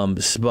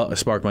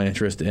 sparked my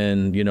interest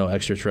in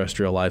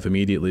extraterrestrial life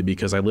immediately,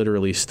 because I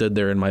literally stood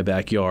there in my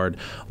backyard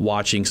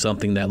watching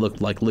something that looked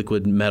like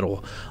liquid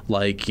metal,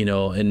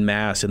 in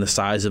mass, and the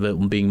size of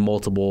it being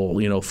multiple,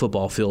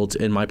 football fields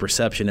in my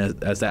perception at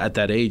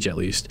that age at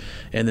least.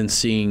 And then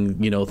seeing,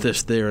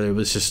 this there, it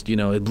was just,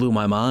 it blew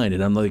my mind.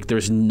 And I'm like,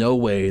 there's no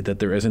way that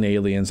there isn't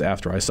aliens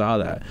after I saw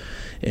that.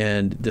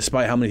 And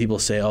despite how many people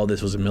say, oh,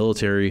 this was a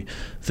military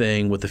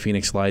thing with the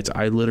Phoenix Lights,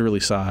 I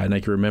literally saw it, and I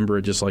can remember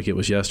it just like it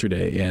was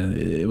yesterday. And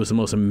it was the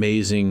most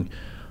amazing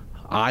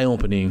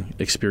eye-opening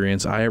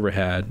experience I ever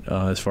had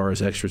as far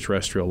as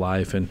extraterrestrial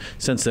life. And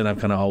since then, I've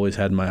kind of always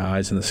had my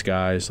eyes in the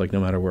skies, like no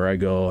matter where I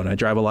go. And I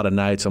drive a lot of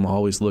nights. I'm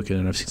always looking,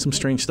 and I've seen some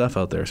strange stuff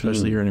out there,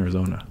 especially here in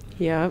Arizona.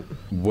 Yeah.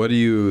 What do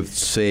you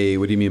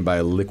mean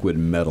by liquid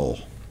metal?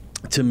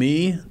 To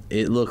me,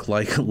 it looked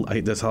like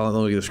that's how I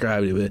know you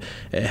described it.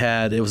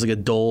 But it was like a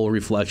dull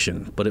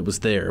reflection, but it was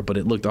there. But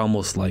it looked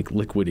almost like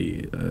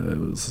liquidy. It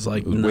was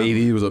like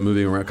wavy. Was it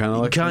moving around,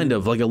 kind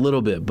of like a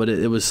little bit? But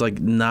it was like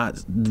not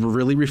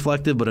really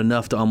reflective, but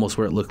enough to almost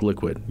where it looked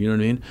liquid. You know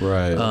what I mean?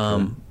 Right.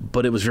 Okay.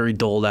 But it was very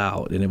doled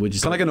out, and it would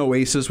just kind of like an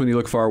oasis. When you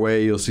look far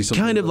away, you'll see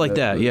something kind of like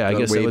that. Yeah, I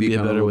guess that would be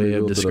a better way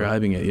of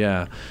describing it.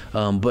 Yeah.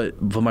 But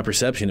from my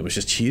perception, it was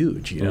just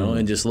huge. You know,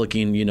 and just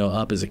looking,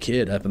 up as a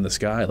kid, up in the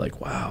sky,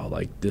 like wow,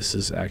 like this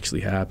is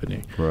actually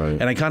happening. Right.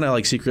 And I kind of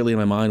like secretly in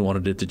my mind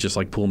wanted it to just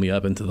like pull me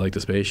up into like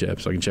the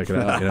spaceship so I can check it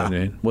out. You know what I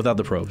mean? Without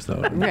the probes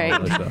though. Right.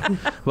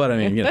 But I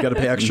mean, got to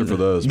pay extra for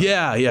those.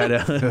 Yeah.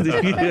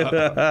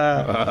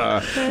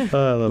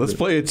 Let's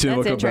play it too. That's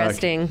we'll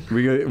interesting.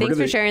 Thanks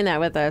for sharing that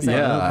with us.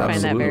 Yeah, I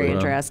find that very absolutely.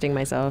 interesting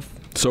myself.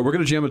 So we're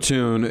going to jam a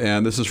tune,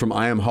 and this is from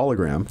I Am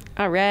Hologram.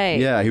 All right.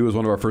 Yeah, he was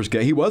one of our first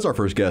guests. He was our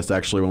first guest,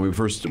 actually, when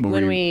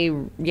we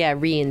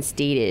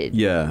reinstated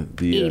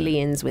the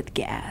Aliens with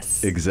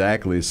Gas.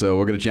 Exactly. So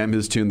we're going to jam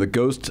his tune, The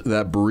Ghost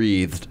That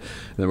Breathed.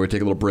 And then we're going to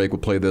take a little break. We'll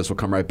play this. We'll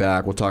come right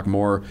back. We'll talk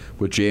more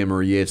with Jay and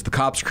Marie Yates.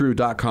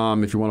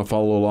 TheCopsCrew.com. If you want to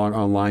follow along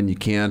online, you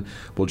can.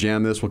 We'll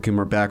jam this. We'll come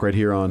right back right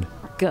here on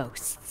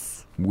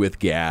Ghosts with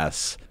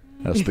Gas.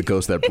 That's The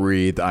Ghost That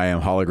Breathed. I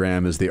Am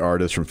Hologram is the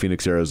artist from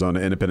Phoenix,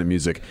 Arizona. Independent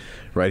music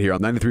right here on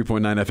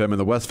 93.9 FM in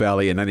the West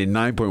Valley and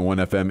 99.1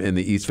 FM in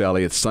the East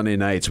Valley. It's Sunday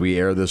nights. We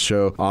air this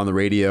show on the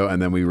radio, and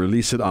then we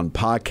release it on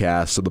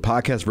podcast. So the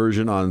podcast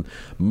version on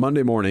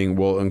Monday morning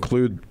will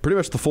include pretty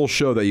much the full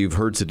show that you've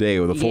heard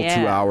today. With a full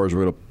 2 hours,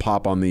 we're going to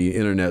pop on the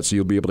internet, so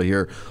you'll be able to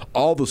hear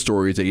all the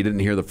stories that you didn't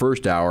hear the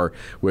first hour,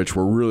 which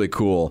were really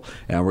cool.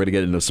 And we're going to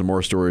get into some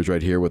more stories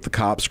right here with the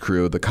Cops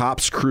Crew.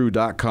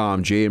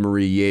 TheCopsCrew.com. Jay and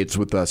Marie Yates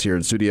with us here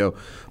in studio.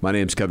 My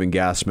name's Kevin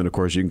Gassman. Of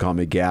course, you can call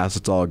me Gas.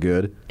 It's all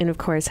good. And of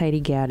course, Heidi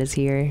Gadd is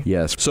here.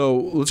 Yes. So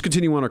let's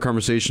continue on our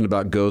conversation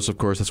about ghosts. Of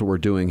course, that's what we're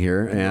doing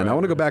here. And I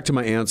want to go back to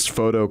my aunt's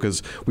photo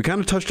because we kind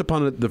of touched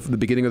upon it at the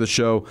beginning of the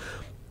show.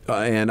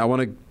 And I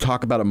want to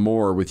talk about it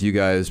more with you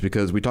guys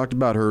because we talked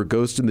about her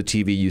ghost in the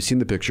TV. You've seen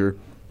the picture.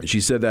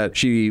 She said that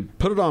she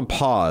put it on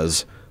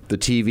pause, the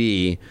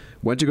TV,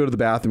 went to go to the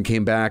bathroom,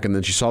 came back, and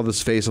then she saw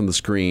this face on the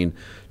screen,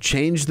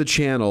 changed the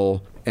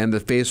channel, and the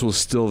face was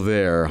still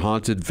there,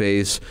 haunted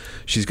face.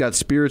 She's got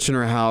spirits in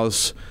her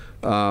house.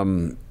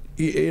 I'm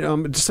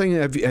just saying,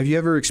 have you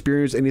ever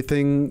experienced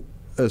anything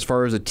as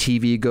far as a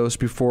TV ghost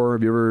before?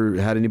 Have you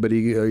ever had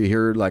anybody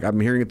hear, like, I'm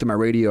hearing it through my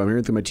radio, I'm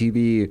hearing it through my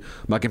TV,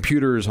 my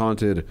computer is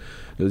haunted?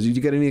 Did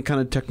you get any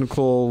kind of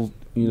technical...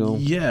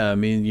 Yeah, I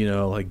mean,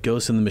 like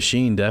Ghost in the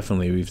Machine,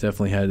 definitely. We've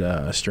definitely had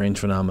a strange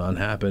phenomenon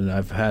happen.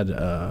 I've had,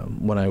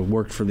 when I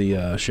worked for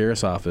the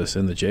sheriff's office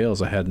in the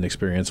jails, I had an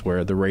experience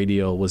where the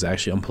radio was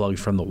actually unplugged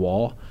from the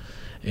wall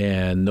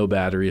and no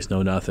batteries,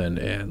 no nothing.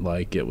 And,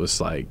 like, it was,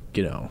 like,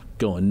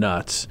 going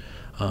nuts,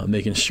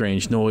 making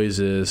strange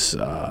noises.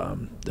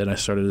 Then I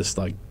started this,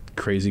 like,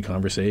 crazy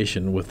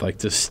conversation with like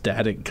this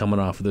static coming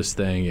off of this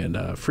thing,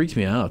 and freaked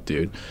me out,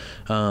 dude.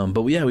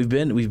 But yeah, we've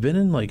been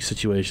in like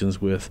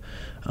situations with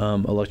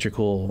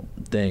electrical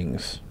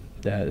things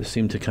that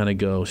seem to kind of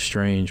go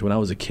strange. When I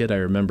was a kid, I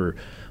remember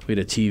we had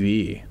a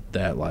TV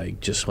that like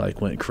just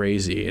like went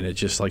crazy, and it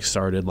just like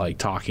started like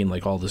talking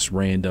like all this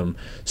random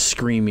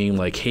screaming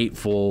like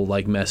hateful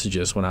like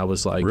messages when I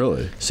was like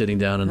sitting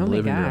down in the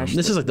living room.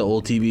 This is like the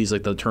old TVs,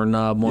 like the turn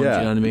knob ones, you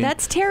know what I mean?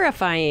 That's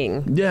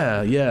terrifying. Yeah.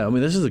 I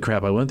mean, this is the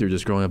crap I went through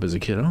just growing up as a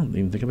kid. I don't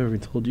even think I've ever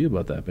told you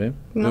about that, babe.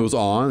 No. It was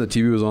on? The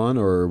TV was on,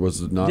 or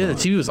was it not? Yeah, the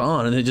TV was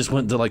on, and it just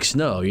went to like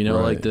snow,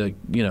 like the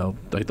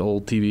like the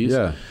old TVs.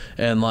 Yeah.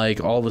 And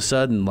like all of a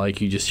sudden, like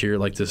you just hear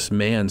like this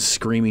man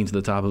screaming to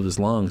the top of his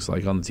lungs,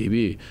 like on the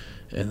TV.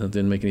 And it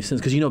didn't make any sense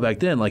because back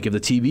then, like if the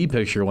TV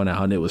picture went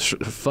out and it was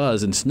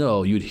fuzz and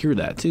snow, you'd hear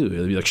that too.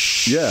 It'd be like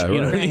shh, you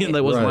know what I mean?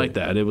 It wasn't like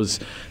that. It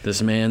was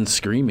this man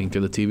screaming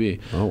through the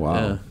TV. Oh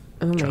wow!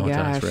 Oh my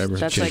gosh, forever.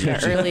 That's like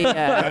the early the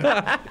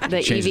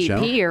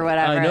EVP or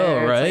whatever. I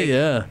know, right?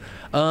 Yeah.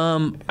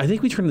 I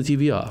think we turned the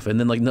TV off, and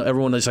then like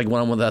everyone just like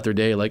went on without their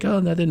day, like,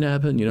 oh, that didn't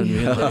happen. You know what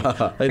I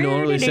mean? Like no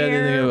one really said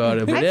anything about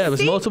it. But it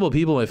was multiple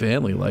people in my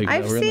family. Like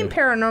I've seen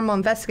paranormal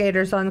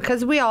investigators on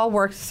because we all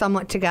work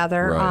somewhat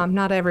together. Right.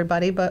 Not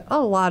everybody, but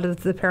a lot of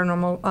the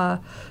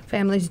paranormal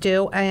families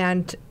do,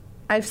 and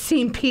I've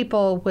seen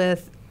people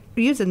with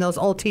using those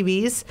old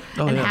TVs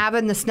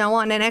having the snow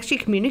on and actually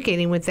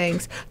communicating with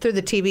things through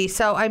the TV.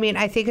 So, I mean,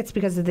 I think it's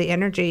because of the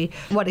energy.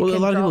 A lot of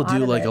people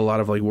do like a lot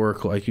of like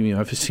work. Like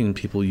I've seen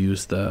people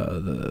use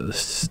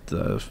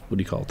the what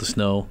do you call it, the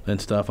snow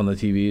and stuff on the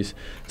TVs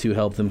to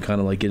help them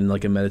kind of like get in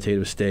like a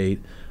meditative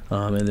state.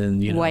 And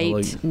then, you know,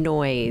 white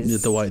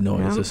noise. The white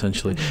noise,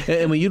 essentially.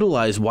 And we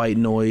utilize white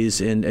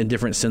noise and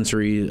different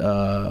sensory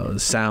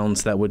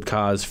sounds that would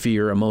cause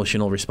fear,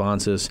 emotional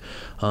responses,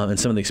 and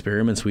some of the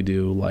experiments we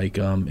do, like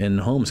in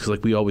homes, because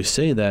like we always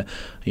say that,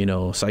 you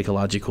know,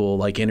 psychological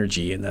like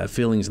energy and the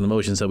feelings and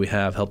emotions that we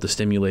have help to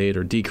stimulate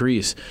or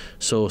decrease.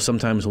 So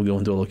sometimes we'll go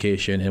into a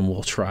location and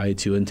we'll try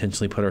to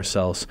intentionally put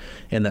ourselves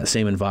in that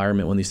same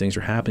environment when these things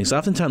are happening. So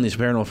oftentimes these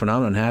paranormal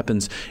phenomenon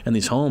happens in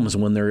these homes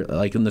when they're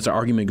like, when there's an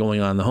argument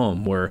going on in the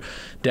home where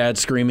dad's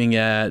screaming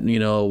at, you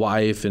know,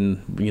 wife,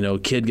 and, you know,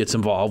 kid gets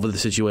involved with the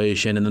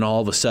situation, and then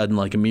all of a sudden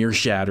like a mirror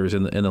shatters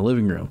in the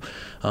living room.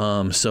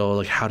 So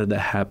like, how did that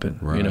happen?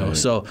 Right. You know,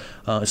 so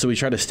we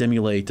try to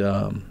stimulate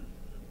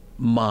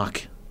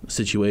mock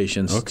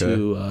situations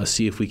to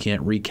see if we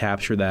can't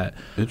recapture that.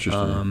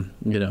 Interesting.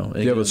 You know,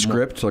 do you have a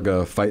script, like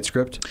a fight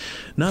script?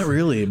 Not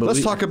really, but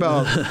let's talk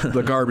about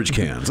the garbage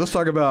cans. Let's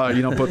talk about,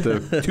 you know, put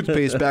the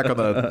toothpaste back on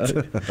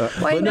the.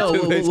 But no,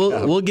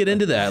 we'll get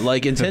into that.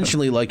 Like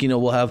intentionally, like, you know,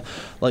 we'll have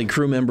like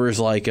crew members,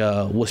 like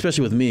well,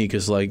 especially with me,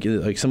 because like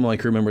some of my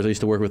crew members I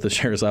used to work with the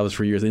sheriff's office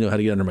for years. They know how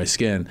to get under my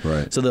skin.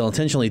 Right. So they'll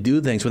intentionally do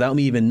things without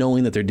me even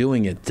knowing that they're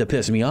doing it to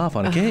piss me off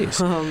on a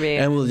case. Oh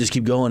man. And we'll just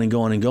keep going and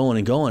going and going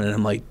and going, and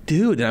I'm like,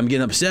 dude, and I'm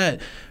getting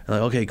upset. I'm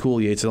like, okay,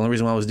 cool, Yates. The only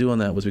reason why I was doing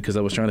that was because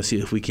I was trying to see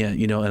if we can't,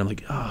 you know. And I'm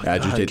like, oh,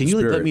 God, can you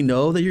let me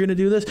know that you're going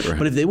to do this? Right.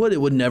 But if they would,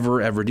 it would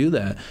never ever do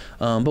that.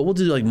 But we'll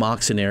do like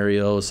mock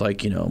scenarios,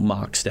 like, you know,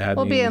 mock stabbing,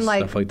 We'll be in, like,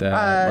 stuff like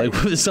that.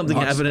 Like if something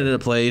happening in a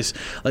place,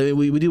 like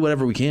we do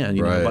whatever we can,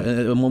 you know.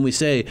 And when we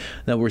say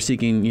that we're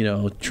seeking, you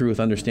know, truth,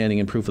 understanding,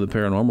 and proof of the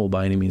paranormal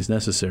by any means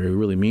necessary, we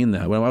really mean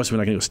that. Well, obviously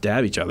we're not going to go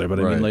stab each other, but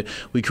I mean, like,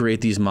 we create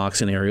these mock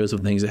scenarios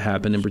of things that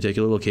happen in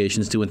particular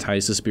locations to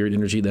entice the spirit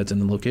energy that's in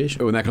the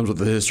location. And that comes with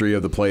the history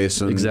of the place,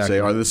 and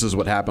say, oh, this is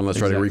what happened. Let's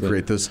try to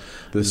recreate this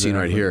scene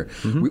right here.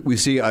 Mm-hmm. We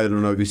see, I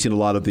don't know, we've seen a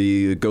lot of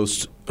the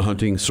ghost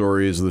hunting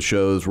stories of the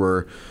shows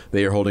where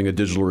they are holding a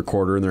digital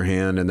recorder in their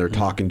hand and they're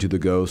talking to the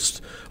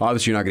ghost.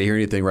 Obviously, you're not going to hear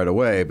anything right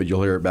away, but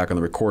you'll hear it back on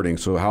the recording.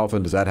 So how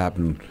often does that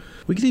happen?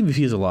 We get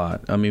EVPs a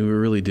lot. I mean, we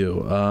really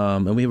do.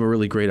 And we have a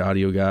really great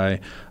audio guy,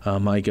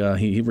 Mike.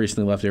 He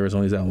recently left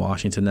Arizona. He's out in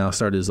Washington now.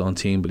 Started his own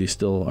team, but he's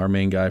still our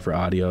main guy for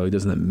audio. He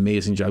does an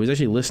amazing job. He's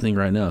actually listening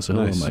right now. So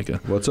hello,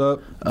 Micah. What's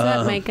up? What's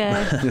up,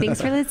 Micah?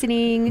 Thanks for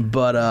listening.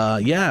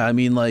 But yeah, I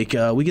mean, like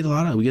we get a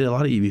lot of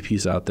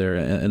EVPs out there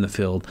in the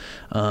field.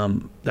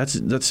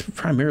 That's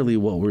primarily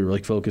what we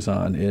like focus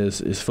on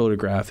is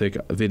photographic,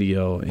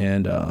 video,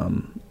 and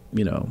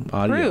you know,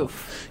 audio.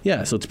 Proof.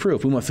 Yeah, so it's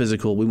proof. We want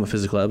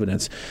physical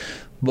evidence.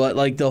 But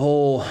like the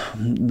whole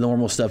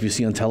normal stuff you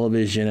see on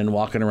television and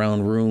walking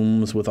around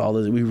rooms with all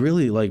this, we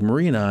really, like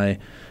Marie and I,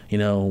 you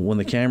know, when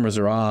the cameras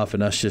are off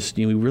and us just,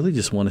 you know, we really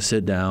just want to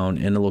sit down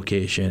in a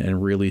location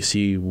and really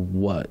see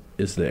what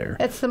is there.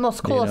 It's the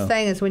most coolest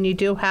thing is when you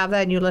do have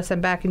that and you listen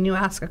back and you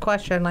ask a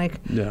question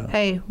like,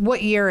 hey,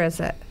 what year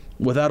is it?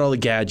 Without all the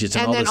gadgets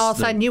and all this. And then all of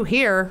a sudden you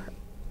hear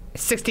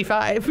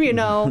 65, you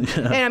know,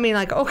 and I mean,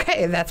 like,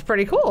 okay, that's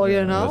pretty cool,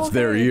 you know. That's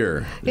their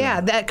year.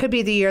 Yeah, that could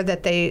be the year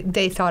that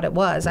they thought it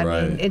was. I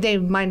mean, they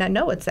might not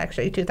know it's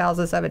actually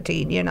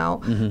 2017, you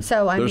know.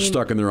 So I mean, they're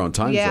stuck in their own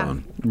time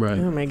zone. Right.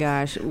 Oh my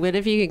gosh. What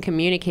if you can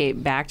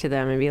communicate back to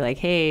them and be like,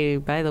 hey,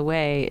 by the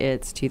way,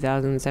 it's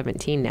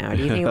 2017 now.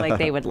 Do you think like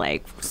they would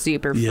like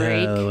super freak?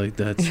 Yeah, like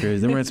that's crazy.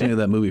 That reminds me of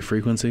that movie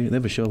Frequency. They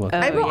have a show about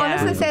that. I will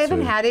honestly say I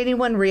haven't had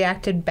anyone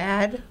reacted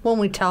bad when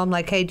we tell them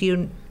like, hey,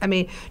 do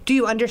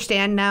you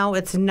understand now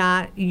it's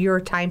not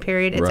your time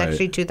period? It's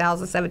actually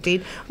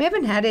 2017. We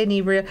haven't had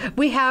any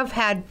we have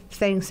had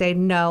things say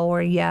no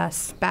or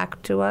yes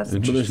back to us.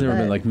 But there's never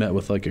been like met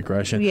with like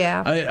aggression.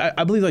 Yeah.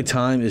 I believe like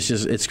time is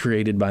just, it's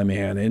created by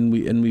man, and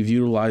we've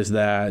utilized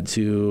that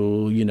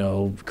to, you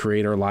know,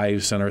 create our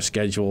lives and our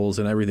schedules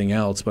and everything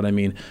else. But I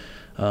mean,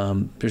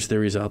 there's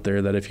theories out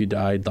there that if you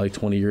died like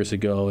 20 years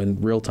ago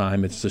in real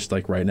time, it's just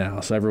like right now.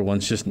 So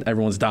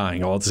everyone's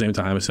dying all at the same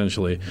time,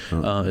 essentially,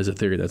 is a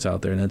theory that's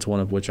out there. And that's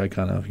one of which I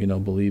kind of, you know,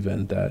 believe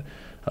in, that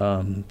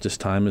just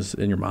time is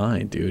in your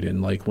mind, dude.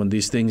 And like when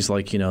these things,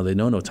 like, you know, they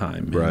know no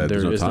time. Right.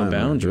 There is no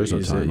boundaries.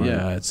 There's no time,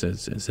 Yeah, it's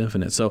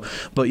infinite. So,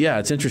 but yeah,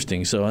 it's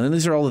interesting. So, and then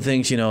these are all the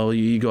things, you know,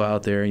 you go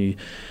out there and you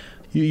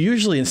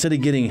usually, instead of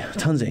getting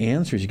tons of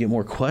answers, you get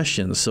more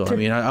questions. So, I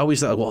mean, I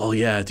always thought, well,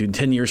 yeah, dude,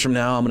 10 years from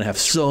now, I'm going to have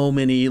so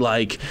many,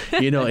 like,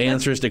 you know,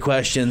 answers to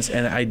questions.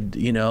 And I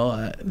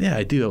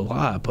do a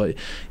lot. But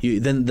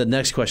then the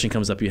next question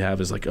comes up you have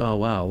is like, oh,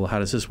 wow, well, how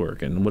does this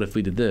work? And what if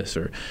we did this?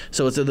 Or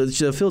so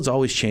the field's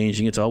always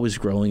changing. It's always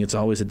growing. It's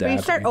always adapting.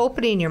 You start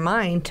opening your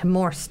mind to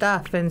more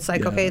stuff. And it's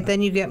like, okay,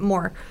 then you get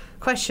more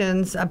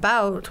questions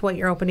about what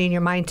you're opening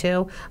your mind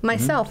to.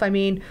 Myself, I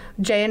mean,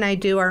 Jay and I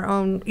do our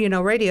own, you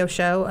know, radio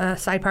show,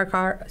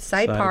 Sidebar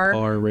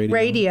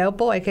Radio.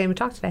 Boy, I can't even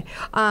talk today.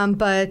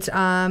 But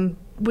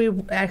we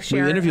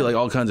actually interview like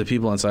all kinds of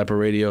people on Cyber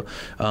Radio.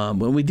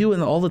 When we do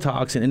in all the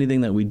talks and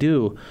anything that we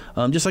do,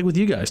 just like with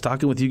you guys,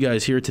 talking with you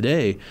guys here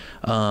today,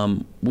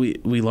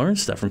 we learn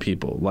stuff from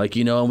people. Like,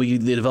 you know,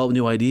 and they develop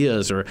new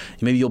ideas, or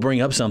maybe you'll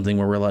bring up something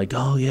where we're like,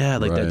 oh yeah,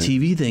 like that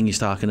TV thing he's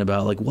talking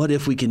about. Like, what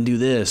if we can do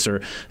this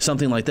or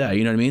something like that?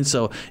 You know what I mean?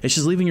 So it's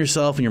just leaving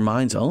yourself and your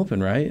minds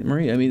open, right,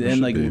 Marie? I mean,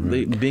 and like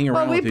being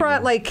around. Well, we brought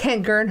people. like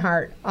Ken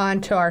Gernhardt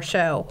onto our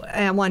show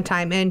at one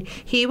time, and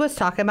he was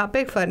talking about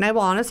Bigfoot. And I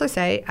will honestly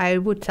say, I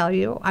would tell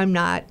you, I'm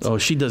not. Oh,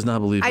 she does not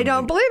believe. I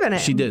don't believe in it.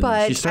 She didn't.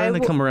 But She's starting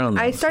to come around.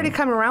 I started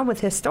coming around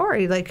with his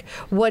story. Like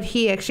what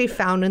he actually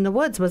found in the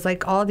woods was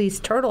like all these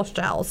turtle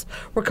shells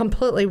were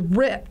completely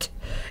ripped,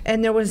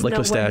 and there was like no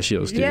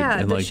pistachios, way, dude, yeah,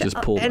 and like just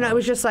pulled. And I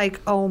was just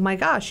like, oh my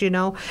gosh, you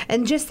know,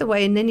 and just the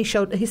way. And then he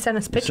sent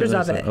us pictures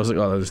of it. I was like,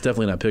 oh, there's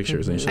definitely not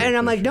pictures. And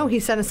I'm like, no, he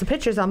sent us the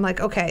pictures. I'm like,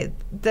 okay,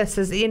 this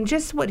is, and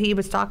just what he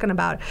was talking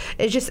about.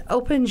 It just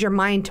opens your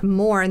mind to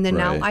more. And then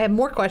now I have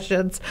more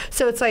questions.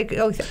 So it's like,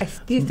 oh,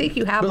 do you think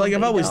you have? But like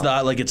I've always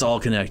thought, like it's all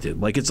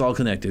connected. Like it's all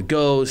connected.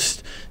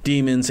 Ghosts,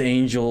 demons,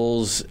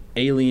 angels,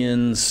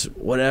 aliens,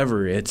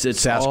 whatever. It's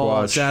Sasquatch.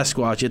 All,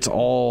 Sasquatch. It's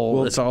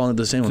all in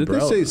the same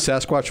umbrella. Did they say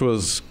Sasquatch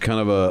was kind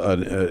of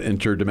an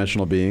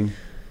interdimensional being?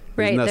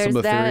 Right, there's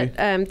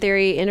that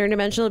theory,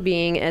 interdimensional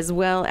being, as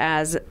well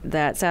as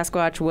that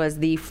Sasquatch was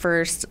the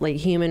first like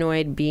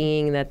humanoid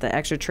being that the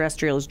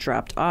extraterrestrials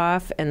dropped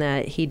off, and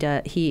that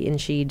he and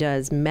she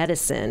does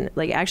medicine.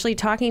 Like actually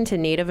talking to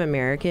Native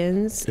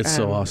Americans. It's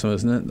so awesome,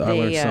 isn't it? I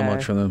learned so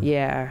much from them.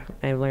 Yeah,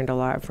 I learned a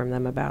lot from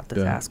them about the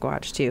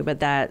Sasquatch too. But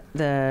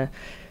the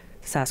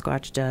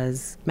Sasquatch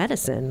does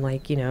medicine,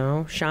 like, you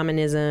know,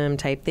 shamanism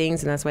type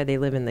things, and that's why they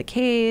live in the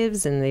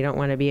caves, and they don't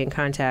want to be in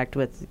contact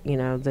with, you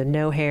know, the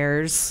no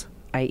hairs,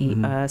 i.e.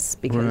 us,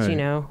 because, you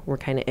know, we're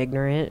kind of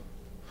ignorant.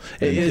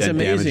 It's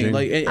amazing.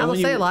 Like, I will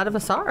say a lot of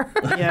us are.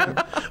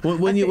 Yeah.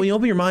 when you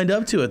open your mind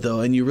up to it,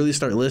 though, and you really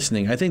start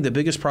listening, I think the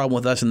biggest problem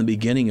with us in the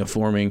beginning of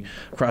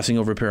Crossing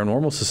Over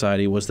Paranormal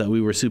Society was that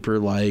we were super,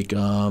 like,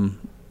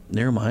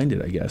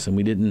 narrow-minded, I guess, and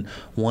we didn't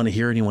want to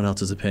hear anyone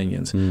else's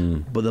opinions.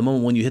 But the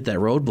moment when you hit that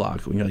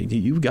roadblock, you're like,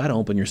 you've got to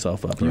open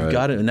yourself up. You've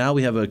got to. And now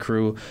we have a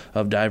crew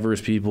of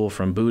diverse people,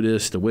 from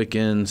Buddhists to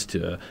Wiccans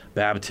to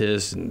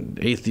Baptists and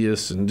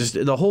atheists, and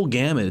just the whole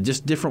gamut,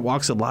 just different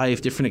walks of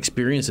life, different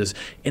experiences,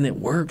 and it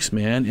works,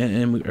 man.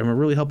 And we're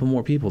really helping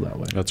more people that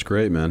way. That's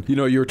great, man. You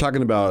know, you were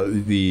talking about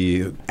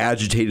the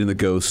agitating the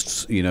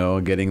ghosts, you know,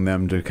 getting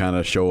them to kind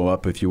of show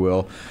up, if you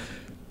will.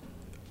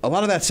 A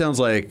lot of that sounds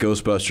like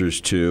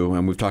Ghostbusters too,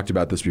 and we've talked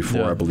about this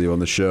before, I believe, on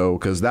the show,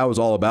 because that was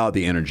all about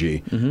the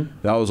energy.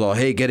 That was all,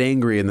 hey, get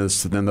angry, and then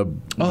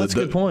that's a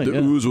good point. The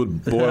ooze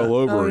would boil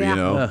over, you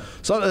know. Yeah.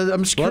 So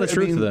I'm just curious. A lot of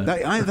truth to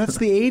that. That's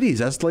the '80s.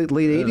 That's late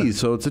 '80s.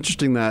 So it's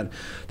interesting that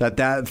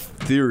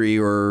theory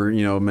or,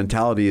 you know,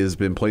 mentality has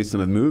been placed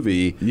in a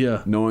movie,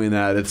 knowing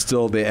that it's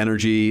still the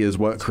energy is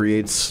what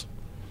creates.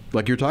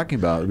 Like you're talking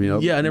about, you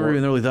know. Yeah, I never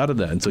even really thought of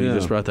that until you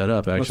just brought that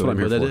up. Actually, that's what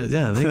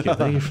I'm here for.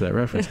 Thank you for that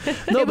reference.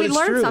 No, we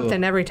learn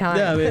something every time.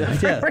 Yeah, I mean,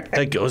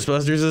 that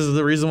Ghostbusters is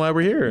the reason why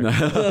we're here.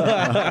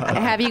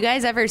 Have you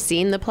guys ever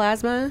seen the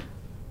plasma?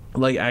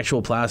 Like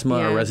actual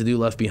plasma or residue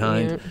left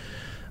behind?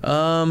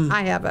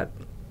 I haven't.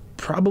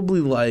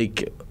 Probably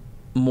like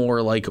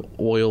more like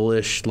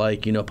oilish,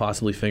 like, you know,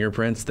 possibly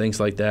fingerprints, things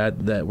like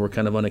that were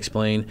kind of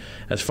unexplained.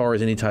 As far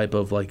as any type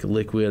of like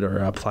liquid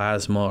or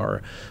plasma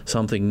or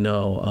something,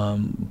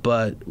 no.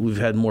 But we've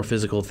had more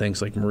physical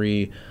things, like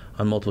Marie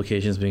on multiple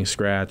occasions being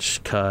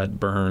scratched, cut,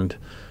 burned.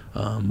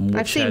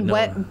 I've seen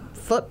wet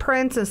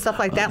footprints and stuff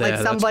like that, like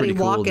somebody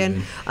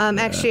walking. Cool,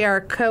 actually,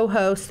 our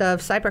co-host of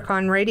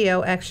CyberCon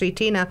Radio, actually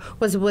Tina,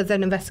 was with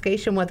an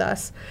investigation with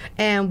us,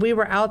 and we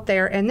were out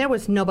there, and there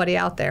was nobody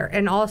out there,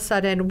 and all of a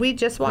sudden we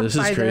just walked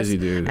by crazy,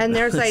 dude. And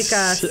there's like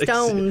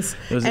stones,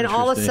 and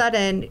all of a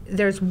sudden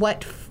there's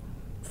wet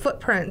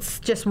footprints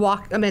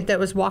that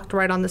was walked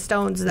right on the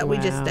stones that we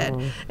just did,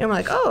 and we're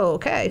like, oh,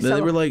 okay. So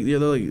they were like, they're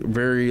like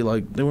very,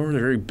 like, they weren't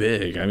very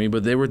big. I mean,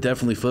 but they were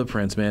definitely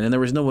footprints, man. And there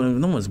was no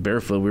one's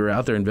barefoot. We were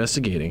out there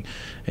investigating,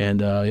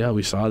 and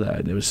we saw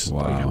that. It was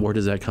like, where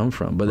does that come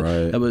from? But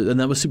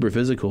that was super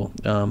physical.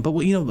 But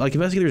you know, like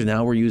investigators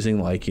now, we're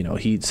using like, you know,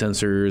 heat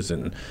sensors,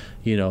 and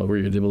you know,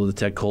 we're able to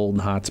detect cold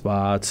and hot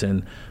spots,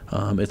 and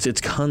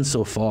it's gone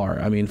so far.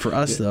 I mean, for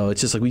us though,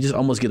 it's just like we just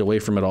almost get away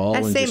from it all.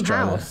 That and same just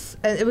house,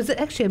 it was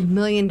actually $1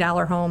 million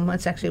home.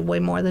 It's actually way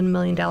more than $1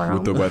 million home.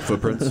 With the wet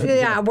footprints?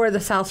 Yeah, where the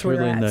house we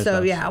were at. Nice so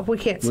house. yeah, we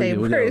can't say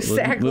where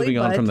exactly. Moving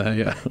on from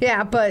that,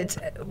 yeah, but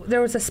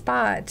there was a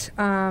spot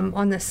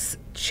on this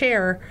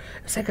chair.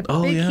 It was like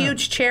a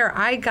huge chair.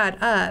 I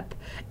got up,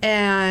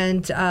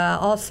 and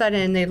all of a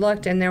sudden they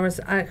looked, and there was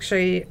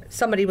actually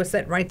somebody was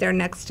sitting right there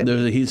next to me.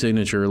 There's a heat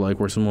signature, like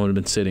where someone would have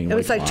been sitting. It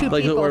was like two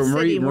people where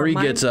sitting. Marie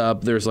gets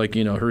up. There's like,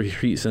 you know, her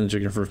heat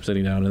signature for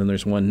sitting down, and then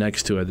there's one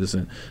next to it.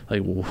 Isn't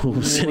like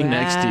who's sitting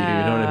next to you? You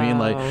know what I mean?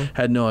 Like,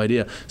 had no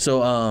idea.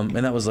 So and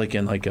that was like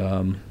in like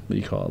what do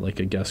you call it? Like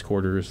a guest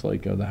quarters,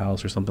 like the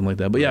house or something like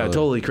that. But yeah,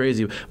 totally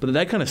crazy. But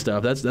that kind of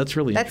stuff, that's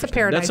really that's a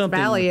Paradise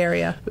Valley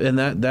area, and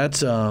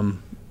that's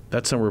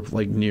That's somewhere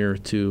like near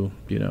to,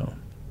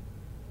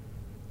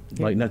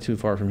 like not too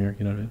far from here.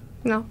 You know what I mean?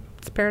 No,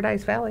 it's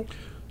Paradise Valley.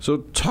 So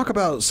talk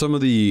about some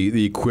of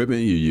the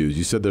equipment you use.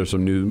 You said there's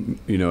some new,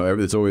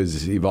 it's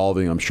always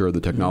evolving, I'm sure, the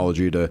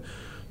technology to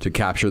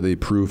capture the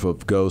proof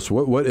of ghosts.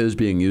 What is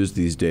being used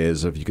these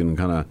days, if you can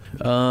kind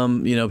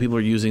of... people are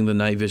using the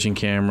night vision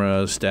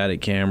cameras,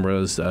 static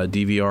cameras,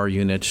 DVR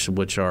units,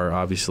 which are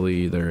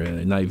obviously they're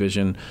night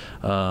vision,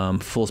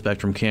 full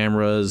spectrum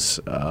cameras.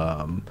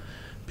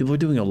 People are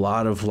doing a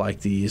lot of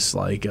these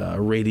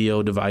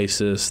radio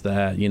devices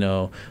that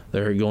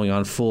they're going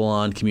on full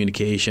on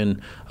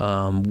communication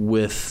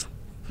with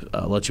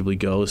allegedly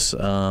ghosts. We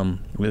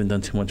haven't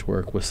done too much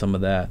work with some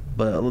of that,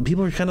 but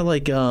people are kind of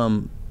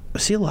I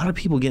see a lot of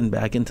people getting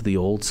back into the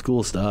old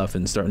school stuff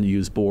and starting to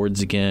use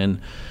boards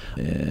again,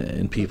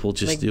 and people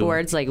just do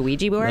boards like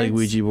Ouija boards. Like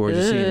Ouija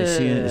boards,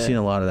 you're seeing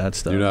a lot of that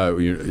stuff.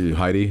 You're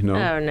Heidi? No.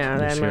 Oh no,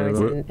 I'm always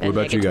what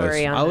about you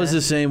guys? I was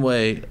the same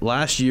way.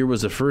 Last year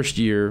was the first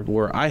year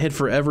where I had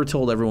forever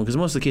told everyone, because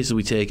most of the cases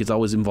we take, it's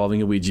always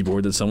involving a Ouija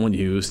board that someone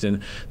used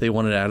and they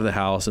want it out of the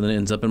house, and then it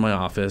ends up in my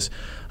office.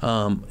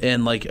 And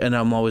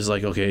I'm always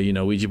like, okay,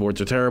 Ouija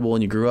boards are terrible,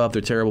 and you grew up,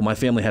 they're terrible. My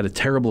family had a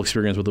terrible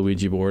experience with the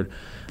Ouija board.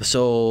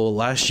 So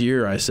last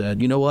year I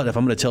said, you know what, if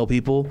I'm going to tell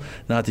people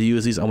not to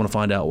use these, I want to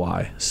find out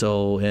why.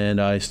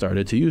 And I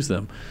started to use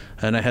them.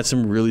 And I had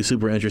some really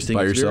super interesting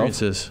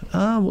experiences.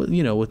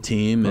 With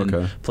team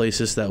and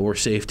places that were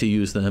safe to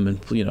use them. And,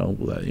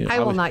 I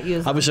will not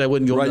use them. Obviously I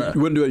wouldn't go. Right,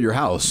 you wouldn't do it at your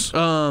house,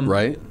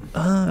 right?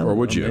 Or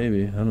would you?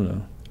 Maybe. I don't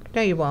know.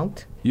 No, you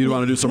won't. You'd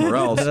want to do somewhere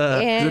else.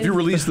 If you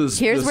release this...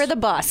 Here's where the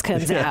boss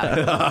comes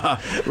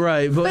out.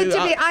 Right. But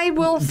I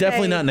will say...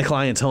 Definitely not in a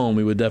client's home.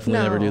 We would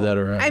definitely never do that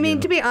around. I mean,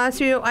 to be honest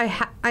with you,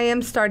 I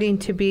am starting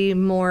to be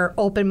more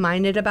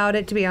open-minded about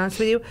it, to be honest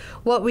with you.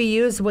 What we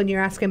use when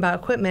you're asking about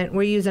equipment,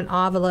 we're using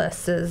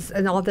ovulists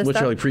and all this Which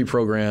stuff. are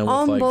pre-programmed with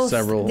almost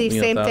several the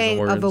same thing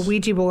words. Of a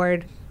Ouija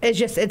board.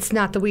 It's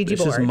not the Ouija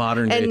board. It's just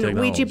modern day technology. And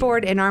Ouija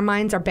board in our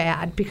minds are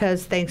bad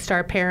because thanks to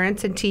our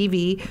parents and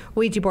TV,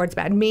 Ouija board's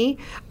bad. Me,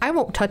 I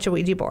won't touch a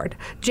Ouija board.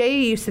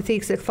 Jay used to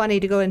think it's funny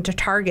to go into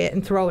Target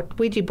and throw a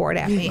Ouija board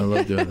at me. I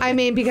love doing that. I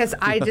mean, because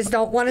I just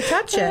don't want to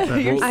touch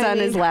it. Your son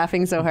is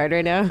laughing so hard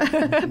right now.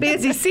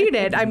 Because he's seen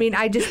it. I mean,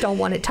 I just don't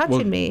want it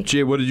touching me.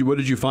 Jay, what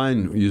did you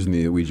find using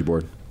the Ouija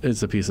board?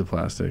 It's a piece of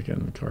plastic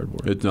and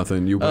cardboard. It's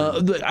nothing.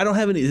 I don't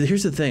have any.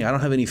 Here's the thing. I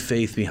don't have any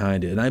faith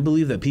behind it, and I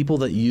believe that people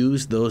that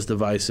use those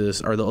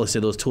devices, or let's say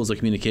those tools of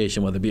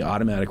communication, whether it be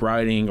automatic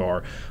writing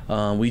or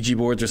Ouija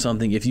boards or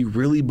something, if you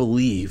really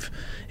believe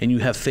and you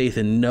have faith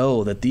and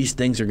know that these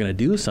things are going to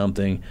do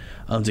something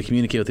to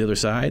communicate with the other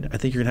side, I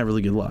think you're going to have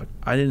really good luck.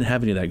 I didn't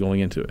have any of that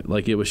going into it.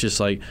 It was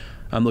just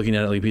I'm looking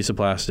at it like a piece of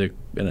plastic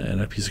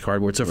and a piece of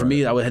cardboard. So for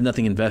me, I had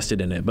nothing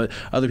invested in it. But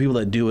other people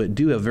that do it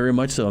do have very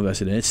much so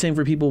invested in it. It's same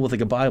for people with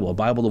a Bible. A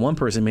Bible to one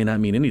person may not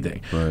mean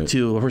anything. Right.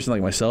 To a person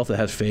like myself that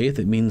has faith,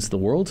 it means the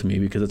world to me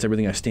because it's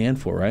everything I stand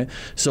for, right?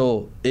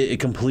 So it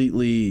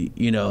completely,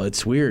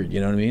 it's weird, you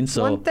know what I mean?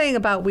 So one thing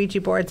about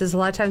Ouija boards is a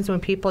lot of times when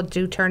people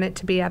do turn it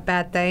to be a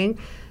bad thing,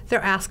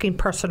 they're asking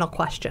personal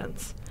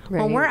questions.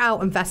 Right. When we're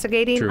out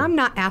investigating, True. I'm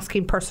not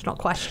asking personal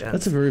questions.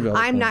 That's a very valid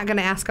point. not going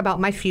to ask about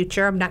my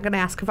future. I'm not going to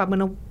ask if I'm going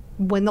to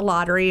win the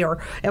lottery or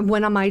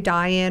when am I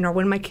dying or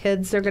when my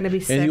kids are going to be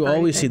sick. And you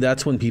always see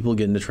that's when people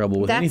get into trouble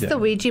with anything. That's the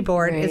Ouija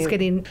board is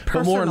getting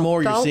personal. But more and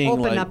more you're seeing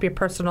open up your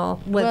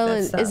personal with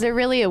this stuff. Is there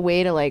really a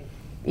way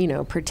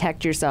to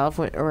protect yourself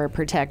or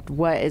protect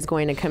what is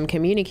going to come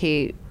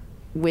communicate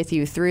with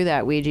you through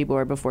that Ouija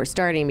board before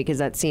starting, because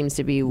that seems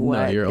to be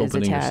what you're is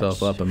opening attached.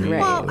 yourself up immediately.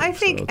 Well, I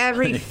think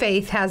every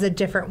faith has a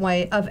different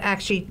way of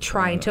actually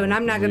trying to, and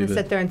I'm not going to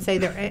sit there and say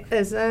there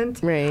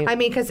isn't. Right. I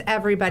mean, because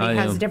everybody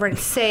has a different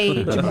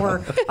sage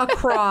or a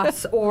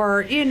cross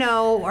or,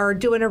 or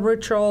doing a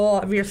ritual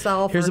of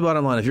yourself. Here's the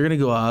bottom line. If you're going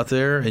to go out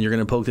there and you're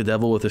going to poke the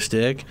devil with a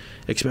stick,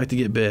 expect to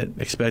get bit.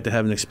 Expect to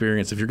have an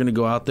experience. If you're going to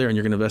go out there and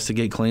you're going to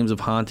investigate claims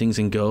of hauntings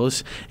and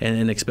ghosts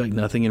and expect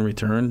nothing in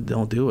return,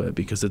 don't do it,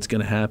 because it's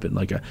going to happen.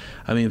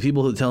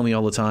 People who tell me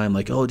all the time,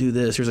 oh, do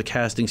this, here's a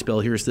casting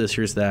spell, here's this,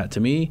 here's that. To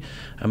me,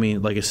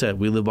 like I said,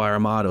 we live by our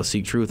motto: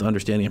 seek truth,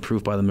 understanding, and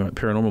proof by the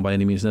paranormal by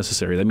any means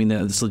necessary. I mean,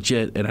 that's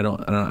legit, and I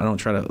don't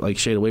try to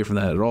shade away from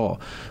that at all.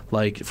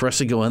 For us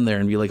to go in there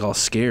and be all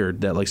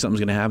scared that something's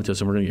going to happen to us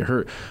and we're going to get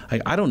hurt.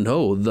 I don't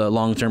know the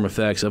long-term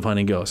effects of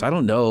hunting ghosts. I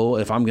don't know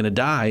if I'm going to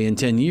die in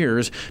 10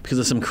 years because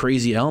of some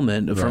crazy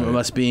ailment from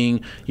us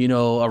being,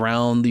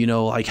 around,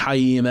 high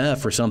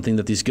EMF or something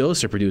that these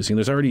ghosts are producing.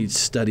 There's already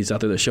studies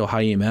out there that show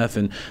high EMF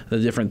and the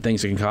different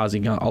things that can cause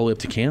all the way up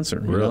to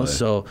cancer. You know?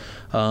 So,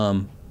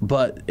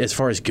 but as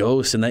far as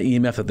ghosts and that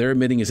EMF that they're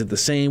emitting, is it the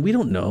same? We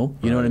don't know.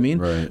 You know what I mean?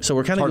 Right. So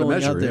we're kind of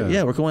going out there.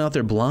 Yeah, we're going out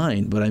there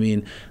blind. But I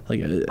mean,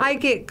 I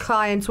get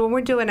clients when we're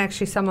doing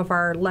actually some of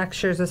our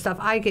lectures and stuff.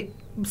 I get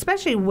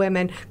especially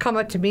women come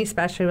up to me,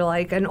 especially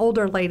like an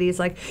older ladies,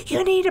 like,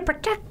 you need to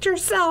protect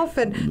yourself,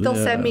 and they'll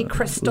send me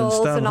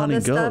crystals and all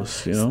this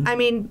stuff. You know? I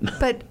mean,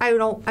 but I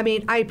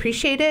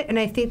appreciate it, and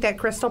I think that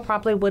crystal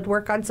probably would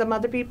work on some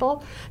other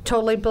people.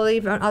 Totally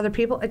believe on other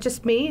people. It's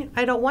just me.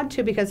 I don't want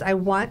to, because I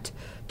want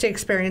to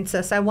experience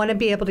this. I want to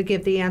be able to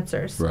give the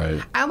answers.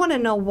 Right. I want to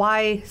know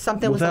why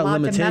something was allowed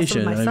to mess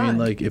with my son. I mean,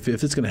 like, if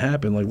it's going to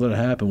happen, like, let it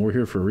happen. We're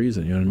here for a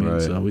reason. You know what I mean?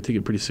 Right. So we take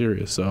it pretty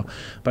serious. So,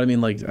 but I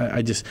mean, like,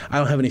 I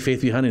don't have any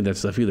faith behind any of that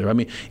stuff either. I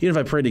mean, even if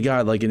I pray to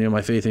God, like,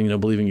 my faith in,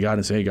 believing in God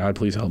and saying, hey, God,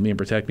 please help me and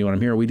protect me when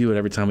I'm here, we do it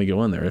every time we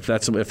go in there. If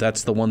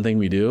that's the one thing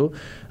we do,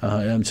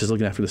 I'm just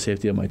looking after the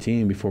safety of my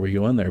team before we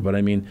go in there. But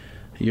I mean,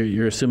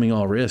 you're assuming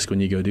all risk when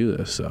you go do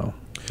this. So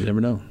you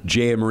never know.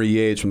 Jay and Marie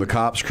Yates from the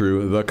C.O.P.S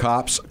crew,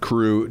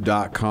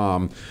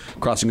 thecopscrew.com,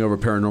 Crossing Over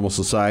Paranormal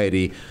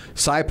Society.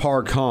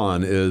 C.O.P.S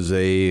Con is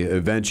a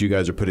event you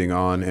guys are putting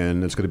on,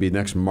 and it's going to be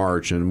next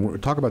March. And we'll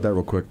talk about that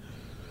real quick.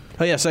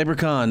 Oh, yeah,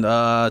 CyberCon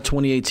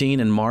 2018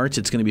 in March.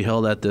 It's going to be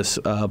held at this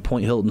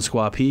Point Hilton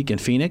Squaw Peak in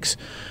Phoenix.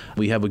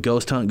 We have a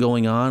ghost hunt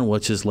going on,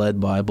 which is led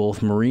by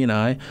both Marie and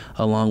I,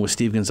 along with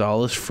Steve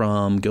Gonzalez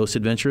from Ghost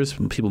Adventures.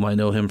 People might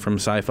know him from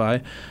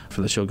sci-fi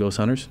for the show Ghost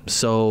Hunters.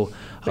 So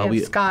we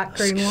have Scott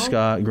Greenwald.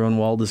 Scott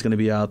Grunwald is going to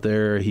be out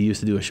there. He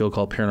used to do a show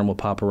called Paranormal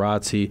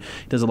Paparazzi. He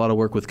does a lot of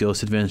work with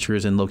Ghost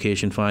Adventures and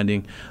location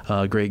finding.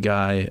 Great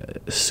guy,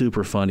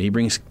 super funny. He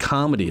brings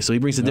comedy, so he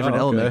brings a different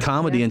element,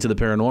 comedy into the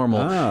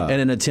paranormal,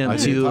 and an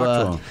attempt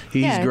to.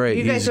 He's great.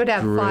 You guys would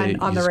have fun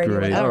on the radio.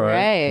 Great. All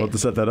right. We'll have to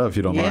set that up if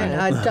you don't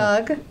mind.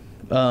 Doug.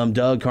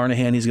 Doug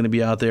Carnahan, he's going to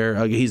be out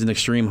there. He's an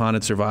extreme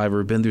haunted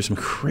survivor, been through some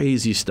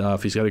crazy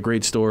stuff. He's got a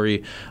great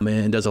story,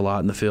 and does a lot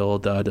in the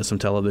field, does some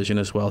television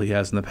as well. He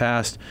has in the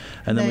past.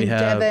 And then we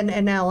have Devin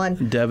and Ellen.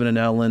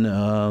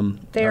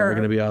 They're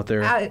going to be out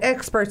there.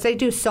 Experts. They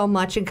do so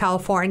much in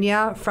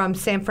California, from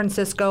San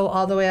Francisco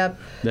all the way up.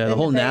 Yeah, the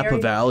whole Napa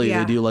Valley.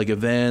 They do like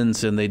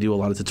events, and they do a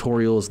lot of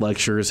tutorials,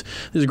 lectures.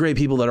 There's great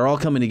people that are all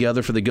coming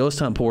together for the ghost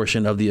hunt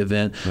portion of the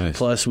event. Nice.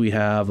 Plus, we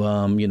have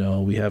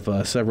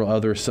several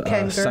other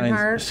science.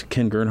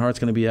 Ken Gernhardt's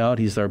going to be out.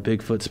 He's our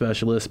Bigfoot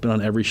specialist. Been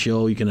on every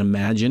show you can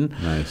imagine.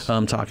 Nice.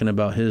 Talking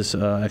about his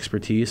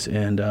expertise.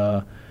 And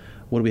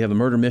what do we have? A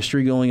murder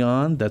mystery going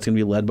on. That's going to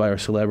be led by our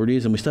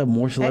celebrities. And we still have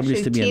more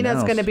celebrities to be announced.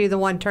 Tina's going to be the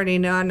one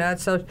turning on.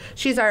 So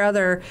she's our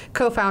other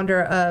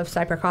co-founder of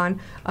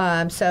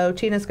CyberCon. So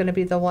Tina's going to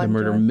be the one. The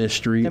murder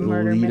mystery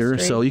leader.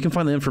 So you can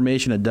find the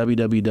information at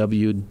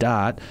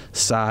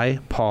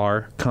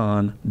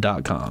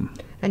www.cyparcon.com.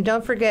 And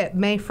don't forget,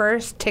 May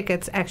 1st,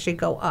 tickets actually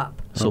go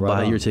up. So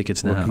buy your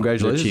tickets now. Well,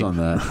 congratulations on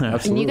that.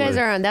 Absolutely. And you guys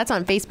are that's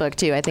on Facebook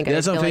too. I think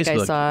that's on Facebook. Like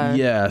I saw.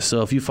 Yeah,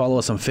 so if you follow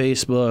us on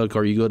Facebook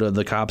or you go to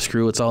the C.O.P.S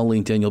crew, it's all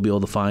linked in. You'll be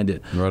able to find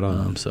it. Right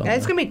on. It's going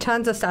to be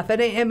tons of stuff.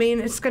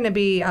 It's going to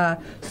be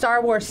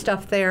Star Wars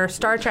stuff there,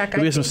 Star Trek.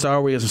 We have some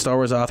Star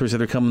Wars authors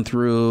that are coming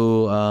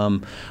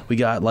through. We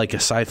got like a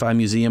sci-fi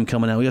museum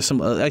coming out. We have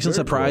some excellent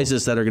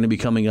surprises that are going to be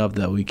coming up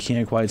that we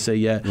can't quite say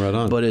yet. Right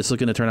on. But it's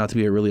looking to turn out to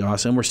be really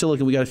awesome. We're still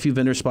looking. We got a few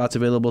vendor spots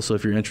available. So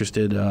if you're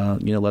interested,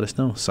 let us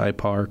know.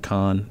 CyParCon.com.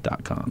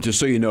 Just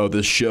so you know,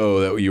 this show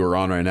that you are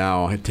on right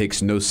now, it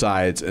takes no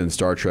sides in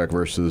Star Trek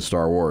versus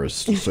Star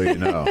Wars. Just so you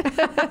know,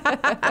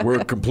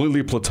 we're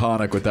completely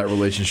platonic with that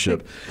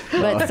relationship.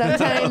 But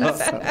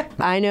sometimes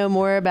I know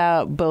more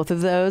about both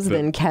of those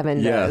than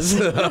Kevin does.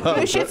 Yes.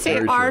 You should see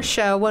our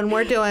show when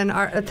we're doing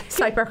our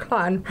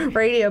CyberCon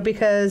radio,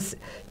 because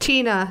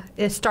Tina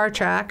is Star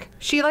Trek.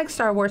 She likes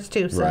Star Wars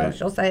too, so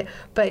she'll say,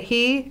 but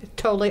he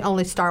totally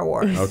only Star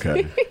Wars.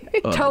 Okay.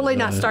 Totally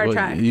not Star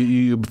Trek.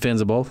 You fans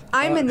of both?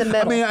 I'm in the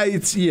middle.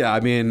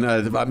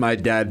 My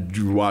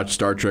dad watched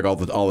Star Trek all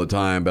the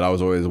time, but I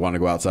was always wanting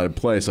to go outside and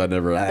play, so I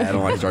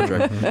don't like Star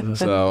Trek.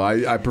 So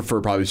I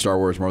prefer probably Star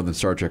Wars more than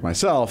Star Trek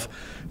myself.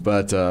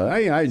 But I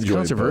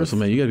enjoy it's controversial,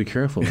 man. You got to be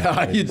careful.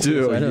 Yeah, you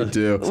do.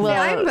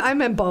 Well,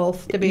 I'm in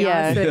both, to be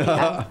honest with you.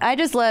 I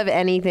just love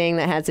anything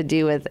that has to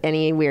do with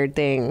any weird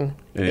thing.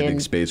 Anything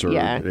space or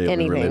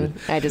anything.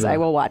 related. I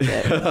will watch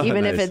it,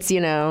 even if it's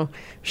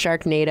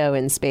Sharknado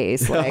in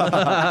space. Like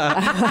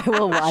I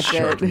will watch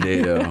it.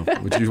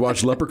 Sharknado. Would you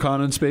watch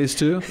Leprechaun in space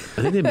too?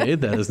 I think they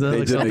made that. Isn't that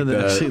like something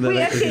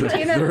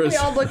that we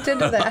all looked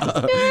into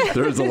that.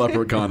 There is a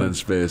Leprechaun in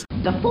space.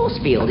 The force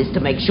field is to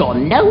make sure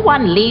no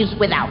one leaves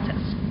without us.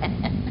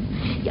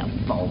 You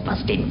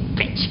ball-busting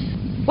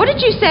bitch. What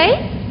did you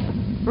say?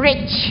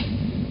 Rich.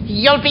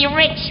 You'll be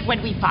rich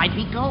when we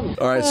finally go.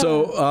 All right,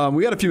 so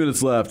we got a few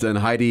minutes left, and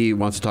Heidi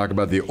wants to talk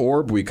about the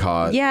orb we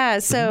caught. Yeah,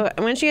 so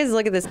I want you guys to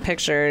look at this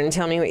picture and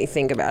tell me what you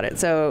think about it.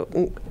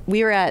 So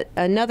we were at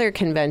another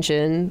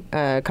convention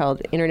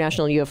called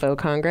International UFO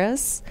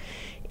Congress,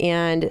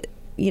 and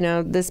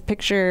this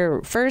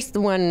picture, first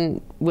the one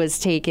was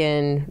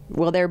taken,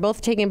 they were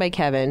both taken by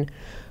Kevin.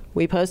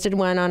 We posted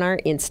one on our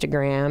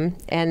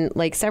Instagram, and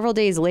like several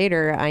days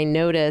later, I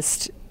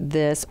noticed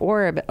this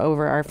orb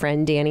over our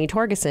friend Danny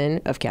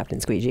Torgeson of Captain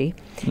Squeegee.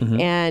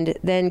 Mm-hmm. And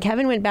then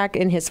Kevin went back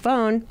in his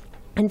phone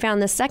and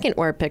found the second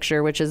orb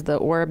picture, which is the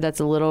orb that's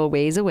a little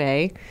ways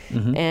away.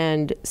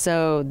 And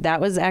so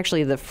that was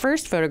actually the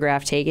first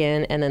photograph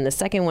taken, and then the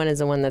second one is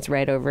the one that's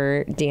right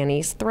over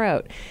Danny's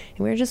throat. And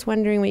we were just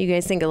wondering what you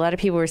guys think. A lot of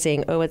people were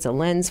saying, oh, it's a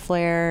lens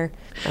flare.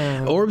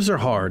 Orbs are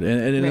hard,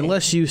 and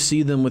unless you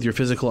see them with your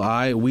physical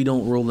eye, we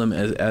don't rule them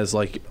as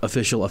like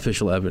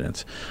official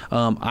evidence.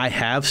 I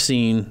have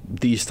seen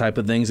these type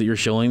of things that you're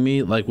showing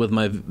me, like with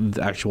my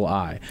actual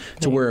eye,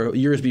 to where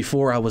years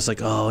before I was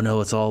like, oh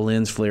no, it's all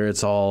lens flare,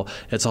 it's all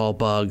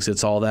bugs,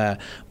 it's all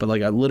that. But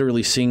like I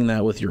literally seeing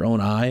that with your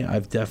own eye,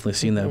 I've definitely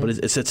seen that. But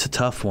it's a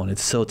tough one.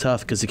 It's so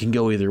tough because it can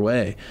go either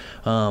way.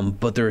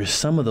 But there are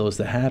some of those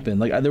that happen.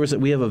 Like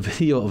we have a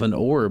video of an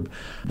orb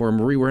where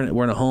Marie, we're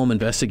in a home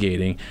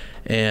investigating,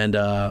 and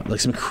like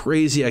some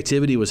crazy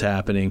activity was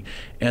happening,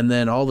 and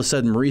then all of a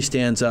sudden Marie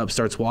stands up,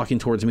 starts walking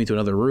towards me to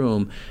another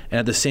room, and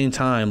at the same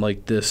time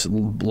like this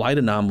light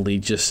anomaly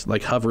just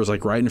like hovers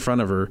like right in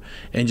front of her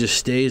and just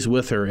stays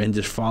with her and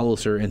just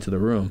follows her into the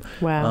room.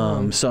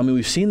 Wow. So I mean,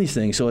 we've seen these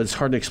things, so it's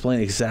hard to explain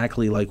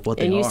exactly like what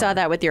they are. And you saw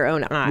that with your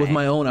own eye. With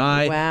my own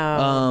eye.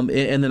 Wow.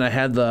 And then I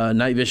had the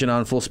night vision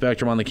on full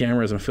spectrum on the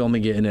camera as I'm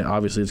filming it, and it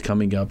obviously it's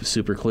coming up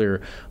super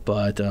clear,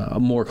 but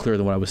more clear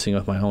than what I was seeing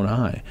with my own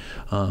eye.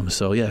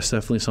 So yeah, it's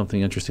definitely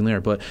something interesting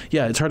there. But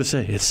yeah, it's hard to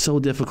say. It's so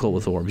difficult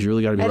with orbs. You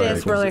really got to be It ready.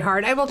 is really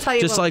hard. I will tell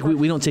you. Just like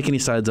we don't take any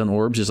sides on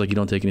orbs, just like you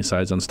don't take any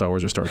sides on Star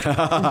Wars or Star Trek.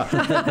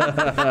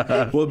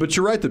 Well, but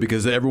you're right though,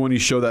 because everyone you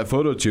show that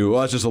photo to,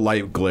 well, it's just a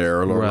light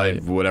glare or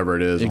light whatever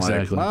it is.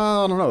 Exactly. Like,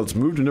 well, I don't know. It's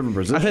moved in different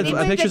positions. I've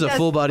had pictures of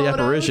full body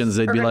apparitions.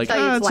 They'd be like,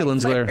 it's a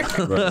lens glare.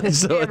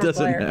 So it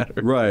doesn't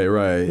matter.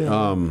 Right. Yeah.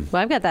 Well,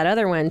 I've got that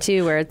other one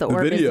too, where the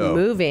orb video. is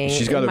moving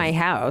She's got in my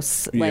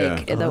house.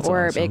 Like the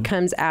orb, awesome. it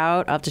comes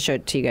out. I'll have to show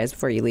it to you guys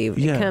before you leave.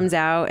 Yeah. It comes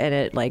out and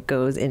it like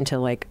goes into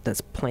like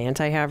this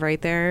plant I have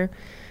right there.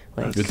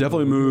 Like, it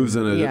definitely moves,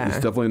 and it's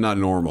definitely not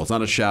normal. It's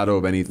not a shadow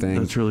of anything.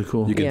 That's really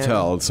cool. You can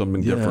tell it's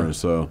something different.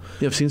 So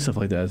yeah, I've seen stuff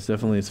like that.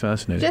 It's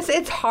fascinating.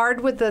 It's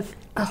hard with the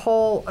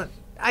whole.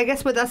 I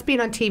guess with us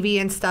being on TV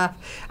and stuff.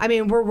 I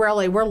mean,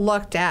 we're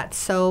looked at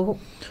so.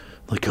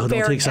 Like, oh,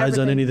 don't take sides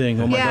on anything.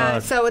 Oh my God. Yeah,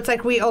 so it's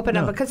like we open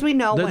up because we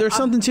know there's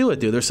something to it,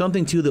 dude. There's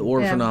something to the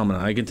orb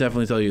phenomenon. I can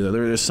definitely tell you that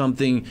there's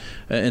something.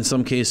 In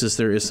some cases,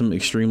 there is some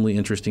extremely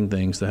interesting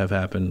things that have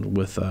happened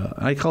with.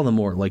 I call them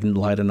more like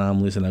light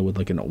anomalies than I would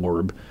like an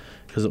orb.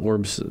 Because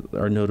orbs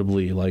are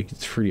notably like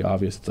it's pretty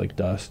obvious. It's like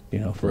dust,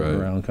 floating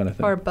around kind of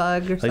thing. Or a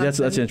bug or something.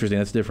 That's interesting.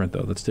 That's different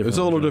though. That's different. It's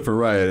a little different,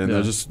 right? And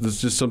there's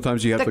just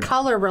sometimes you have the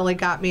color really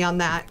got me on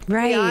that.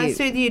 Right. To be honest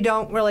with you,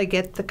 don't really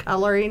get the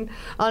coloring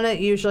on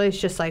it. Usually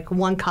it's just like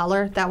one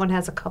color. That one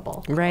has a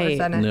couple. Right.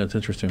 Colors in it. Yeah, it's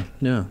interesting.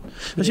 Yeah.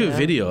 Especially a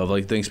video of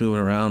like things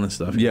moving around and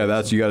stuff. Yeah,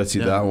 you got to see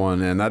that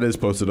one, and that is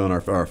posted on our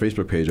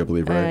Facebook page, I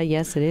believe, right?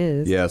 Yes, it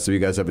is. Yeah, so you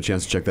guys have a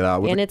chance to check that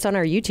out. And it's on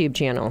our YouTube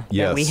channel.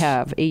 Yes. We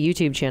have a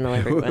YouTube channel,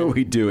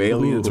 everyone. We do.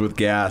 Aliens with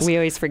Gas. We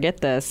always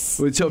forget this.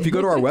 So if you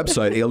go to our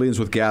website,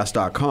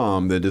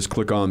 alienswithgas.com, then just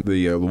click on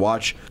the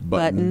watch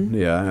button.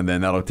 Yeah, and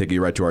then that'll take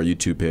you right to our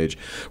YouTube page.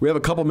 We have a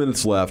couple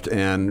minutes left,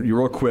 and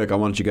real quick, I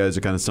want you guys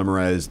to kind of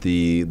summarize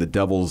the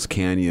Devil's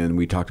Canyon.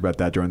 We talked about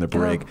that during the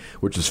break,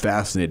 which is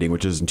fascinating,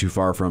 which isn't too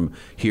far from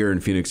here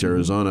in Phoenix,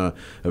 Arizona,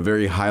 a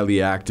very highly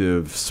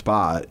active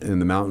spot in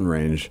the mountain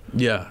range.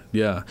 Yeah.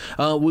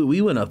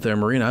 We went up there,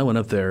 Marie and I went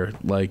up there,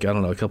 like, I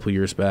don't know, a couple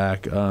years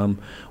back.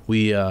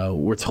 We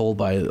were told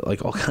by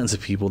like all kinds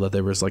of people that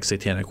there was like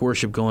satanic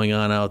worship going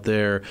on out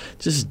there,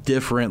 just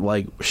different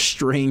like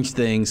strange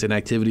things and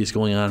activities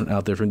going on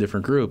out there from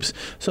different groups.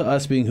 So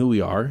us being who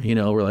we are,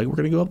 we're like, we're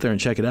going to go up there and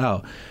check it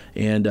out.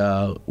 And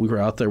we were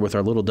out there with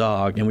our little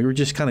dog, and we were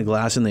just kind of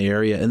glassing the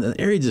area, and the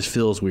area just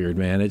feels weird,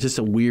 man. It's just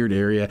a weird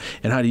area.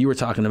 And Heidi, you were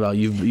talking about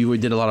you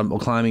did a lot of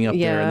climbing up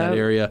there in that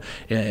area,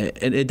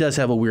 and it does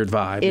have a weird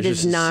vibe. It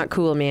is not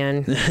cool,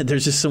 man.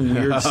 There's just some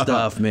weird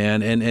stuff,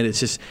 man, and it's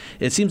just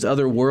it seems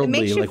otherworldly. It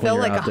makes you like feel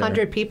when you're like out there.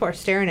 100 people are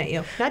staring at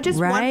you, not just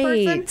one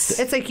person.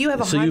 It's like you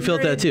have 100. So you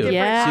felt that too?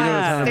 Yeah, so you know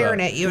what I'm talking staring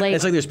about. at you. Like,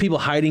 it's like there's people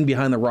hiding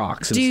behind the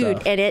rocks and dude,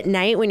 stuff. and at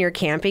night when you're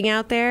camping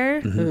out there,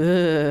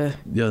 Yeah,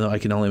 no, I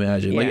can only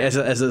imagine. Like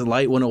as the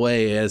light went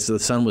away, as the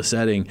sun was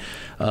setting,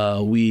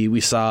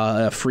 we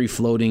saw a free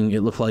floating.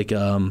 It looked like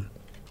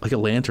a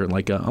lantern,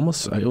 like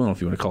almost, I don't know if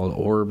you want to call it an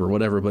orb or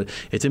whatever, but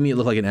to me it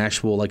looked like an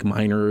actual like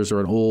miners or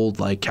an old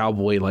like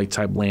cowboy like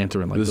type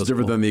lantern. Like this is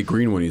different than the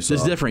green one you saw.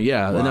 It's different,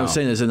 yeah. Wow. And I was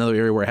saying there's another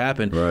area where it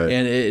happened, right.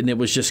 and it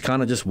was just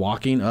kind of just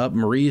walking up.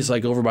 Marie's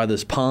like over by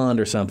this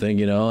pond or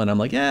something, and I'm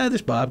like, yeah,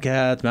 there's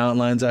bobcats, mountain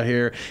lions out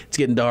here. It's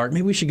getting dark.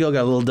 Maybe we should go.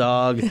 Got a little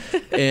dog,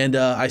 and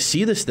I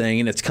see this thing,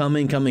 and it's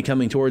coming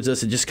towards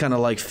us. It just kind of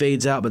like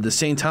fades out, but at the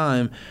same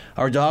time,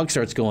 our dog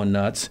starts going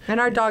nuts. And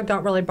our dog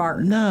don't really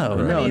bark. No, not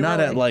really.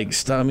 at like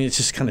stuff. I mean, it's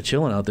just kind of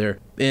chilling out there,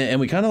 and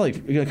we kind of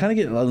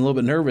get a little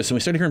bit nervous, and we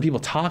started hearing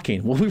people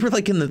talking. Well, we were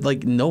like in the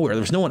nowhere.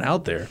 There was no one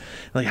out there.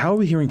 Like, how are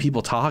we hearing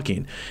people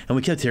talking? And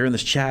we kept hearing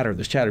this chatter.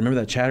 Remember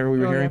that chatter we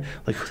were hearing? Yeah.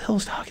 Like, who the hell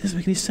is talking? It doesn't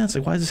make any sense.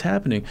 Like, why is this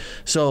happening?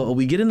 So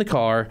we get in the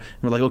car, and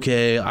we're like,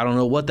 okay, I don't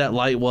know what that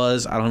light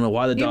was. I don't know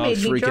why the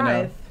dog's freaking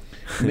out.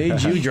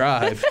 Made you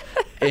drive.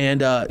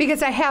 And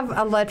because I have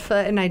a lead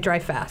foot and I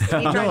drive fast.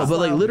 no, but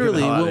like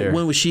literally,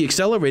 when she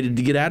accelerated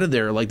to get out of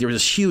there, like there was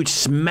this huge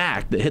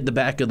smack that hit the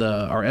back of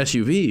our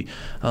SUV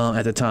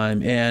at the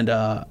time, and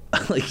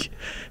like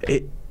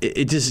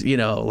it just, you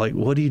know, like,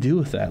 what do you do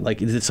with that? Like,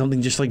 did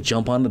something just like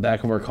jump on the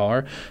back of our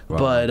car? Wow.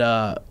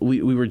 But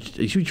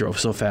you drove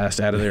so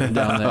fast out of there and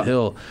down that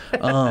hill.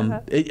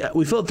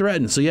 We felt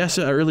threatened. So yes,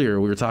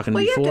 earlier we were talking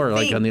before,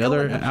 like on the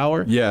other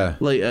hour. Yeah.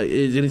 Like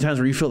any times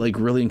where you felt like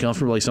really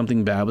uncomfortable, like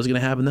something bad was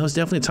going to happen. That was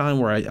definitely a time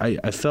where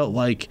I felt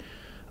like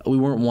we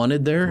weren't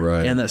wanted there,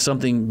 right, and that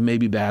something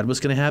maybe bad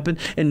was going to happen.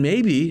 And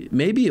maybe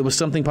it was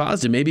something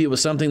positive. Maybe it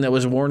was something that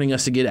was warning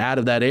us to get out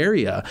of that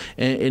area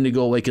and to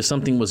go away because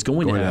something was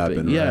going to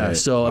happen. Yeah. Right.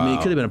 So, I mean,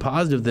 it could have been a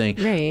positive thing.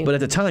 Right. But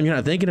at the time, you're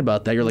not thinking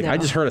about that. You're like, I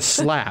just heard a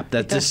slap.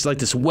 That's just like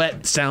this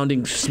wet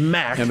sounding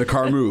smack. And the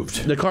car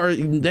moved. The car,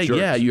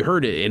 yeah, you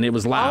heard it, and it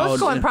was loud. I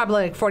was going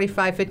probably like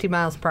 45, 50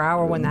 miles per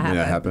hour when that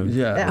happened.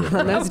 Yeah.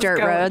 On those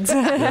dirt roads.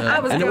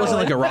 And it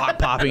wasn't like a rock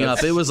popping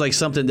up. It was like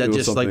something that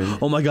just like,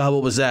 oh my God,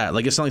 what was that?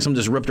 Like it's not like someone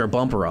just ripped our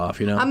bumper off,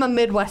 you know? I'm a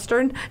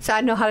Midwestern, so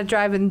I know how to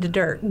drive in the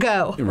dirt.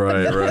 Go.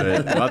 Right.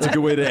 Well, that's a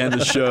good way to end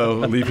the show.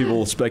 Leave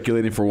people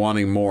speculating for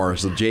wanting more.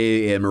 So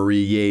Jay and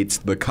Marie Yates,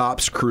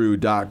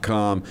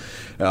 thecopscrew.com.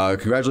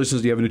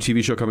 Congratulations. Do you have a new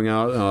TV show coming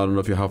out? I don't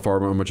know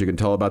how much you can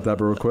tell about that,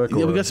 but real quick.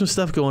 Yeah, we got some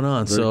stuff going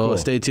on, so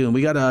stay tuned.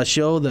 We got a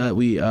show that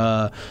we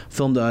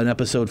filmed an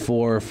episode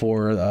for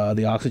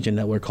the Oxygen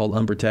Network called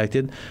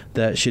Unprotected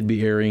that should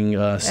be airing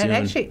soon. It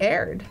actually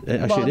aired. It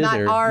actually not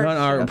aired. Our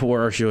not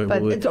our show.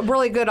 But it's a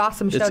really good,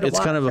 awesome show to watch. It's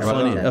kind of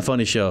a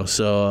funny show,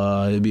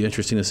 so it'd be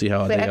interesting to see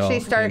how we actually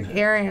start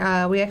airing.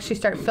 We actually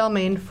start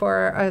filming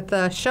for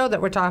the show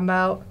that we're talking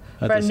about.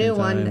 For a new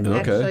one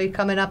actually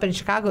coming up in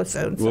Chicago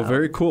soon. Well,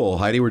 very cool.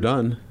 Heidi, we're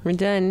done. We're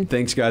done.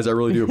 Thanks, guys. I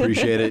really do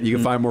appreciate it. You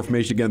can find more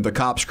information again,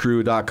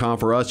 thecopscrew.com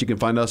for us. You can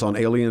find us on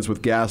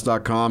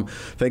alienswithgas.com.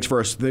 Thanks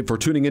for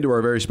tuning into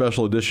our very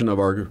special edition of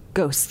our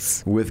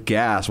Ghosts with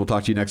Gas. We'll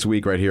talk to you next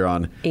week right here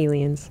on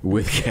Aliens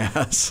with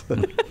Gas.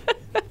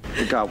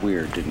 It got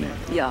weird, didn't it?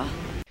 Yeah.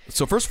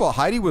 So first of all,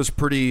 Heidi was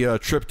pretty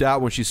tripped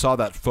out when she saw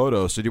that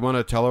photo. So do you want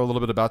to tell her a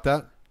little bit about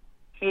that?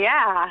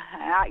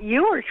 Yeah,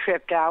 you were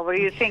tripped out. What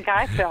do you think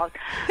I felt?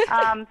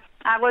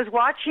 I was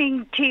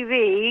watching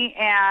TV,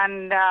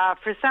 and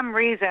for some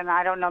reason,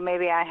 I don't know,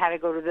 maybe I had to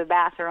go to the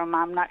bathroom,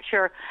 I'm not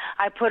sure.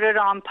 I put it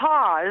on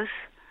pause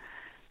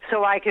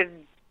so I could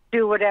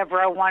do whatever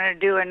I wanted to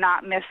do and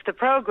not miss the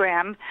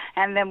program.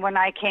 And then when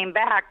I came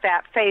back,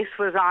 that face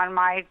was on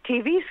my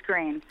TV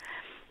screen.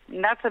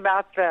 And that's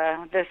about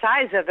the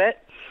size of it.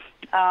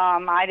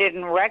 I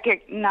didn't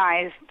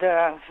recognize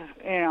the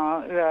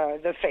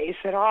face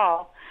at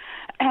all,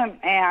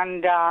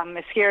 and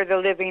it scared the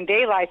living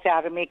daylights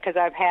out of me because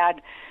I've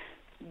had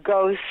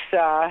ghosts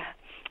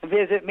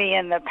visit me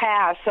in the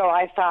past. So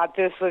I thought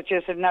this was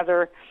just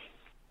another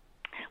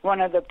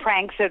one of the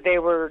pranks that they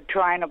were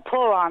trying to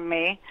pull on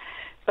me.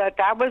 But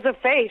that was a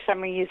face. I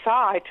mean, you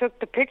saw. I took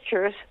the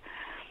pictures.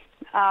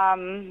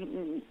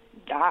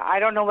 I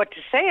don't know what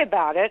to say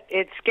about it.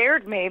 It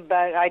scared me,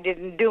 but I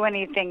didn't do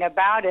anything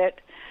about it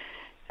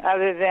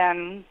other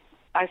than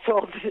I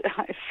sold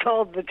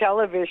the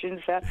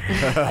television set.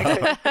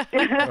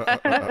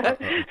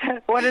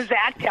 What does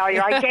that tell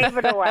you? I gave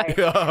it away.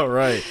 Oh,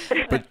 right.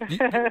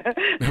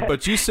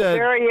 But you said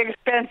very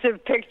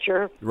expensive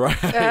picture.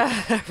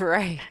 Right.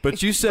 Right.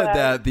 But you said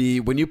that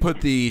when you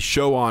put the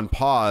show on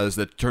pause,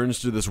 that turns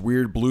to this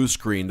weird blue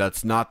screen.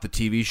 That's not the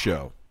TV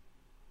show.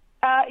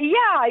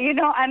 Yeah,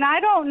 and I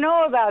don't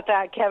know about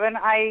that, Kevin.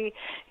 I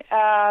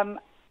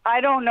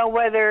don't know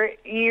whether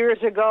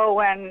years ago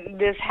when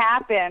this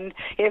happened,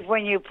 if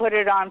when you put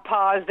it on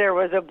pause there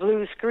was a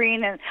blue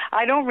screen, and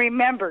I don't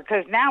remember,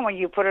 because now when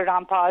you put it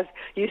on pause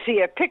you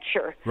see a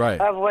picture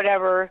of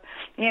whatever,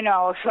 so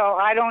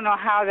I don't know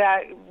how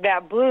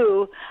that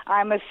blue,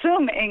 I'm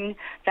assuming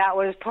that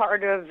was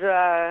part of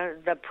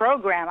the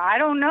program. I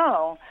don't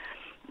know.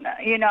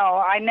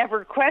 I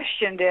never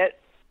questioned it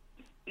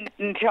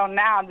until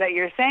now that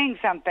you're saying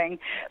something,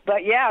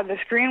 but yeah, the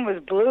screen was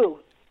blue.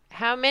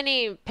 How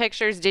many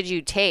pictures did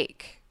you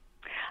take?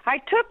 I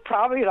took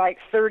probably like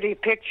 30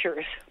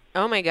 pictures.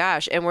 Oh my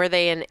gosh. And were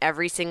they in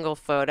every single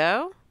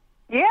photo?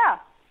 Yeah.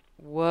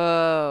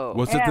 Whoa.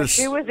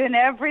 She was in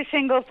every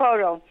single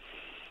photo.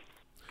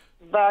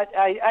 But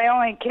I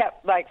only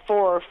kept like 4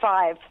 or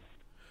 5.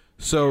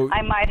 So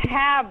I might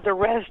have the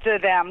rest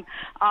of them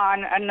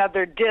on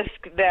another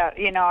disc that,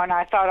 and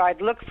I thought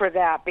I'd look for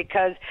that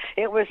because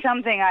it was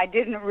something I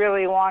didn't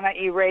really want to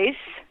erase.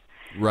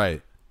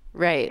 Right.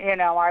 Right.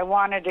 I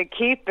wanted to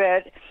keep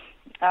it,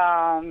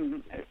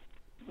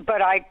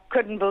 but I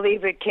couldn't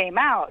believe it came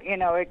out.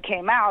 It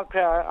came out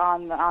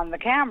on the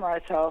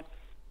camera, so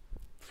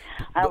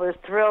I was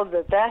thrilled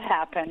that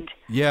happened.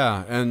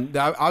 Yeah, and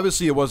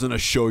obviously it wasn't a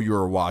show you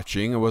were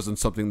watching. It wasn't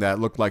something that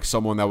looked like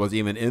someone that was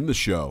even in the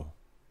show.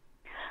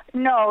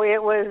 No,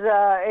 it was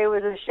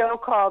a show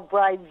called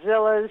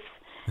Bridezilla's,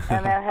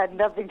 And that had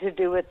nothing to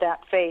do with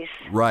that face.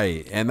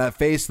 Right. And that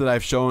face that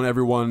I've shown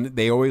everyone,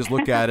 they always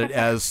look at it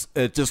as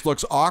it just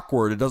looks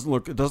awkward. It doesn't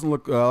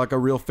look like a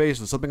real face.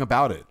 There's something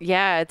about it.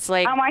 Yeah, it's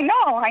like... I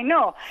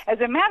know. As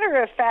a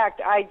matter of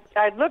fact, I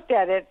looked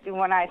at it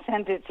when I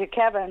sent it to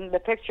Kevin, the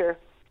picture.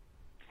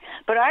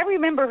 But I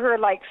remember her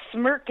like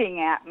smirking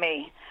at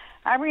me.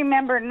 I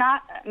remember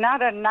not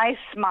a nice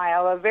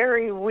smile, a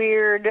very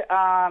weird,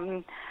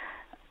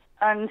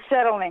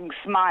 unsettling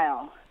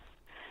smile.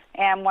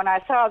 And when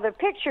I saw the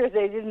pictures,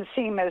 they didn't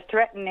seem as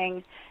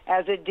threatening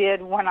as it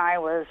did when I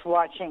was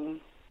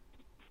watching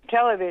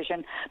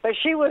television. But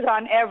she was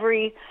on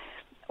every...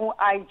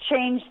 I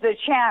changed the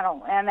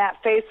channel, and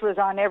that face was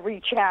on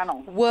every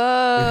channel. Whoa.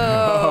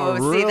 Oh,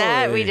 really? See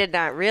that? We did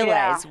not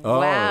realize. Yeah.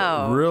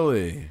 Wow. Oh,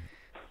 really?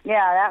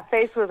 Yeah, that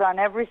face was on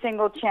every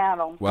single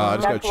channel. Wow, I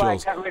just That's got why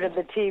chills. I got rid of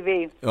the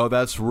TV. Oh,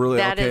 that's really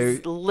That okay.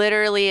 is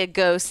literally a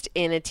ghost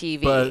in a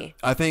TV. But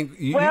I think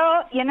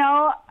Well, you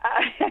know,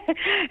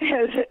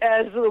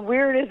 as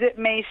weird as it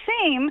may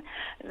seem,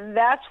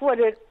 that's what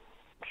it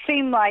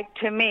seemed like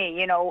to me.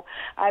 You know,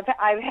 I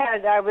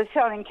was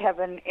telling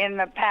Kevin in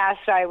the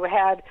past, I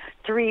had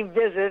 3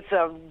 visits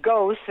of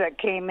ghosts that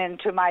came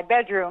into my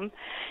bedroom,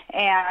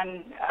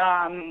 and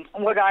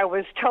what I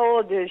was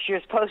told is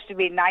you're supposed to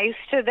be nice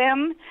to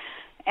them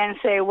and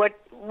say, what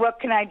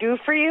can I do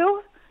for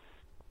you?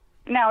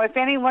 Now, if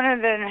any one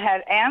of them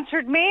had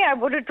answered me, I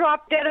would have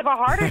dropped dead of a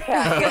heart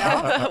attack, you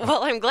know?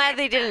 Well, I'm glad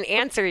they didn't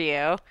answer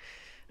you.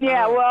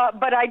 Yeah, well,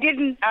 but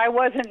I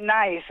wasn't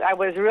nice. I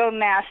was real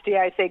nasty.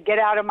 I said, get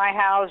out of my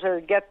house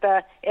or get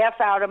the F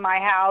out of my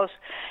house.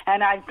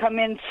 And I'd come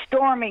in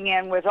storming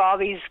in with all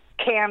these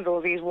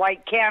candles, these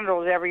white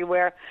candles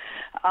everywhere.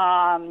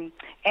 And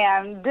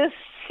this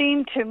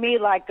seemed to me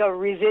like a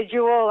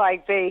residual,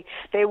 like they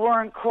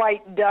weren't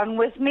quite done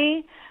with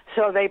me.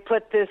 So they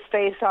put this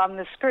face on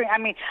the screen. I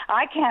mean,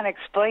 I can't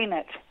explain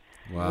it.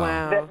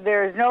 Wow.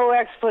 There's no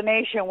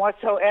explanation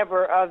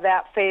whatsoever of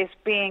that face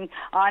being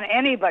on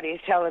anybody's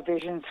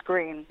television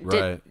screen.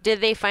 Right. Did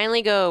they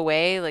finally go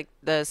away, like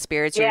the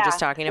spirits you were just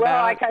talking well,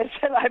 about? like I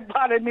said, I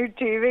bought a new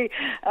TV.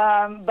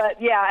 But,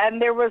 yeah,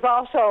 and there was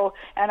also,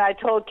 and I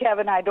told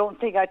Kevin I don't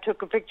think I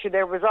took a picture,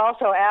 there was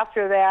also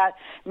after that,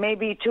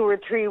 maybe 2 or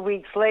 3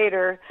 weeks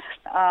later,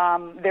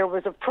 there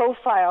was a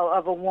profile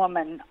of a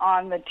woman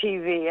on the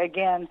TV.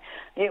 Again,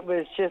 it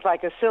was just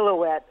like a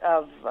silhouette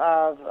of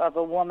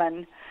a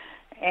woman.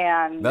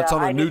 And that's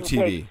on a new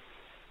TV.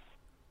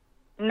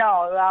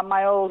 No,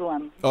 my old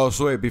one. Oh,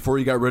 so wait, before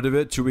you got rid of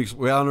it, 2 weeks?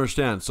 Well, I don't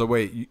understand. So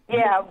wait.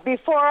 Yeah,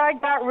 before I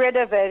got rid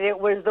of it, it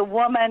was the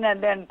woman,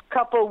 and then a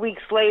couple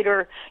weeks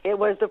later, it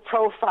was the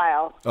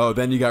profile. Oh,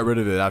 then you got rid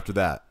of it after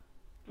that.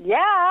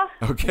 Yeah.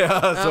 Okay.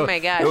 So oh my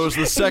gosh. It was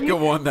the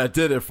second one that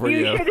did it for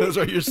you. That's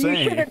what you're saying.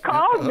 You should have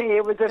called me.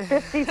 It was a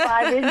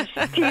 55-inch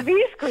TV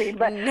screen,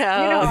 but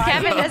no,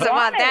 Kevin doesn't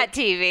want that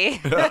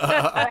TV.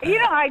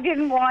 I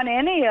didn't want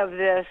any of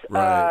this,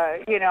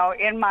 right.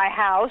 In my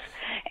house,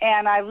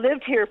 and I've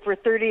lived here for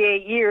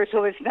 38 years,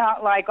 so it's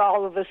not like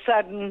all of a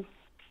sudden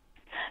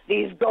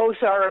these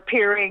ghosts are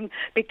appearing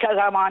because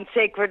I'm on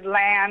sacred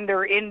land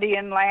or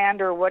Indian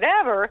land or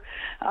whatever.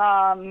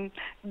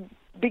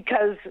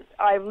 Because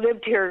I've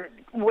lived here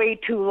way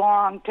too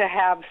long to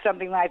have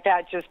something like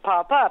that just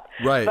pop up.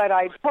 Right. But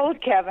I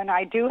told Kevin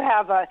I do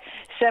have a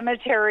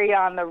cemetery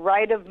on the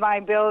right of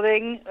my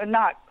building,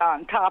 not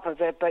on top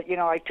of it, but,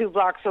 like 2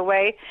 blocks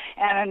away,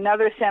 and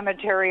another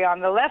cemetery on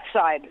the left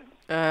side.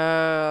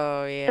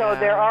 Oh, yeah. So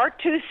there are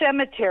 2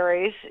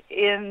 cemeteries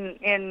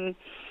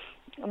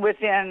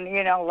within,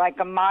 like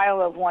a mile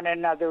of one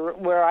another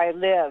where I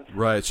live.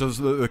 Right. So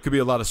there could be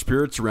a lot of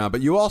spirits around.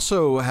 But you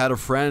also had a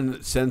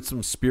friend send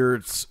some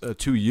spirits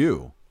to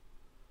you.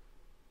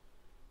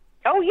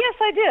 Oh, yes,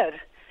 I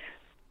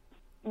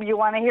did. You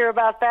want to hear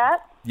about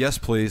that? Yes,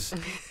 please.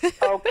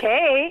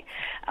 Okay.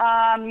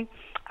 I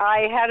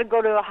had to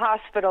go to the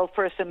hospital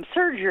for some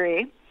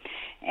surgery.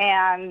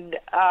 And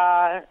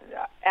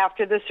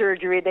after the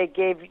surgery, they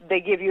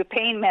give you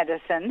pain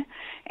medicine,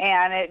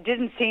 and it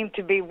didn't seem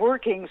to be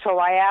working. So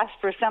I asked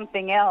for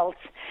something else,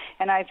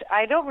 and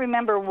I don't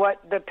remember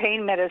what the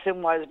pain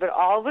medicine was, but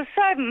all of a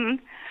sudden,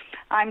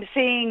 I'm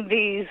seeing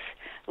these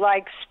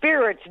like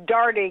spirits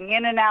darting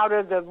in and out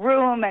of the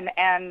room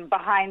and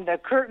behind the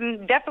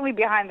curtain, definitely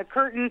behind the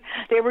curtain.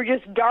 They were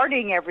just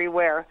darting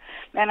everywhere.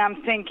 And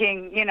I'm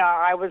thinking,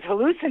 I was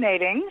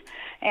hallucinating.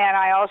 And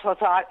I also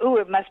thought,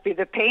 it must be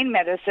the pain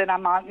medicine.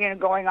 I'm on,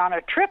 going on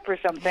a trip or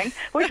something,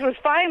 which was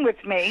fine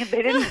with me.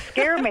 They didn't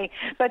scare me,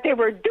 but they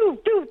were do.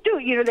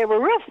 They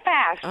were real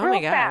fast, oh real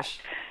my gosh. fast.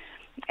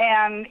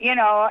 And, and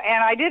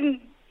I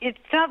didn't, it's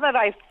not that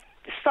I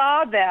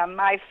saw them,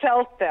 I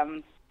felt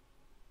them.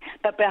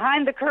 But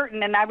behind the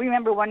curtain, and I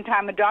remember one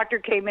time a doctor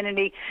came in and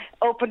he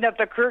opened up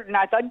the curtain.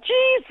 I thought,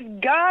 geez,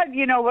 God,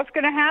 what's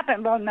going to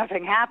happen? Well,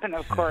 nothing happened,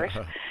 of course.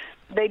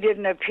 They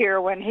didn't appear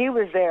when he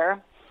was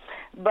there.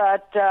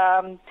 But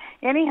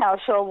anyhow,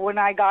 so when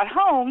I got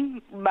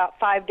home, about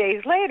 5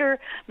 days later,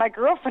 my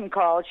girlfriend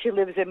called. She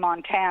lives in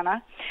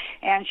Montana.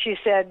 And she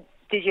said,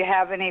 did you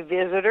have any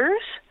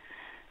visitors?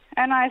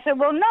 And I said,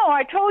 well, no,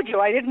 I told you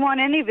I didn't want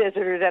any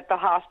visitors at the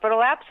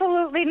hospital.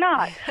 Absolutely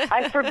not.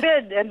 I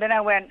forbid. And then I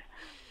went,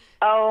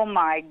 oh,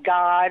 my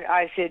God.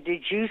 I said,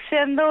 did you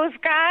send those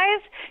guys?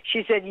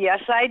 She said,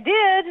 yes, I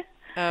did.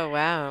 Oh,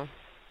 wow.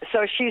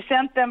 So she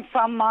sent them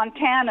from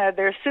Montana.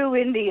 They're Sioux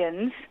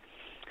Indians,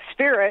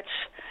 spirits.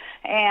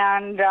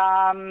 And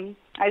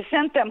I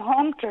sent them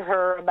home to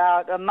her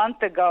about a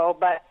month ago,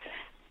 but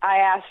I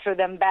asked for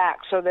them back.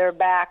 So they're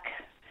back.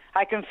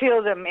 I can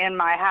feel them in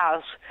my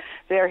house.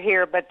 They're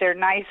here, but they're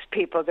nice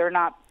people. They're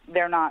not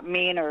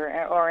mean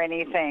or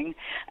anything.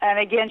 And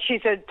again, she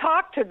said,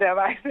 talk to them.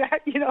 I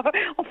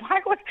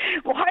why would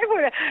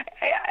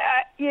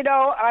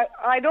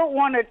I don't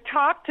want to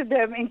talk to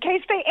them in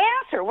case they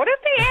answer. What if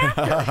they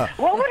answer?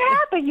 What would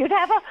happen? You'd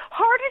have a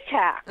heart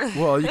attack.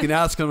 Well, you can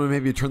ask them to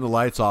maybe turn the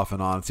lights off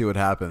and on, see what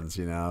happens.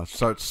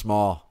 Start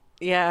small.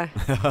 Yeah.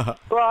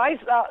 Well,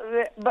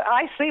 but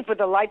I sleep with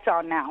the lights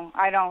on now.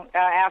 I don't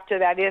after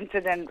that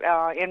incident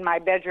in my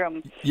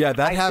bedroom. Yeah,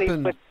 that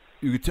happened.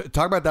 You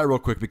talk about that real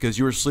quick, because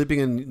you were sleeping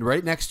and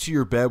right next to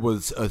your bed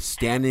was a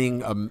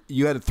standing.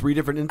 You had 3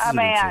 different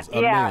incidences.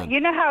 A man.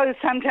 You know how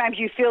sometimes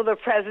you feel the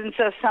presence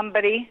of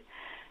somebody?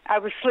 I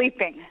was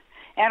sleeping,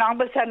 and all of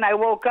a sudden I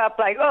woke up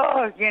like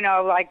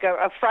like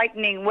a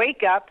frightening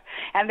wake up,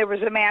 and there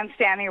was a man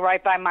standing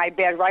right by my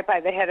bed, right by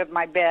the head of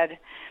my bed,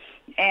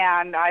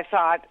 and I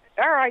thought,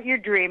 all right, you're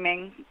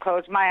dreaming.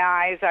 Closed my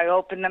eyes. I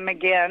opened them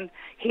again.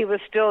 He was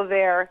still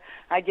there.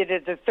 I did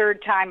it the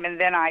 3rd time, and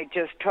then I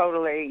just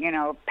totally,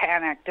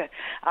 panicked.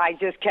 I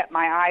just kept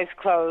my eyes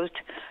closed.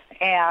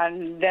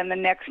 And then the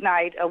next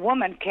night, a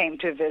woman came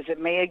to visit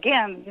me.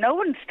 Again, no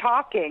one's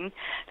talking.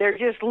 They're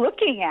just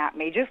looking at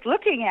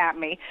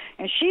me.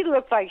 And she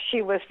looked like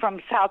she was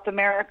from South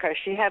America.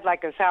 She had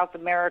like a South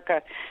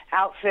America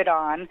outfit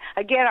on.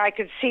 Again, I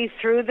could see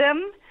through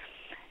them.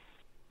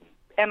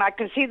 And I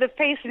could see the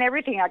face and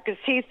everything. I could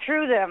see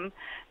through them,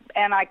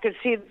 and I could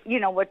see,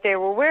 what they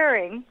were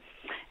wearing.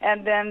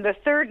 And then the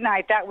 3rd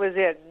night, that was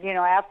it.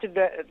 After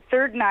the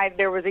 3rd night,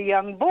 there was a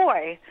young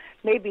boy,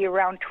 maybe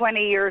around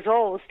 20 years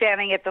old,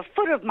 standing at the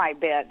foot of my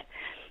bed.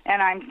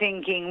 And I'm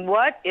thinking,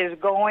 what is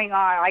going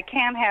on? I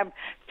can't have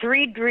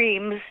 3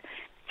 dreams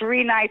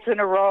 3 nights in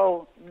a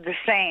row the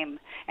same.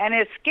 And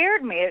it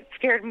scared me. It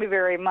scared me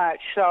very much.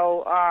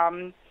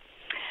 So,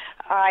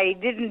 I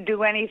didn't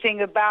do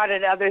anything about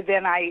it other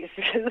than I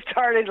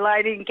started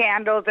lighting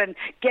candles and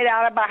get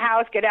out of my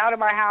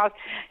house.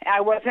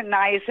 I wasn't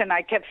nice, and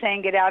I kept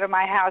saying, get out of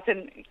my house.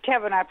 And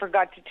Kevin, I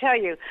forgot to tell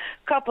you,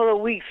 a couple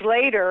of weeks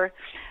later,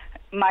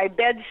 my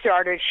bed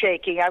started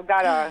shaking. I've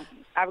got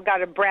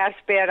a brass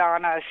bed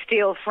on a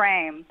steel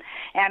frame,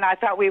 and I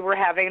thought we were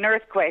having an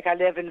earthquake. I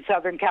live in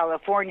Southern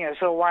California,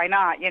 so why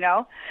not,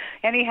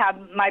 Anyhow,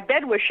 my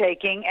bed was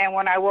shaking, and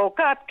when I woke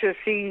up to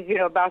see,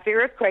 about the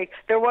earthquake,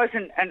 there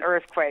wasn't an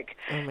earthquake.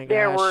 Oh my gosh.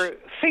 There were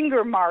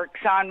finger marks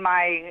on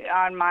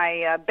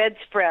my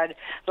bedspread,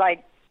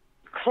 like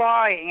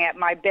clawing at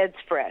my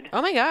bedspread.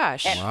 Oh my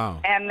gosh! Wow!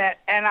 And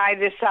I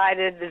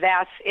decided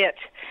that's it,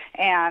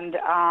 and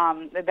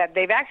that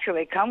they've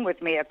actually come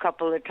with me a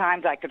couple of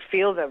times. I could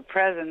feel the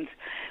presence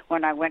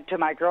when I went to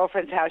my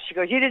girlfriend's house. She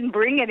goes, "You didn't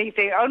bring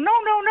anything?" Oh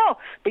no!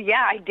 But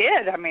yeah, I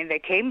did. I mean, they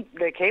came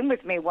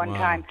with me one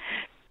time.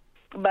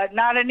 But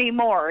not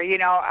anymore.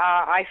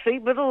 I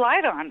sleep with the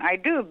light on. I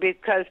do,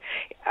 because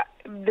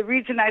the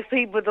reason I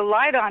sleep with the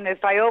light on is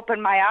if I open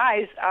my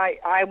eyes,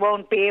 I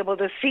won't be able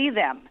to see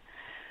them.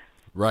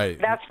 Right.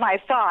 That's my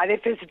thought.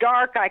 If it's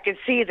dark, I can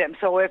see them.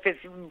 So if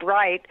it's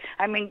bright,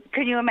 I mean,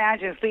 can you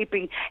imagine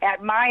sleeping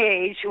at my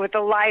age with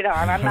the light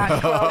on? I'm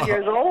not 12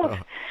 years old.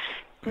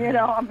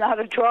 I'm not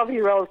a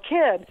 12-year-old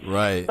kid.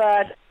 Right.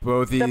 But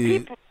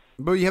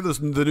But you have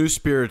the new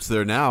spirits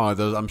there now.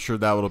 I'm sure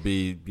that will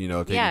be,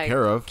 taken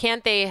care of.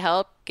 Can't they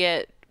help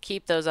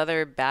keep those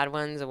other bad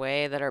ones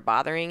away that are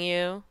bothering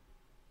you?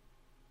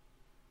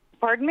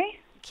 Pardon me?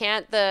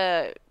 Can't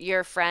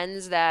your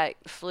friends that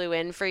flew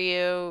in for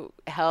you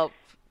help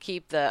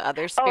keep the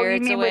other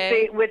spirits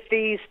away? With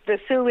the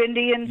Sioux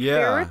Indian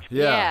spirits?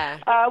 Yeah.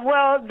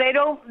 Well, they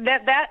don't.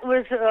 That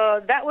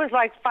was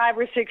like 5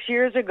 or 6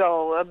 years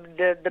ago.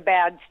 The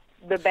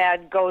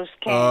bad ghost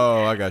came.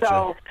 Oh, I got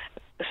you.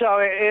 So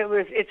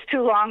it's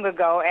too long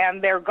ago,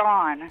 and they're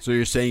gone. So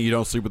you're saying you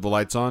don't sleep with the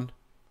lights on?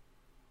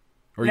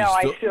 Or no,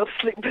 I still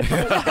sleep with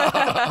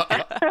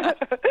the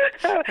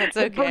That's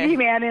okay.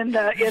 boogeyman in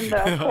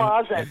the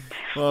closet.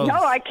 Well, no,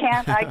 I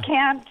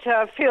can't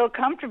feel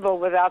comfortable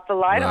without the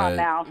light on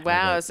now.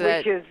 Wow, so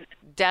that is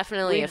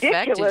definitely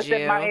ridiculous.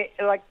 affected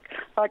you.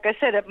 Like I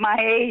said, at my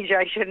age,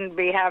 I shouldn't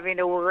be having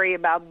to worry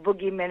about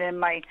boogeymen in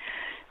my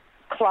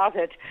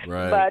closet.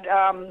 Right.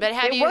 But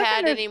have you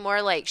had any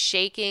more like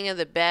shaking of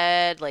the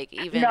bed, like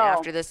even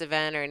after this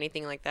event or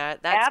anything like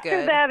that? That's after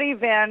good. that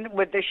event,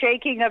 with the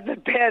shaking of the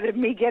bed and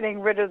me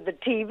getting rid of the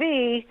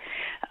TV,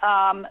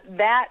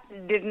 that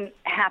didn't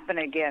happen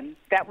again.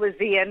 That was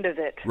the end of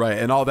it. Right,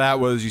 and all that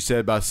was, you said,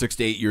 about 6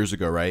 to 8 years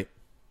ago, right?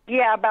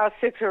 Yeah, about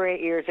 6 or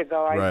 8 years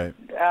ago. Right.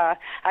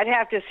 I'd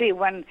have to see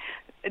when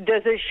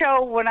Does it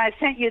show when I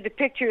sent you the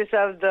pictures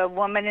of the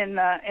woman in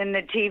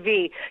the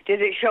TV?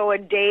 Did it show a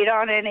date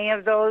on any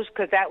of those?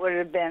 Because that would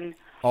have been.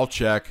 I'll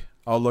check.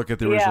 I'll look at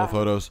the original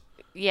photos.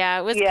 Yeah,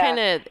 it was kind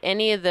of,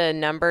 any of the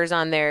numbers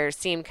on there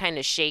seemed kind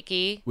of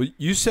shaky. Well,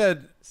 you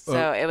said.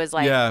 So it was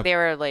like, they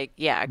were like,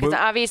 because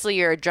obviously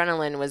your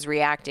adrenaline was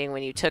reacting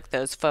when you took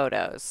those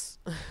photos.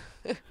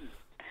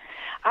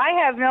 I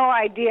have no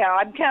idea.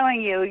 I'm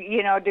telling you,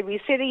 to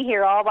be sitting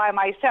here all by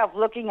myself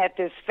looking at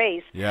this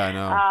face. Yeah, I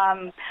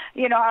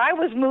know. I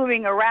was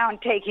moving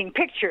around taking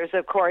pictures,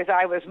 of course.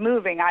 I was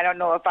moving. I don't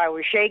know if I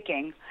was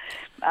shaking.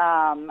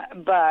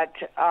 But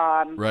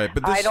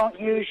I don't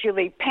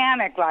usually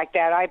panic like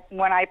that.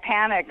 When I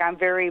panic, I'm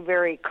very,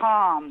 very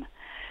calm.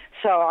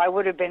 So I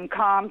would have been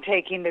calm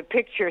taking the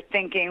picture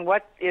thinking,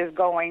 what is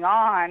going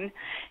on?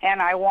 And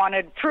I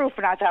wanted proof,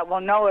 and I thought, well,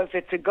 no, if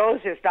it's a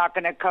ghost, it's not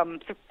going to come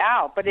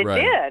out. But it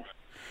did.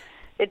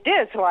 It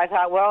did. So I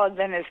thought, well,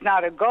 then it's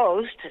not a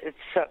ghost. It's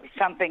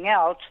something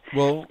else,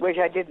 which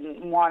I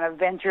didn't want to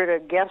venture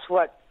to guess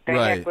what the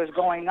heck was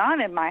going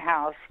on in my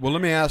house. Well,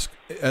 let me ask,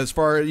 as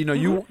far as,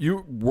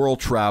 you world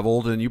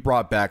traveled and you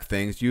brought back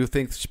things. Do you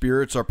think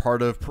spirits are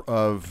part of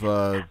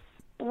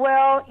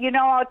Well,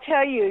 I'll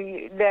tell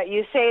you that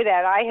you say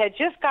that. I had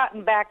just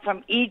gotten back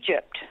from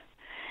Egypt,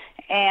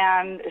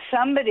 and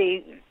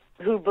somebody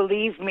who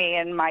believed me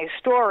in my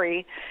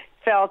story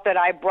felt that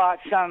I brought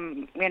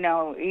some,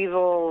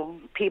 evil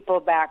people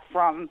back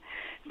from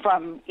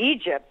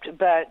Egypt.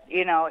 But,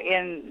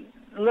 in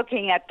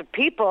looking at the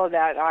people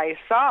that I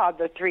saw,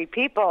 the 3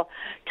 people,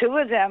 2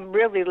 of them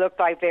really looked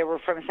like they were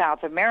from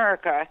South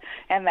America,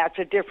 and that's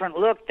a different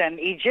look than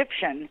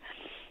Egyptian.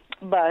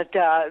 But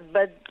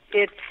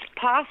it's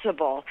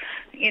possible.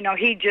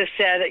 He just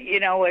said,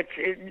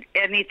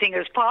 anything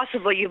is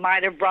possible. You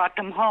might have brought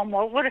them home.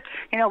 Well,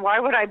 why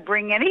would I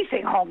bring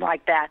anything home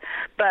like that?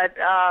 But,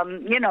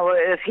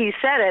 if he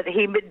said it,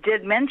 he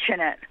did mention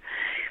it,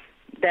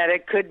 that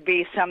it could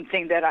be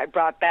something that I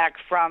brought back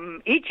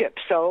from Egypt.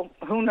 So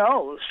who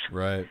knows?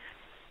 Right.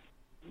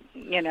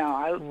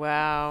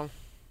 Wow.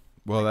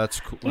 Well, that's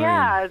cool.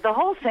 Yeah, the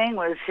whole thing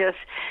was just,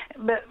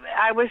 but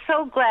I was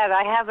so glad.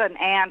 I have an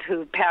aunt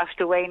who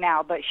passed away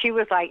now, but she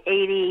was like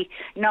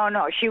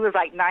she was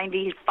like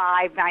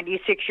 95,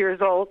 96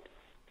 years old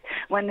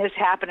when this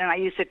happened, and I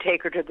used to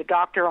take her to the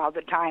doctor all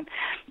the time.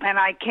 And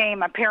I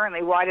came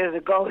apparently white as a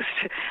ghost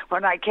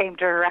when I came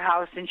to her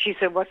house, and she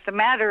said, "What's the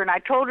matter?" And I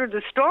told her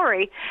the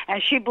story,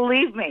 and she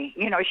believed me.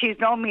 She's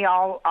known me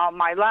all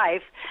my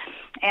life.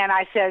 And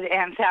I said,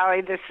 "Aunt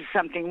Sally, this is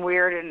something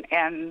weird,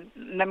 and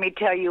let me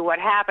tell you what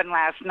happened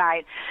last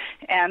night."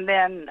 And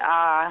then,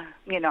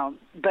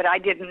 but I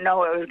didn't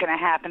know it was going to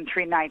happen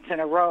 3 nights in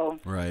a row.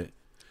 Right.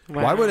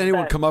 Wow. Why would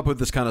anyone come up with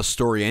this kind of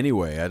story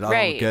anyway? I don't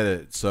get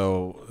it.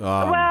 So,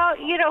 well,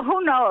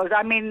 who knows?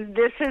 I mean,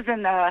 this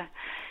isn't a.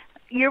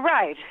 You're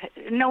right.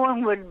 No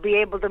one would be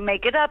able to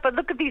make it up. But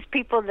look at these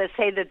people that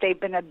say that they've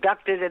been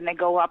abducted and they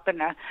go up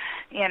in a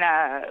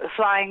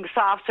flying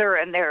saucer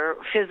and they're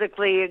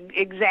physically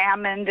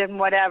examined and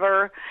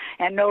whatever,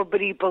 and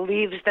nobody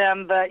believes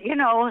them. But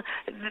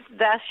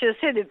that's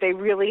just it. If they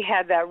really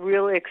had that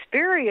real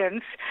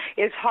experience,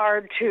 it's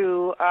hard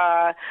to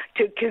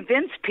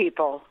convince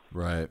people.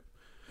 Right.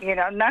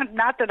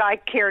 Not that I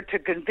care to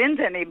convince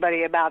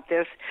anybody about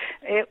this.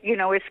 It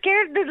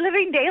scared the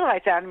living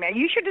daylights out of me.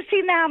 You should have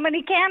seen how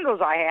many candles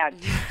I had.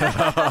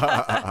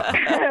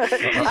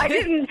 I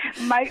didn't.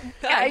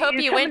 I hope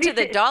you went to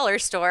the dollar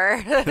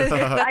store.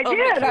 I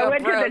did. I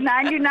went to the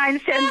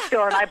 99-cent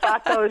store and I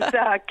bought those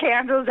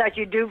candles that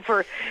you do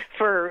for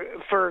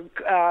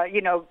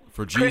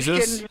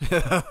Jesus.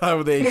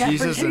 Were they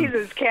Jesus? For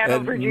Jesus,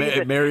 candle for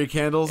Jesus. Mary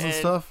candles and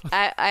stuff.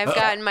 I've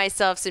gotten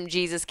myself some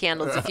Jesus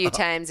candles a few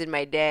times in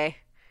my day.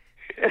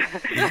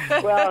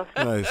 Well,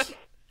 nice.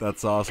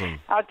 That's awesome.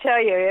 I'll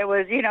tell you, it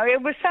was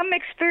some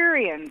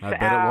experience. I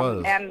bet it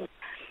was.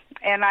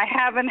 And I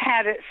haven't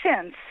had it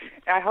since.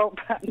 I hope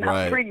I'm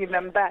not bringing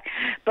them back.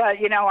 But,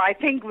 I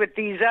think with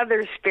these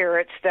other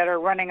spirits that are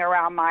running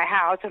around my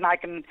house, and I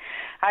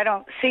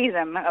don't see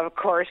them, of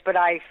course, but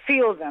I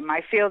feel them.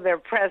 I feel their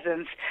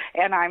presence,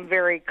 and I'm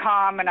very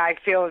calm, and I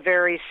feel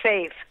very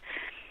safe.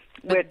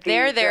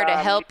 They're there to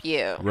help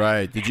you.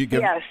 Right. Did you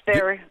give? Yes,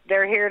 they're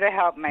here to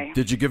help me.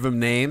 Did you give them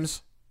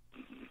names?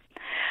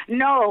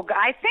 No,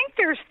 I think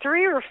there's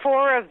 3 or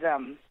 4 of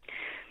them.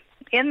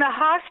 In the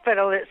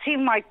hospital, it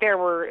seemed like they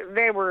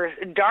were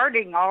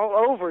darting all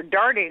over.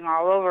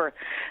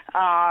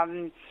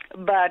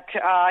 But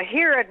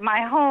here at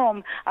my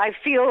home, I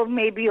feel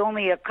maybe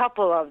only a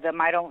couple of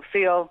them. I don't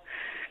feel,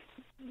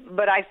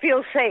 but I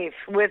feel safe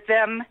with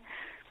them.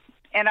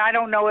 And I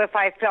don't know if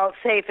I felt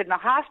safe in the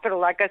hospital.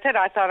 Like I said,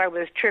 I thought I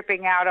was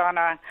tripping out on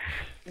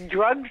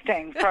drug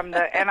thing from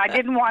the, and I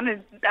didn't want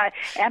to,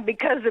 and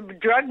because the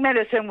drug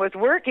medicine was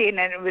working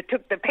and it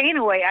took the pain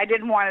away, I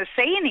didn't want to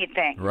say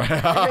anything. Right.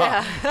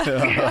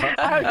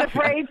 I was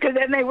afraid because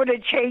then they would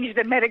have changed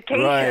the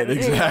medication. Right,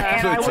 exactly.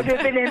 And I would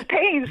have been in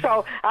pain,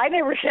 so I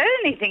never said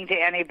anything to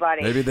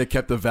anybody. Maybe they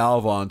kept the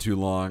valve on too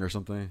long or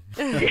something.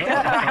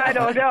 I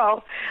don't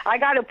know. I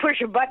got to push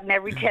a button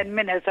every 10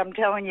 minutes, I'm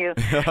telling you.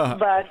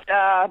 But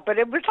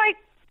it was like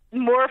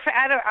morphine.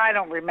 I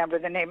don't remember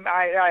the name.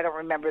 I don't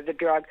remember the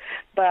drug,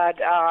 but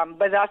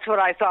that's what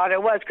I thought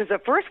it was because the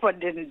first one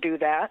didn't do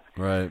that.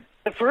 Right.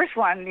 The first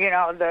one,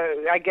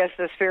 I guess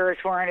the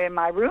spirits weren't in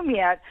my room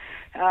yet,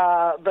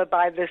 but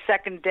by the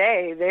second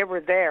day they were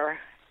there.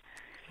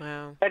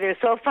 Wow. But it's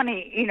so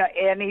funny,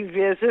 any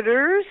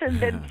visitors, and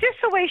then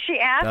just the way she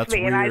asked That's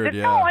me, and I weird, said,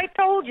 yeah. no, I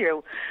told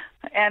you,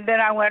 and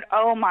then I went,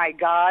 oh my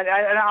God,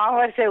 and all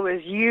I said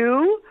was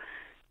you.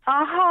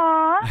 And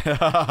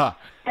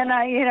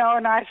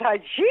I thought,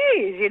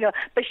 geez,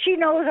 but she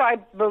knows I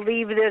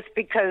believe this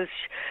because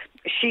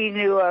she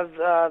knew of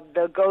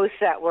the ghosts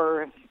that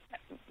were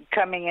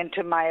coming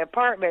into my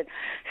apartment.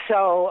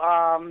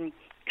 So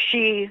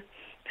she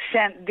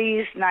sent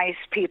these nice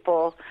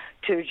people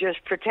to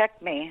just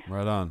protect me.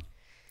 Right on.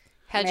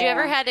 Had you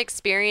ever had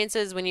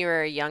experiences when you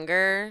were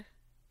younger,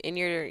 in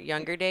your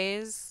younger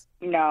days?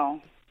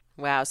 No.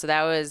 Wow, so the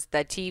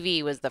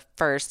TV was the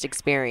first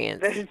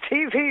experience. The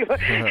TV.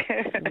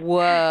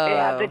 Whoa.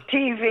 Yeah, the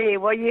TV.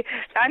 Well,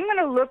 I'm going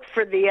to look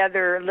for the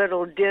other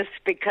little disc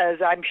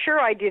because I'm sure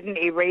I didn't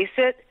erase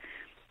it.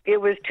 It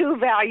was too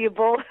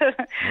valuable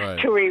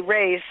to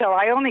erase, so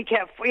I only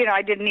kept,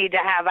 I didn't need to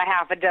have a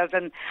half a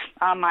dozen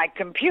on my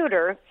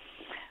computer.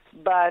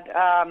 But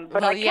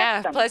well, I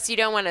kept them. Plus you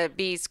don't want to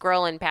be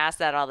scrolling past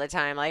that all the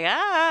time, like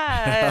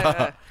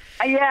Yeah,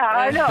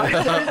 I know.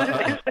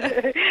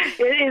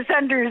 It's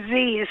under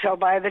Z, so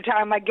by the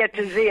time I get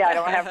to Z, I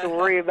don't have to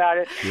worry about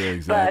it. Yeah,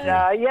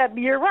 exactly. But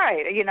you're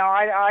right.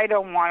 I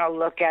don't want to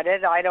look at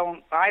it. I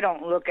don't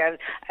look at it.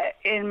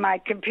 In my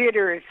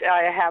computer,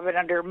 I have it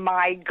under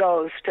My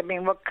Ghost. I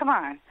mean, well, come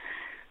on,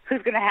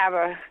 who's going to have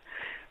a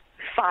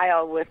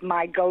file with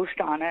my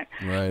ghost on it?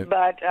 Right.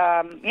 But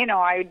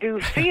I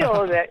do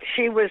feel that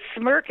she was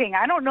smirking.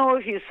 I don't know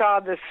if you saw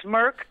the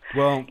smirk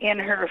in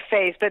her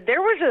face, but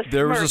there was a smirk.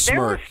 There was a smirk.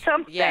 There was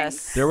something.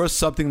 Yes. There was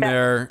something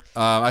there.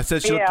 I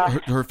said she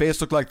looked, her face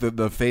looked like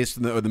the face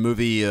in the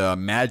movie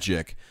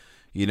Magic,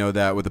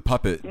 that with the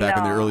puppet back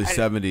in the early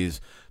 70s.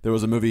 There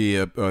was a movie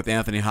with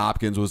Anthony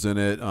Hopkins was in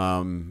it.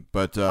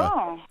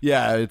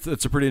 Yeah, it's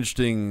a pretty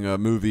interesting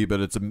movie,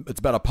 but it's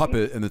about a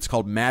puppet and it's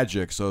called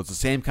Magic. So it's the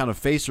same kind of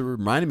face. It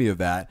reminded me of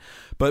that.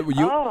 But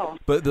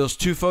but those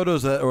two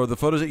photos the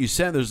photos that you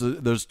sent,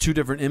 there's two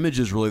different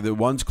images really. The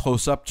one's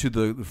close up to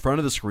the front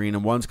of the screen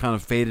and one's kind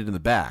of faded in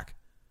the back.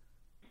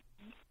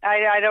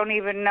 I don't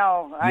even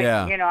know.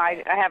 Yeah.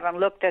 I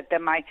haven't looked at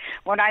them.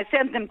 When I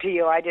sent them to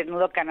you, I didn't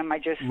look at them. I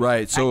just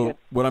right. So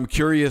what I'm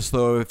curious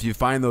though, if you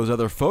find those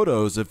other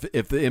photos,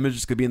 if the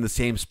images could be in the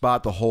same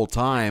spot the whole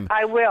time,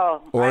 I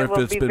will. Or I if will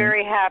it's be been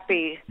very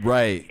happy.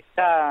 Right.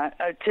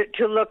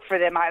 To look for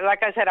them.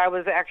 Like I said, I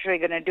was actually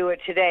going to do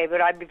it today,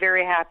 but I'd be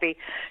very happy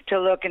to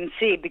look and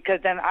see because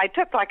then I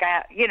took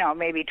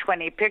maybe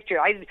 20 pictures.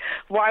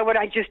 Why would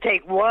I just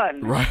take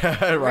one?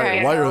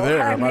 Right. While you're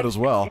there, I might as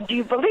well. Do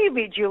you believe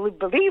me? Do you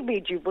believe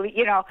me? Do you believe?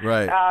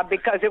 Right.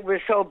 Because it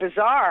was so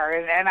bizarre,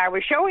 and I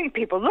was showing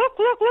people, look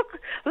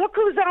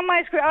who's on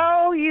my screen.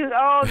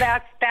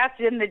 That's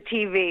in the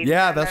TV.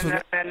 Yeah, that's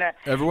what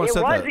everyone said.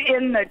 It was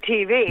in the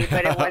TV,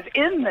 but it was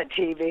in the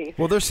TV.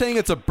 Well, they're saying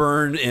it's a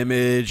burn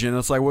image, and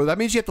it's like, well, that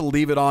means you have to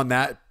leave it on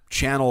that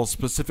channel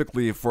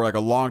specifically for like a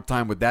long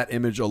time with that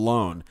image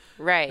alone.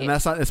 Right. And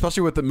that's not,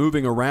 especially with the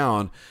moving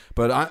around.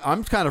 But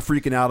I'm kind of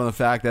freaking out on the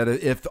fact that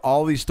if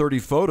all these 30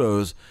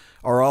 photos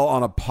are all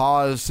on a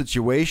pause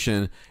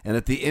situation, and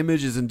if the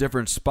image is in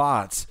different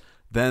spots,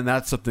 then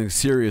that's something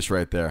serious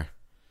right there.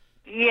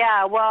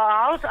 Yeah. Well,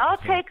 I'll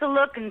take a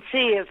look and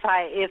see if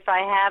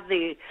I have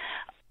the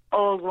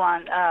old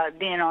one,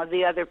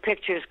 the other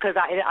pictures, because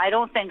I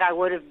don't think I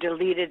would have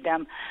deleted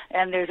them,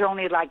 and there's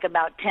only like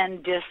about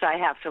 10 discs I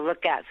have to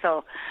look at,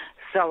 so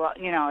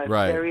if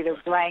they're either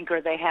blank or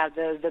they have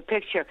the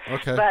picture.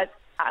 Okay. But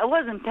I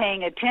wasn't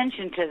paying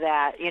attention to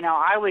that.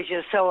 I was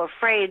just so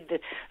afraid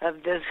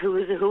of this. Who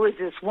is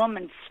this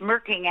woman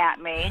smirking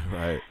at me?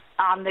 Right.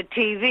 On the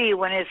TV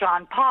when it's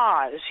on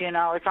pause.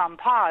 It's on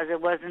pause.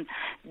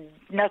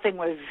 Nothing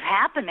was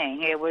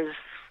happening.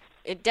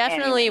 It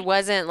definitely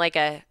wasn't like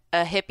a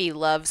hippie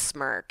love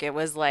smirk. It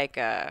was like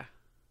a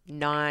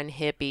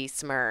non-hippie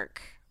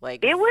smirk.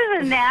 Like it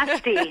was a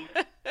nasty.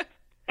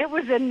 It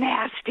was a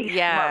nasty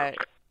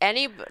smirk.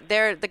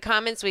 The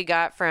comments we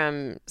got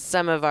from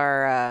some of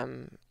our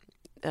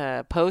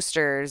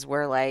posters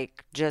were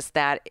like just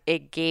that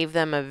it gave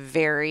them a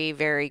very,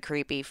 very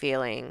creepy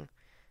feeling.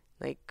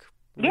 Like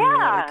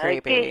really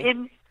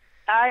creepy.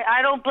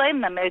 I don't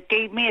blame them. It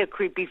gave me a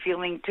creepy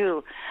feeling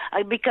too,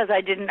 because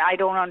I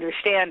don't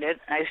understand it.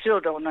 I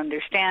still don't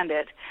understand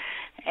it,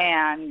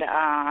 and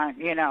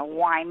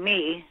why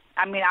me?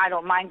 I mean, I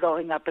don't mind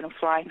going up in a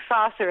flying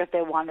saucer if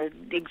they want to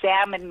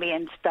examine me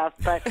and stuff,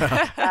 but,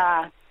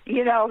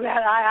 you know,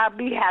 I'd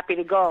be happy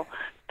to go.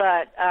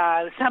 But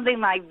something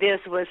like this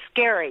was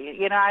scary.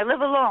 You know, I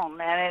live alone,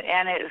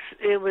 and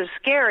it was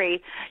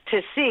scary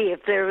to see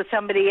if there was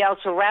somebody else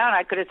around.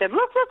 I could have said,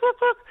 look.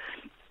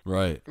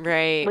 Right.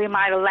 We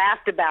might have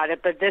laughed about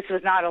it, but this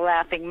was not a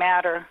laughing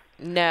matter.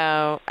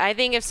 No, I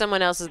think if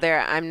someone else was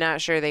there, I'm not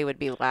sure they would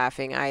be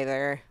laughing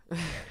either.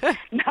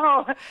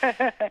 No,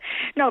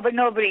 no, but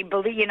nobody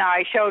believed. You know,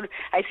 I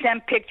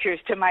sent pictures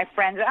to my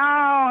friends.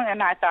 Oh,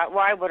 and I thought,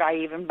 why would I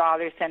even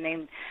bother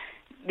sending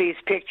these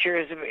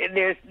pictures?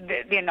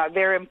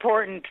 They're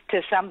important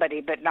to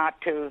somebody, but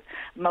not to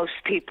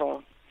most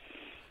people.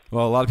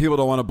 Well, a lot of people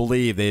don't want to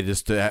believe. They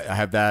just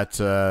have that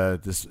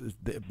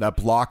that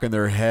block in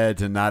their head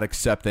to not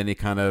accept any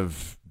kind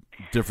of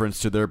difference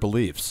to their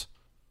beliefs.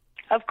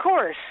 Of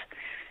course.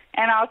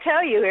 And I'll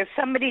tell you, if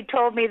somebody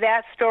told me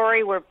that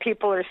story where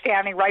people are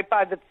standing right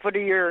by the foot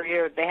of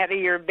the head of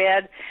your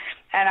bed,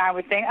 and I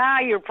would think,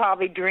 you're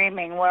probably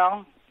dreaming.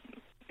 Well,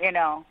 you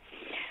know,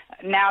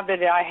 now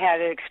that I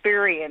had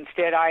experienced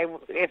it,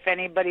 if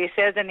anybody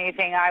says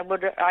anything, I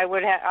would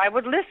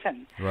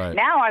listen. Right.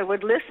 Now I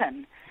would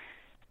listen.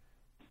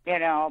 You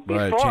know,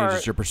 before. Right,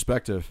 changes your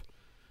perspective.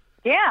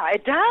 Yeah,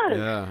 it does.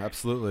 Yeah,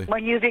 absolutely.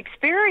 When you've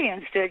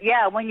experienced it,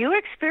 when you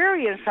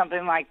experience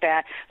something like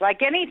that,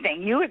 like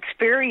anything, you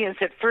experience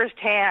it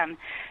firsthand,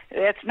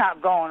 it's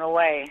not going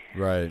away.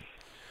 Right.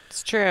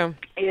 It's true.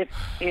 It's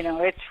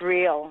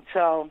real.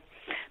 So,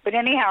 but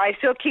anyhow, I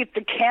still keep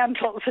the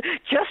candles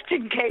just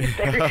in case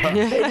they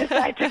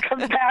decide to come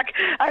back.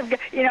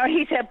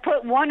 He said,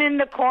 put one in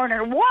the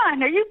corner.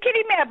 One? Are you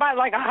kidding me? I bought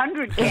like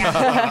 100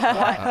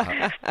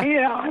 candles.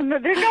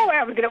 There's no way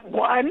I'm going to get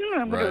one.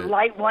 I'm going to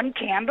light one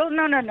candle.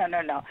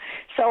 No.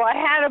 So I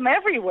had them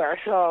everywhere.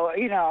 So,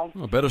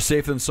 Well, better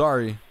safe than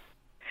sorry.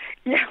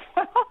 Yeah.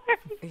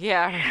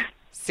 Yeah.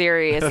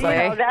 Seriously.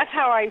 That's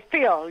how I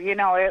feel.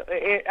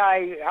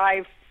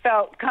 I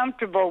felt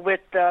comfortable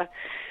with the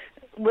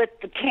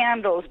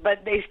candles,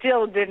 but they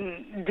still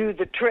didn't do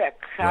the trick.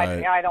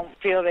 Right. I don't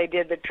feel they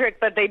did the trick,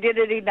 but they did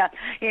it enough.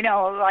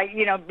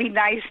 Be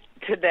nice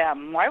to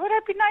them. Why would I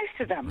be nice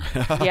to them?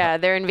 Yeah,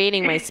 they're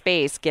invading my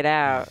space. Get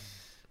out.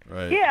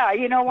 Right.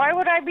 Yeah, why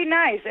would I be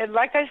nice? And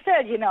like I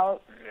said,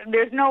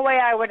 there's no way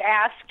I would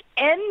ask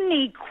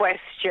any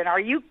question. Are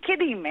you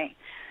kidding me?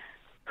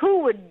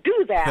 Who would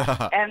do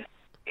that? And,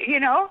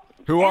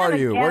 Who are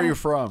you? Where are you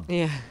from?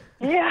 Yeah.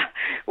 Yeah,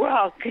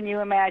 well, can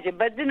you imagine?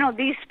 But,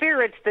 these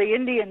spirits, the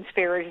Indian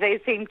spirits, they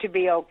seem to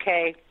be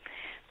okay.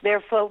 They're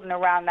floating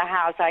around the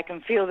house. I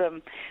can feel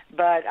them.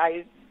 But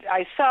I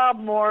saw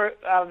more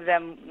of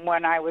them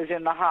when I was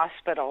in the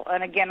hospital.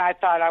 And, again, I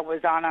thought I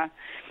was on a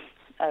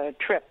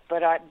trip,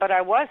 but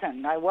I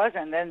wasn't.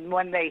 And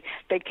when they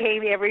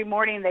came every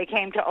morning, they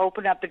came to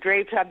open up the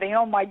drapes. I'm thinking,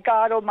 oh, my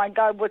God,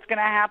 what's going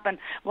to happen?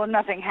 Well,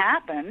 nothing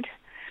happened.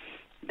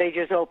 They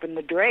just opened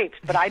the drapes.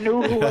 But I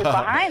knew who was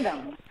behind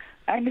them.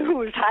 I knew who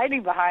was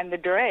hiding behind the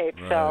drape.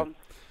 Right. So,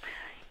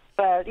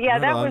 but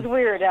that was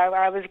weird.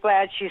 I was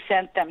glad she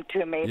sent them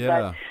to me.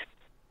 Yeah.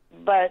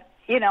 But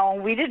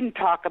we didn't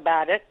talk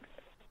about it.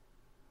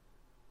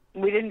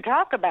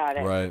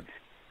 Right.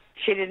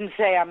 She didn't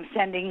say, I'm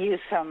sending you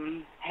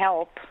some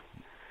help.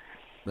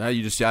 Yeah,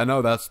 I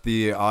know that's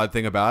the odd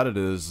thing about it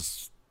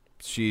is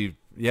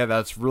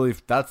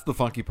that's the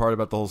funky part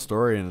about the whole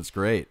story, and it's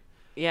great.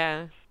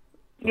 Yeah.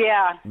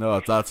 Yeah. No,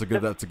 that's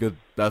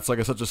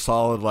like such a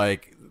solid,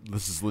 like,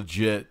 this is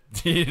legit,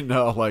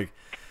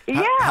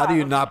 how do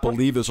you not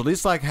believe this? Or at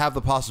least like have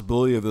the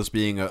possibility of this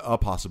being a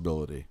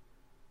possibility.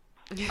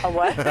 A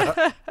what?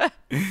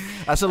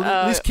 I said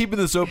at least keeping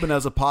this open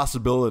as a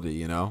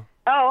possibility,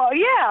 Oh,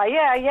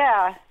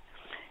 yeah.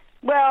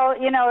 Well,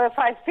 if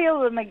I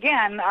feel them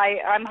again,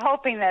 I'm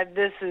hoping that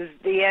this is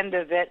the end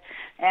of it,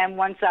 and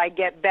once I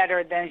get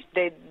better, then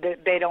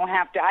they don't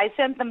have to. I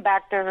sent them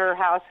back to her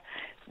house,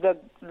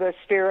 the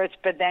spirits,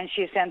 but then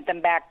she sent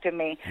them back to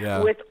me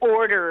with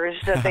orders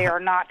that they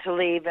are not to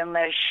leave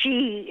unless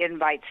she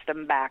invites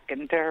them back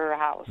into her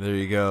house. There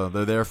you go.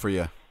 They're there for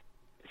you.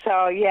 So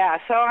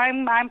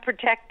I'm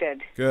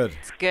protected. Good.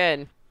 It's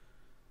good.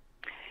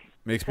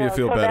 Makes me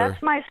feel better.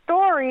 That's my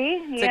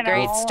story. It's a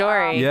great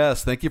story.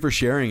 Yes, thank you for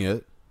sharing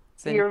it.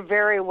 You're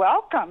very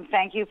welcome.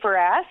 Thank you for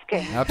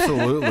asking.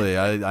 Absolutely.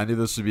 I knew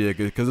this would be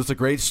because it's a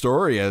great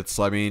story.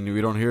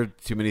 We don't hear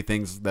too many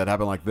things that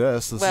happen like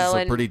this. This is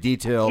a pretty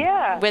detailed.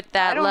 Yeah. With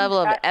that level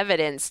of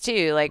evidence,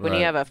 too. Like when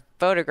you have a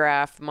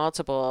photograph,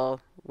 multiple,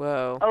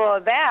 whoa.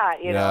 Oh, that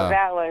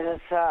was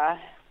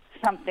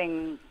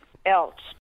something else.